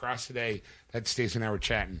came across today that Stacey and I were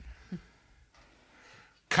chatting.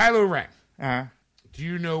 Kylo Ren. Do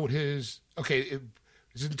you know what his... Okay,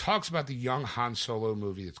 it talks about the young Han Solo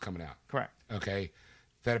movie that's coming out. Correct. Okay?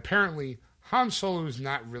 That apparently Han Solo is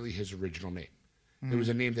not really his original name. It was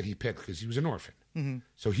a name that he picked because he was an orphan.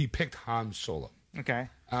 So he picked Han Solo. Okay.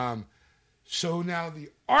 So now the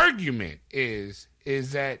argument is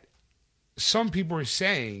that some people are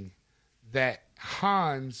saying that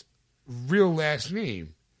Han's real last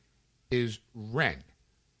name is Ren.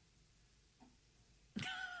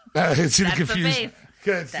 It's That's confusing.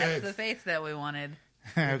 the face. That's the face that we wanted.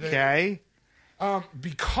 Okay.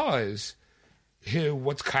 Because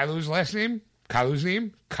what's Kylo's last name? Kylo's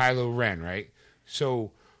name? Kylo Ren, right?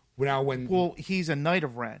 So when Well, he's a Knight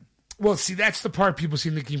of Ren. well, see, that's the part people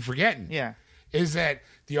seem to keep forgetting. Yeah. Is that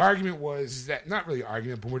the argument was that not really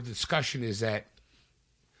argument, but where the discussion is that.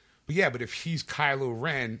 But if he's Kylo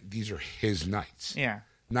Ren, these are his knights. Yeah.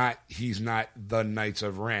 He's not the Knights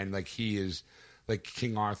of Ren. Like he is, like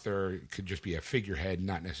King Arthur could just be a figurehead,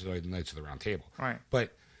 not necessarily the Knights of the Round Table. Right.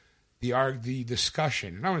 But the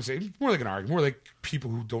discussion, and I want to say it's more like an argument, more like people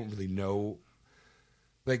who don't really know.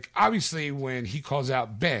 Like obviously, when he calls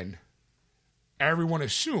out Ben, everyone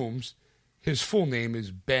assumes his full name is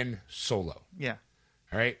Ben Solo. Yeah.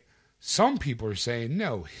 All right. Some people are saying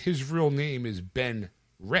no, his real name is Ben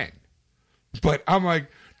Ren. But I'm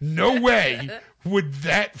like, no way would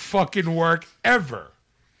that fucking work ever.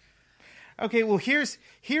 Okay, well here's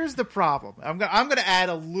the problem. I'm gonna add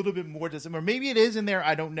a little bit more to this, or maybe it is in there.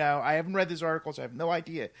 I don't know. I haven't read this article, so I have no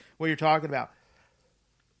idea what you're talking about.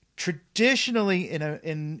 Traditionally,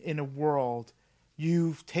 in a world,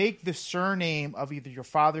 you take the surname of either your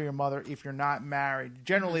father or your mother if you're not married.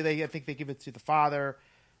 Generally, I think they give it to the father.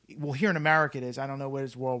 Well, here in America it is. I don't know what it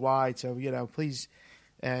is worldwide. So please,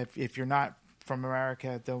 if you're not from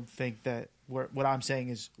America, don't think that what I'm saying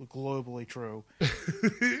is globally true.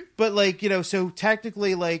 But so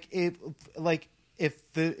technically, if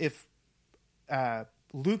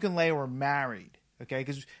Luke and Leia were married, okay,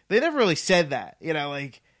 because they never really said that,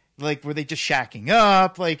 were they just shacking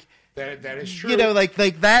up, that is true.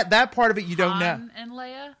 that part of it you don't know. Han and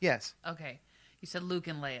Leia? Yes. Okay. You said Luke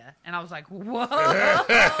and Leia, and I was like, whoa.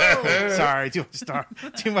 Sorry, too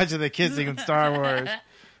much of the kids in Star Wars.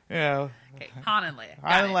 Okay, Han and Leia.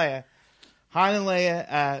 Han and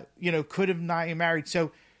Leia, could have not been married.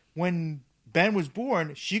 So when Ben was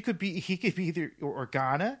born, he could be either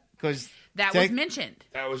Organa, because that was mentioned.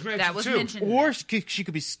 That was mentioned. Or she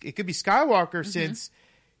could be. It could be Skywalker, since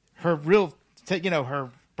her real, her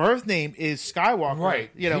birth name is Skywalker.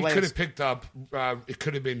 Right. He Leia's, could have picked up. It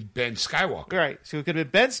could have been Ben Skywalker. Right. So it could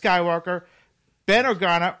have been Ben Skywalker, Ben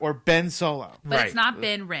Organa, or Ben Solo. But right. It's not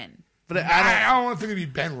Ben Ren. But I don't think it'd be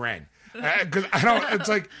Ben Ren, because I don't. It's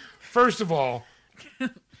like, first of all,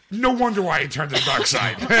 no wonder why he turned to the dark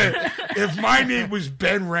side. If my name was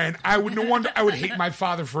Ben Ren, I would hate my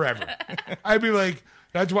father forever. I'd be like,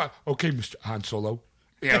 that's why. Okay, Mr. Han Solo.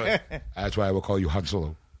 Yeah, that's why I will call you Han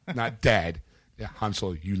Solo, not Dad. Yeah, Han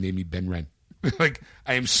Solo, you name me Ben Ren.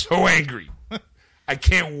 I am so angry. I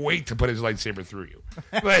can't wait to put his lightsaber through you.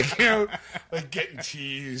 Getting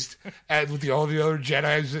teased with all the other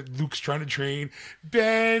Jedis that Luke's trying to train.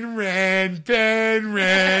 Ben Ren, Ben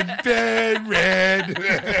Ren, Ben Ren.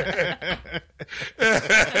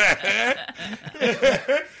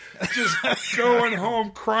 Just going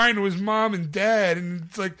home crying to his mom and dad, and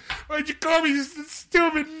it's like, why'd you call me this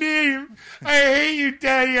stupid name? I hate you,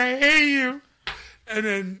 Daddy. I hate you. And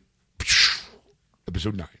then,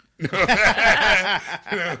 episode 9.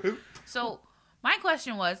 So my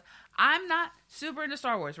question was, I'm not super into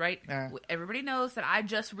Star Wars, right? Everybody knows that I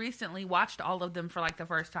just recently watched all of them for the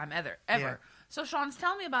first time ever. Yeah. So Sean's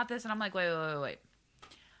telling me about this, and I'm like, wait.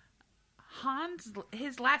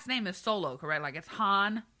 His last name is Solo, correct? It's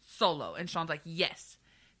Han Solo. And Sean's like, yes,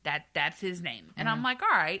 that's his name. And I'm like, all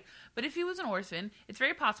right. But if he was an orphan, it's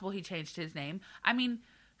very possible he changed his name. I mean,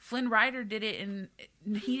 Flynn Rider did it, and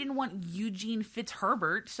he didn't want Eugene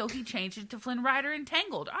Fitzherbert, so he changed it to Flynn Rider and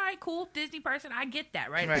Tangled. All right, cool, Disney person, I get that,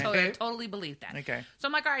 right? Right. So I totally believe that. Okay. So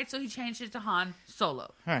I'm like, all right, so he changed it to Han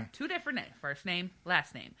Solo. Right. 2 different names, first name,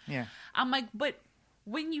 last name. Yeah. I'm like, but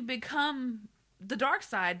when you become the dark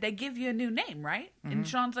side, they give you a new name, right? And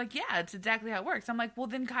Sean's like, yeah, it's exactly how it works. I'm like, well,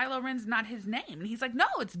 then Kylo Ren's not his name. And he's like, no,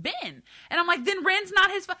 it's Ben. And I'm like, then Ren's not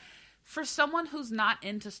his... For someone who's not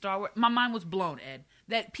into Star Wars, my mind was blown, Ed,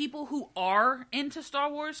 that people who are into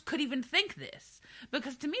Star Wars could even think this.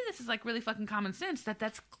 Because to me, this is like really fucking common sense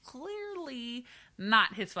that's clearly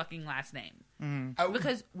not his fucking last name.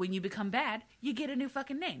 Because when you become bad, you get a new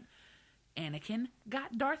fucking name. Anakin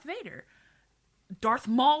got Darth Vader. Darth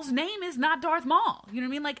Maul's name is not Darth Maul. You know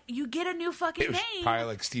what I mean? Like, you get a new fucking It was name. probably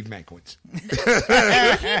like Steve Mankiewicz.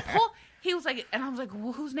 He was like, and I was like,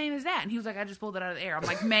 well, whose name is that? And he was like, I just pulled it out of the air. I'm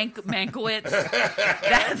like, Mankiewicz.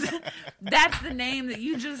 That's the name that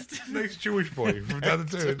you just. Nice Jewish boy from down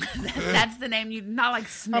the tube. That's the name you, not like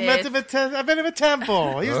Smith. I've been to a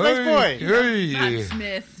temple. He was a nice boy. Hey. Not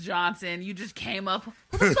Smith Johnson. You just came up.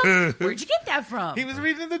 What the fuck? Where'd you get that from? He was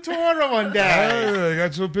reading the Torah one day. I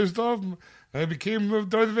got so pissed off, I became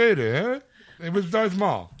Darth Vader, huh? It was Darth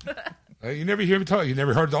Maul. You never hear him talk. You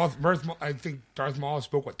never heard Darth Maul. I think Darth Maul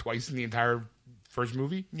spoke, twice in the entire first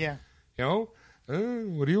movie? Yeah. You know?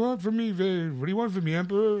 What do you want from me, Vader? What do you want from me,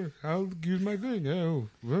 Emperor? I'll use my thing. Oh,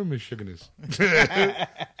 well, Miss Sugarness.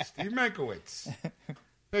 Steve Mankiewicz.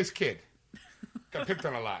 Nice kid. Got picked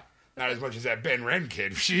on a lot. Not as much as that Ben Wren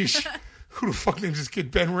kid. Sheesh. Who the fuck names this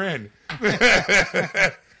kid Ben Wren?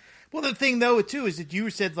 Well, the thing, though, too, is that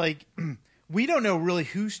you said, like, we don't know really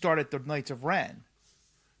who started the Knights of Ren.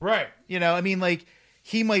 Right. You know, I mean, like,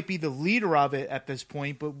 he might be the leader of it at this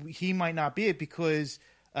point, but he might not be it because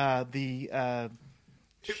the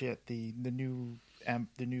new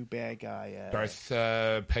bad guy. Darth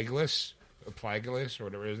Pegasus, Plagueis, or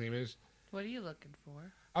whatever his name is. What are you looking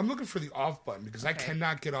for? I'm looking for the off button because I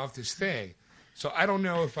cannot get off this thing. So I don't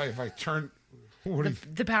know if I turn. What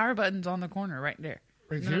The power button's on the corner right there.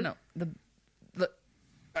 Right no, here? no.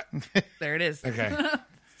 There it is. Okay.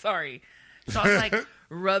 Sorry. Sean's like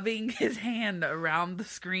rubbing his hand around the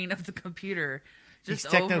screen of the computer just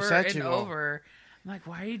He's over and technosexual. over. I'm like,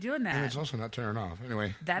 why are you doing And that? it's also not turning off.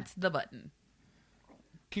 Anyway, That's the button.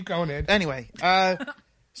 keep going, Ed. Anyway,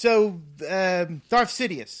 so Darth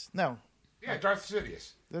Sidious. No, Yeah, Darth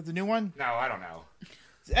Sidious. that's the new one. No, I don't know.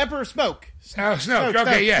 It's Emperor Smoke. Snoke.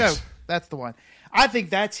 Okay, yes. Snoke. That's the one. I think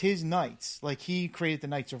that's his knights. Like, he created the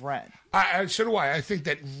Knights of Ren. So do I. I think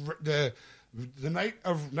that the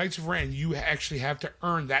Knights of Ren, you actually have to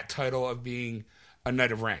earn that title of being a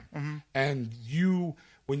Knight of Ren. Mm-hmm. And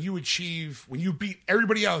when you beat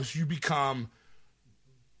everybody else, you become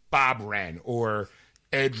Bob Ren or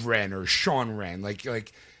Ed Ren or Sean Ren. Like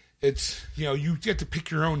it's, you get to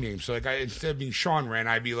pick your own name. So like instead of being Sean Ren,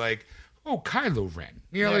 I'd be like, oh, Kylo Ren.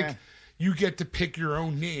 Like you get to pick your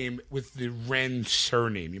own name with the Ren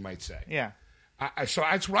surname, you might say. Yeah. So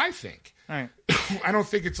that's what I think. All right. I don't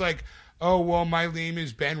think it's like, oh, well, my name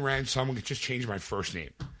is Ben Ren, so I'm going to just change my first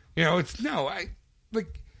name.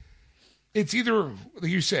 It's either, like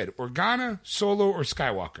you said, Organa, Solo, or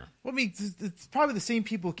Skywalker. Well, I mean, it's probably the same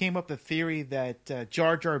people who came up with the theory that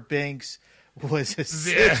Jar Jar Binks was a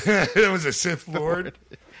Sith. It was a Sith Lord.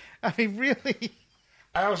 I mean, really?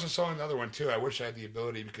 I also saw another one, too. I wish I had the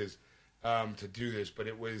ability because to do this, but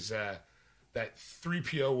it was that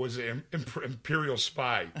 3PO was an Imperial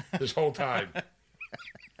spy this whole time.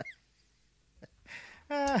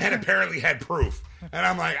 And apparently had proof. And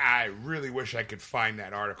I'm like, I really wish I could find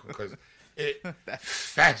that article because it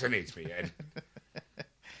fascinates me,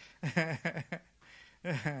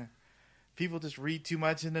 Ed. People just read too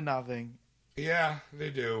much into nothing. Yeah, they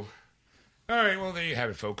do. All right, well, there you have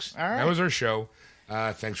it, folks. All right. That was our show.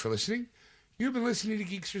 Thanks for listening. You've been listening to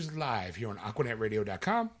Geeksters Live here on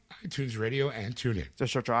AquanetRadio.com, iTunes Radio, and TuneIn.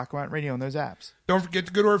 Just search Aquanet Radio on those apps. Don't forget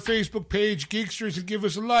to go to our Facebook page, Geeksters, and give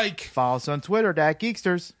us a like. Follow us on Twitter,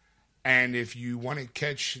 @Geeksters. And if you want to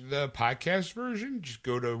catch the podcast version, just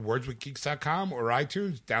go to wordswithgeeks.com or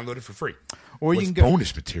iTunes, download it for free. Or you With can go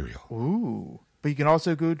bonus material. Ooh. But you can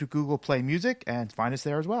also go to Google Play Music and find us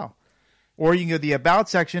there as well. Or you can go to the About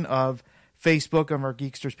section of Facebook on our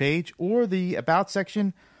Geeksters page or the About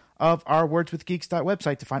section of our wordswithgeeks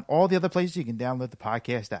website to find all the other places you can download the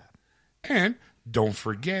podcast app. And don't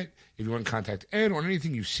forget, if you want to contact Ed on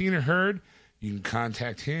anything you've seen or heard, you can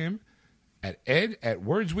contact him at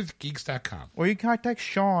ed@wordswithgeeks.com. Or you can contact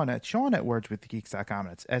Sean at wordswithgeeks.com.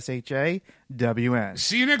 That's SHAWN.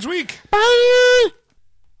 See you next week. Bye.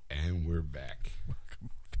 And we're back.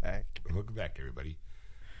 Back. Welcome back, everybody.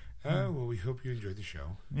 Well, we hope you enjoyed the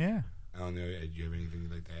show. Yeah. I don't know, Ed, do you have anything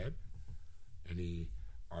you'd like to add? Any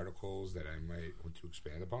articles that I might want to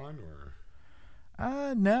expand upon, or?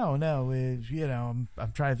 No.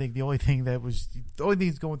 I'm trying to think. The only thing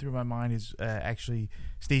that's going through my mind is actually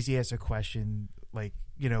Stacey asked a question,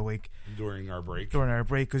 During our break,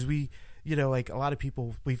 because we, a lot of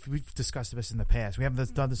people we've discussed this in the past. We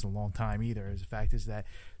haven't done this in a long time either. As the fact is that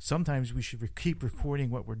sometimes we should keep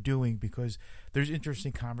recording what we're doing because there's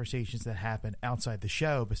interesting conversations that happen outside the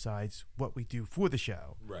show besides what we do for the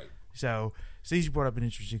show. right? So Stacey brought up an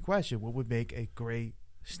interesting question: what would make a great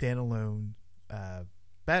standalone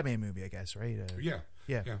Batman movie? I guess, right? Yeah.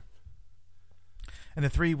 And the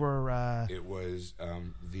three were It was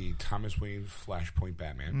the Thomas Wayne Flashpoint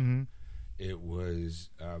Batman. mhm. It was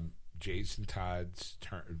Jason Todd's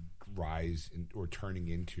rise or turning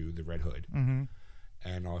into the Red Hood, Mhm.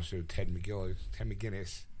 and also Ted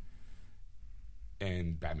McGinnis,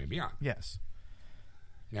 and Batman Beyond. Yes.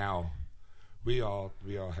 Now, we all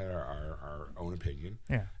had our own opinion.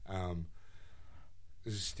 Yeah.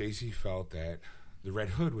 Stacey felt that the Red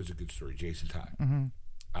Hood was a good story, Jason Todd. Mm-hmm.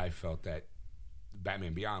 I felt that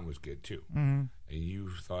Batman Beyond was good too, Mm-hmm. and you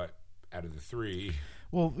thought out of the three.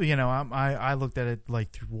 Well, I looked at it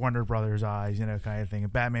like through Warner Brothers' eyes, kind of thing.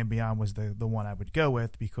 And Batman Beyond was the one I would go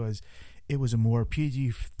with because it was a more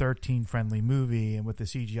PG-13 friendly movie, and with the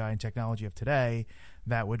CGI and technology of today,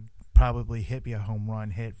 that would probably be a home run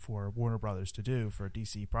hit for Warner Brothers to do for a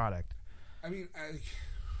DC product. I mean,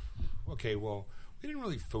 okay, well, we didn't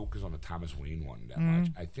really focus on the Thomas Wayne one that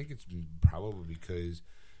much. I think it's probably because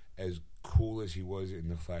as cool as he was in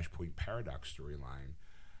the Flashpoint Paradox storyline,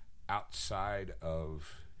 outside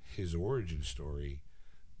of his origin story,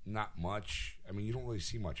 not much. I mean, you don't really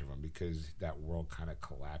see much of him because that world kind of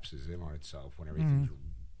collapses in on itself when everything's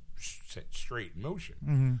set straight in motion.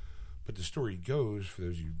 Mm-hmm. But the story goes, for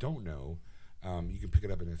those of you who don't know, you can pick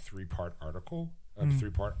it up in a 3-part article,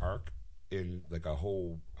 3-part arc in like a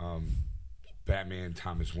whole Batman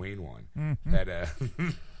Thomas Wayne one that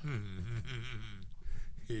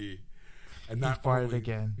and not only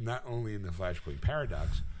again. Not only in the Flashpoint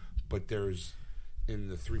Paradox, but there's in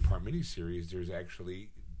the 3-part miniseries. There's actually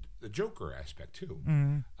the Joker aspect too.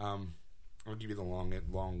 I'll give you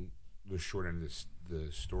the short end of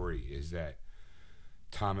the story is that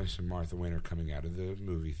Thomas and Martha Wayne are coming out of the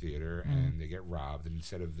movie theater and they get robbed, and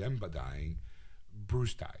instead of them dying,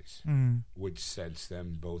 Bruce dies, which sets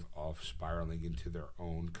them both off spiraling into their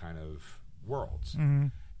own kind of worlds.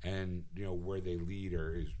 And where they lead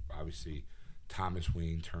is obviously Thomas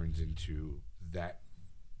Wayne turns into that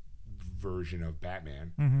version of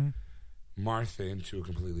Batman, Martha into a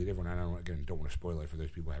completely different. I don't want to spoil it for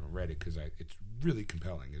those people who haven't read it because it's really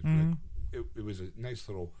compelling. It's it was a nice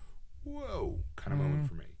little whoa kind of moment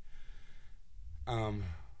for me.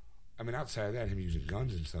 I mean, outside of that, him using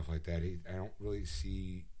guns and stuff like that, I don't really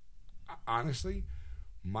see. Honestly,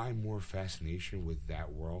 my more fascination with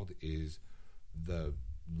that world is the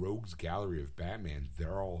rogues gallery of Batman.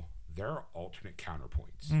 They're alternate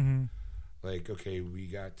counterpoints. Like, okay, we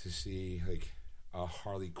got to see like a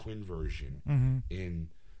Harley Quinn version in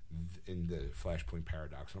the Flashpoint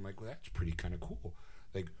Paradox. And I'm like, well, that's pretty kind of cool.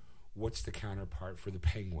 Like, what's the counterpart for the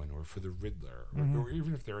Penguin or for the Riddler, or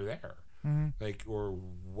even if they're there? Like, or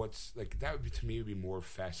what's like that would be, to me, would be more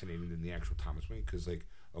fascinating than the actual Thomas Wayne because, like,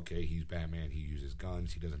 okay, he's Batman, he uses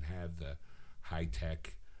guns, he doesn't have the high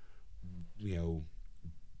tech,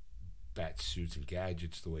 bat suits and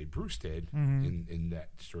gadgets the way Bruce did in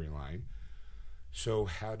that storyline. So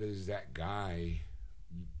how does that guy,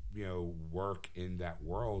 work in that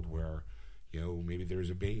world where, maybe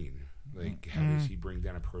there's a Bane? Like, how does he bring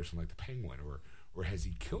down a person like the Penguin, or has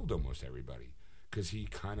he killed almost everybody? Because he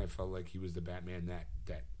kind of felt like he was the Batman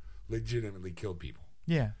that legitimately killed people.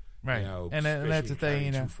 Yeah, right. And that's the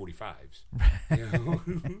thing, 245s.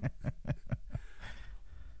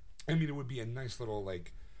 I mean, it would be a nice little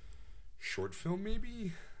like short film,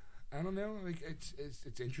 maybe. I don't know. Like,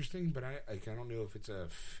 it's interesting, but I don't know if it's a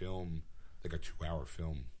film, like a 2-hour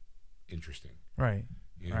film, interesting. Right.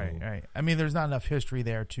 Right. I mean, there's not enough history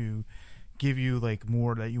there to give you like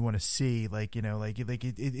more that you want to see. Like,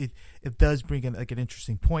 it does bring in like an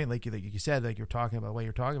interesting point. Like you said, like you're talking about what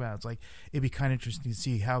you're talking about. It's like it'd be kind of interesting to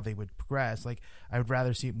see how they would progress. Like, I would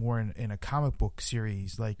rather see it more in a comic book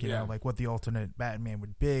series. Like, like what the alternate Batman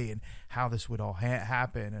would be and how this would all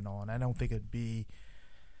happen and all. And I don't think it'd be.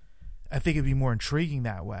 I think it'd be more intriguing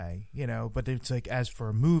that way, you know. But it's like, as for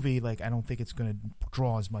a movie, like I don't think it's going to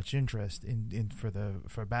draw as much interest in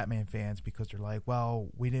for Batman fans, because they're like, well,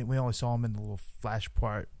 we only saw him in the little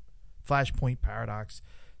Flashpoint Paradox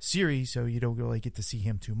series, so you don't really get to see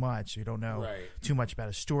him too much. You don't know too much about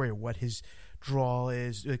his story or what his draw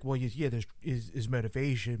is. Like, well, there's his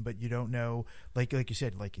motivation, but you don't know, like you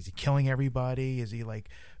said, like, is he killing everybody? Is he like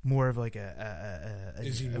more of like a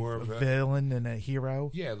villain than a hero?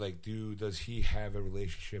 Yeah, like, does he have a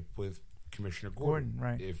relationship with Commissioner Gordon?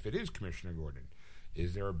 Right. If it is Commissioner Gordon,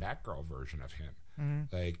 is there a Batgirl version of him?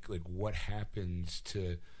 Mm-hmm. Like what happens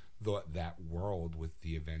to that world with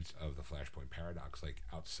the events of the Flashpoint Paradox, like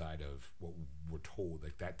outside of what we're told?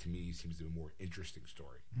 Like, that to me seems to be a more interesting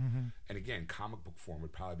story. Mm-hmm. And again, comic book form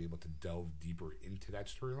would probably be able to delve deeper into that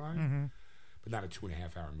storyline, Mm-hmm. but not a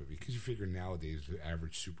 2.5 hour movie, because you figure nowadays the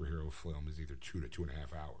average superhero film is either 2 to 2.5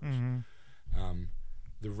 hours. Mm-hmm.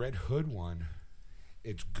 The Red Hood one,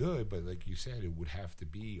 it's good, but like you said, it would have to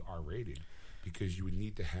be R-rated, because you would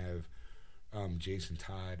need to have Jason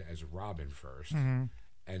Todd as Robin first, Mm-hmm.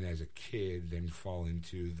 and as a kid then fall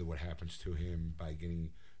into what happens to him by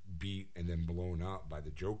getting beat and then blown up by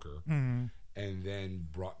the Joker, Mm-hmm. and then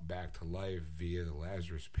brought back to life via the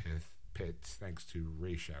Lazarus pits thanks to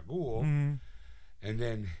Ra's al Ghul, Mm-hmm. and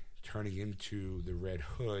then turning into the Red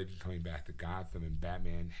Hood, coming back to Gotham, and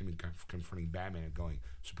Batman, him confronting Batman and going,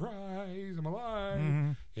 "Surprise, I'm alive,"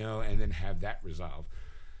 Mm-hmm. you know, and then have that resolve.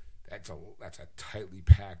 That's a tightly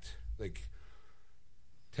packed, like,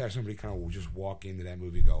 to have somebody kind of just walk into that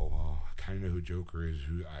movie, go, "Oh, I kind of know who Joker is.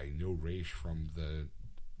 Who I know Ra's from the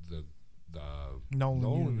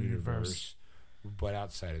Nolan universe, but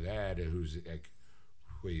outside of that, who's like,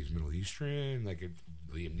 wait, he's Middle Eastern? Like,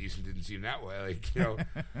 Liam Neeson didn't seem that way, like, you know."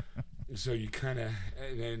 So you kind of,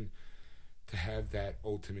 and then to have that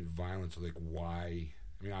ultimate violence of like, why?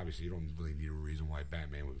 I mean, obviously, you don't really need a reason why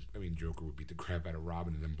Joker would beat the crap out of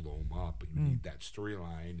Robin and then blow him up, but you need that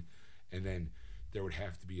storyline, and then there would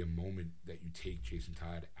have to be a moment that you take Jason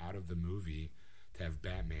Todd out of the movie to have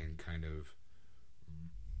Batman kind of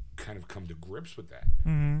come to grips with that,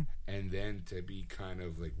 Mm-hmm. and then to be kind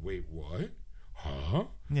of like, wait, what? Huh?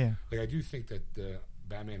 Yeah. Like, I do think that the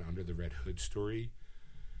Batman Under the Red Hood story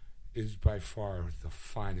is by far the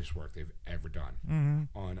finest work they've ever done,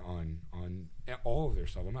 Mm-hmm. on all of their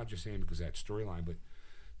stuff. I'm not just saying because of that storyline, but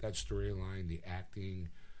that storyline, the acting,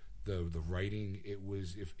 the writing. It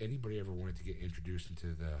was, if anybody ever wanted to get introduced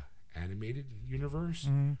into the animated universe,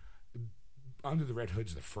 Mm-hmm. Under the Red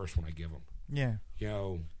Hood's the first one I give them. Yeah. You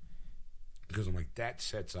know, because I'm like, that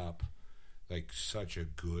sets up like such a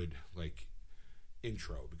good like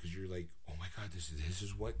intro, because you're like, oh my god, this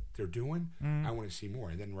is what they're doing. Mm-hmm. I want to see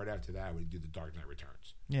more. And then right after that, I would do the Dark Knight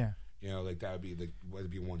Returns. Yeah. You know, like that would be like, what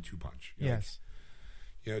would be a 1-2 punch. You know, Yes.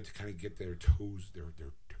 like, you know, to kind of get their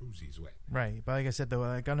toesies wet. Right, but like I said, though,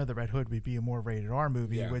 like Under the Red Hood would be a more rated R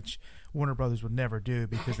movie, Yeah. which Warner Brothers would never do,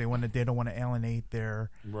 because they don't want to alienate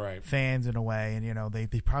their Right. fans in a way, and you know they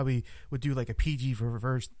probably would do like a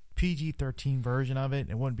PG-13 version of it. And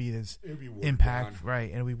it wouldn't be as It'd be watered impact, down. right?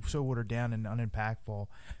 And it would be so watered down and unimpactful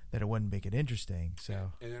that it wouldn't make it interesting.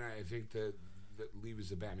 So And then I think that Leave is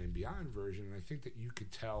the Batman Beyond version, and I think that you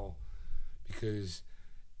could tell, because,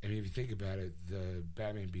 I mean, if you think about it, the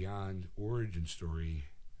Batman Beyond origin story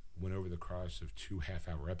went over the course of 2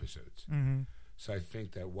 half-hour episodes. mm-hmm. So I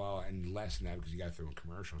think that and less than that, because you got to throw in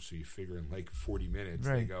commercials, so you figure in like 40 minutes,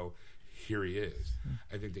 they Right. go, here he is.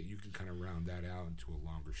 I think that you can kind of round that out into a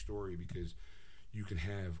longer story, because you can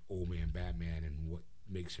have old man Batman and what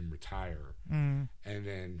makes him retire. Mm-hmm. And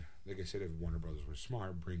then, like I said, if Warner Brothers was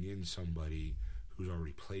smart, bring in somebody who's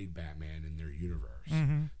already played Batman in their universe,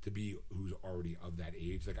 Mm-hmm. to be who's already of that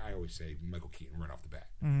age. Like I always say, Michael Keaton right off the bat.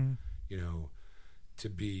 Mm-hmm. You know, to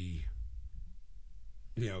be,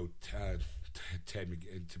 you know, Ted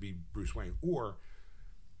McGinn, to be Bruce Wayne, or,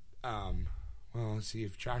 well, let's see,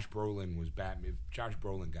 if Josh Brolin was Batman, if Josh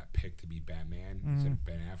Brolin got picked to be Batman instead of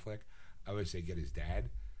Ben Affleck, I would say get his dad,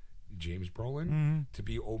 James Brolin, to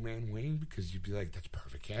be Old Man Wayne, because you'd be like, that's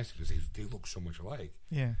perfect casting, because they look so much alike.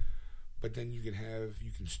 Yeah. But then you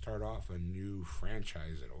can start off a new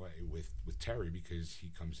franchise in a way with Terry, because he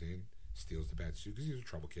comes in, steals the bat suit, because he's a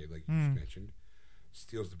trouble kid, like you mentioned,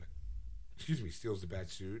 steals the bat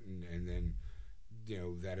suit, and then, you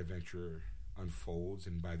know, that adventure unfolds,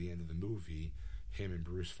 and by the end of the movie, him and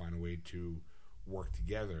Bruce find a way to work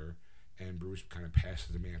together, and Bruce kind of passes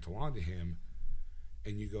the mantle on to him,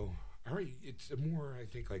 and you go, all right, it's a more, I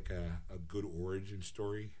think, like a good origin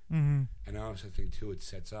story. Mm-hmm. And I also think, too, it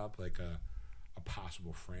sets up like a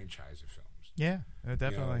possible franchise of films. Yeah,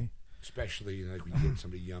 definitely. especially like we get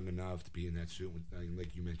somebody young enough to be in that suit. With,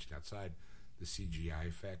 like you mentioned outside, the CGI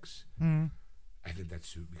effects. I think that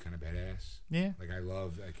suit would be kind of badass. Yeah. Like I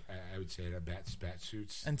love, like I would say, bat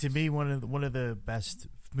suits. And to me, one of the best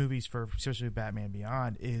movies for especially Batman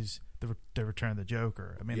Beyond is the Return of the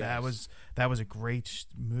Joker. I mean, Yes. that was a great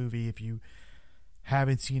movie. If you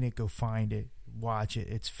haven't seen it, go find it, watch it.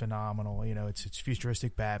 It's phenomenal. You know, it's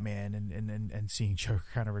futuristic Batman and seeing Joker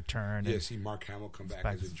kind of return. Yeah, and see Mark Hamill come back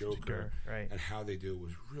back as a to Joker, right? and how they do it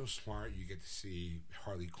was real smart. You get to see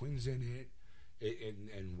Harley Quinn's in it,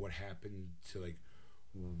 and what happened to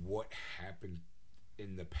what happened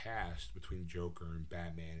in the past between Joker and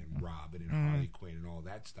Batman and Robin and Harley Quinn and all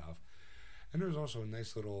that stuff. And there's also a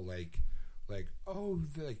nice little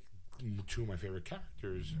two of my favorite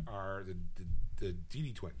characters are the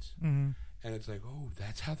Didi twins. And it's like, oh,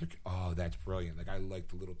 that's how they're. Oh, that's brilliant. Like I like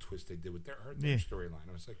the little twist they did with their storyline.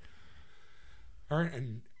 I was like, all right,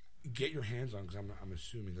 and get your hands on, because I'm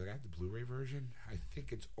assuming like I have the Blu-ray version. I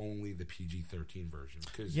think it's only the PG-13 version.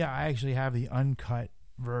 Cause I actually have the uncut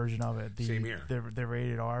version of it. Same here. The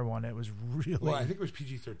rated R one. It was really well. I think it was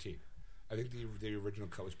PG-13. I think the original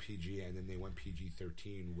cut was PG, and then they went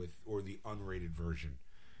PG-13 or the unrated version,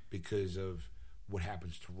 because of what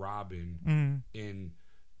happens to Robin in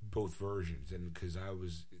both versions, and because I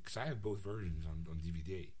have both versions on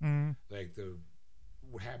DVD. Like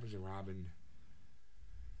what happens in Robin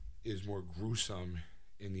is more gruesome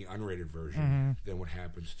in the unrated version than what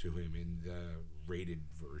happens to him in the rated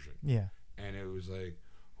version. Yeah, and it was like,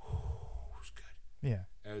 oh, it was good. Yeah,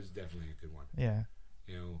 that was definitely a good one. Yeah,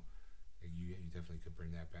 you know, you definitely could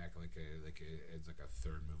bring that back as a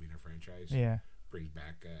third movie in a franchise. Yeah, bring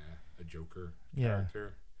back a Joker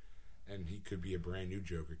character. And he could be a brand new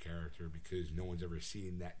Joker character because no one's ever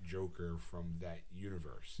seen that Joker from that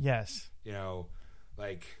universe. Yes. You know,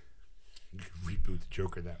 like, you could reboot the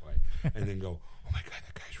Joker that way. And then go, oh my God,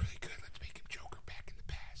 that guy's really good. Let's make him Joker back in the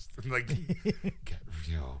past. And like,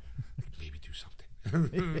 maybe do something.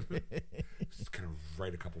 Just kind of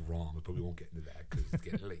right a couple wrongs, but we won't get into that because it's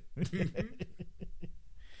getting late.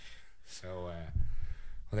 So, well,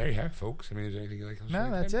 there you have it, folks. I mean, is there anything you like to say? No,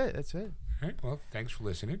 that's it. That's it. All right. Well, thanks for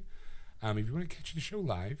listening. If you want to catch the show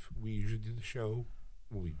live, we usually do the show.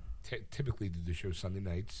 Well, we typically do the show Sunday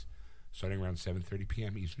nights, starting around 7:30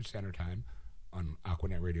 p.m. Eastern Standard Time on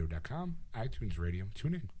AquanetRadio.com, iTunes Radio.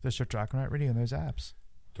 Tune in. Just search Aquanet Radio in those apps.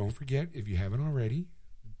 Don't forget, if you haven't already,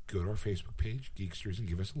 go to our Facebook page, Geeksters, and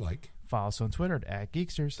give us a like. Follow us on Twitter at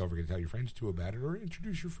Geeksters. Don't forget to tell your friends too about it, or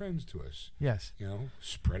introduce your friends to us. Yes. You know,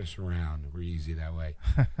 spread us around. We're easy that way,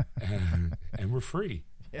 and we're free.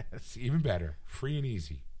 Yes. It's even better, free and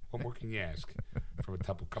easy. What more can you ask from a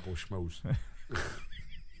couple of schmoes?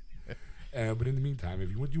 But in the meantime,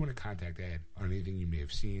 if you want to contact Ed on anything you may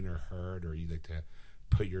have seen or heard, or you'd like to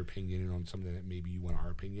put your opinion in on something that maybe you want our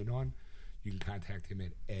opinion on, you can contact him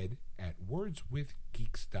at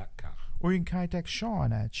ed@wordswithgeeks.com. Or you can contact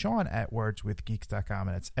Sean at wordswithgeeks.com,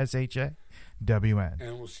 and it's SHAWN.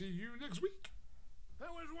 And we'll see you next week. That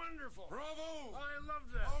was wonderful. Bravo! I loved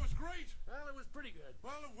that. Oh, it was great. Well, it was pretty good.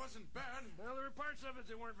 Well, it wasn't bad. Well, there were parts of it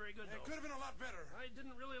that weren't very good, It though. could have been a lot better. I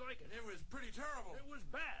didn't really like it. It was pretty terrible. It was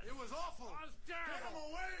bad. It was awful. It was terrible. Get him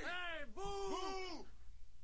away! Hey, boo! Boo!